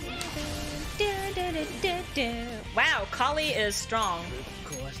 Wow, Kali is strong.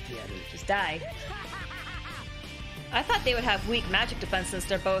 Just die. I thought they would have weak magic defense since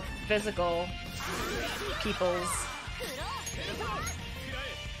they're both physical peoples.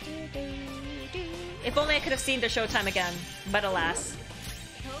 If only I could have seen their showtime again, but alas.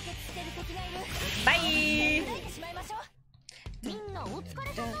 Bye!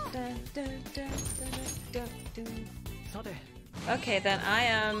 Okay, then I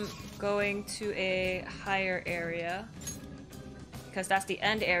am going to a higher area because that's the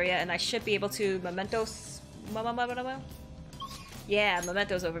end area, and I should be able to mementos. Yeah,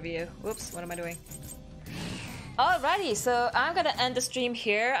 mementos overview. Whoops, what am I doing? Alrighty, so I'm gonna end the stream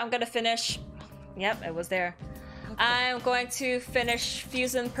here. I'm gonna finish. Yep, it was there. Okay. I'm going to finish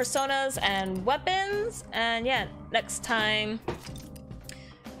fusing personas and weapons, and yeah, next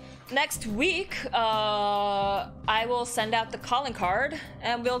week, I will send out the calling card,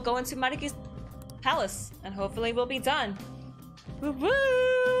 and we'll go into Mariki's palace, and hopefully we'll be done.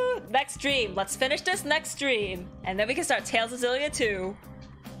 Woo-woo! Next stream, let's finish this next stream, and then we can start Tales of Zillia 2.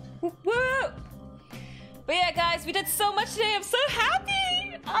 Woo-woo! But yeah, guys, we did so much today. I'm so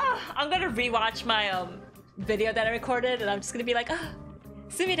happy. I'm gonna rewatch my video that I recorded, and I'm just gonna be like,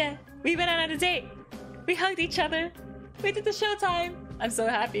 Sumire, we went out on a date. We hugged each other. We did the showtime. I'm so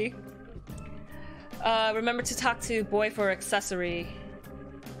happy. Remember to talk to boy for accessory.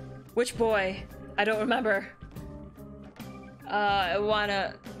 Which boy? I don't remember. I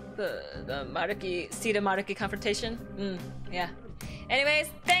wanna the Maruki Sita Maruki confrontation. Yeah. Anyways,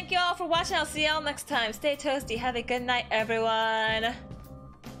 thank you all for watching. I'll see y'all next time. Stay toasty. Have a good night, everyone.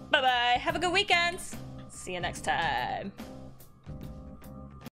 Bye bye. Have a good weekend. See you next time.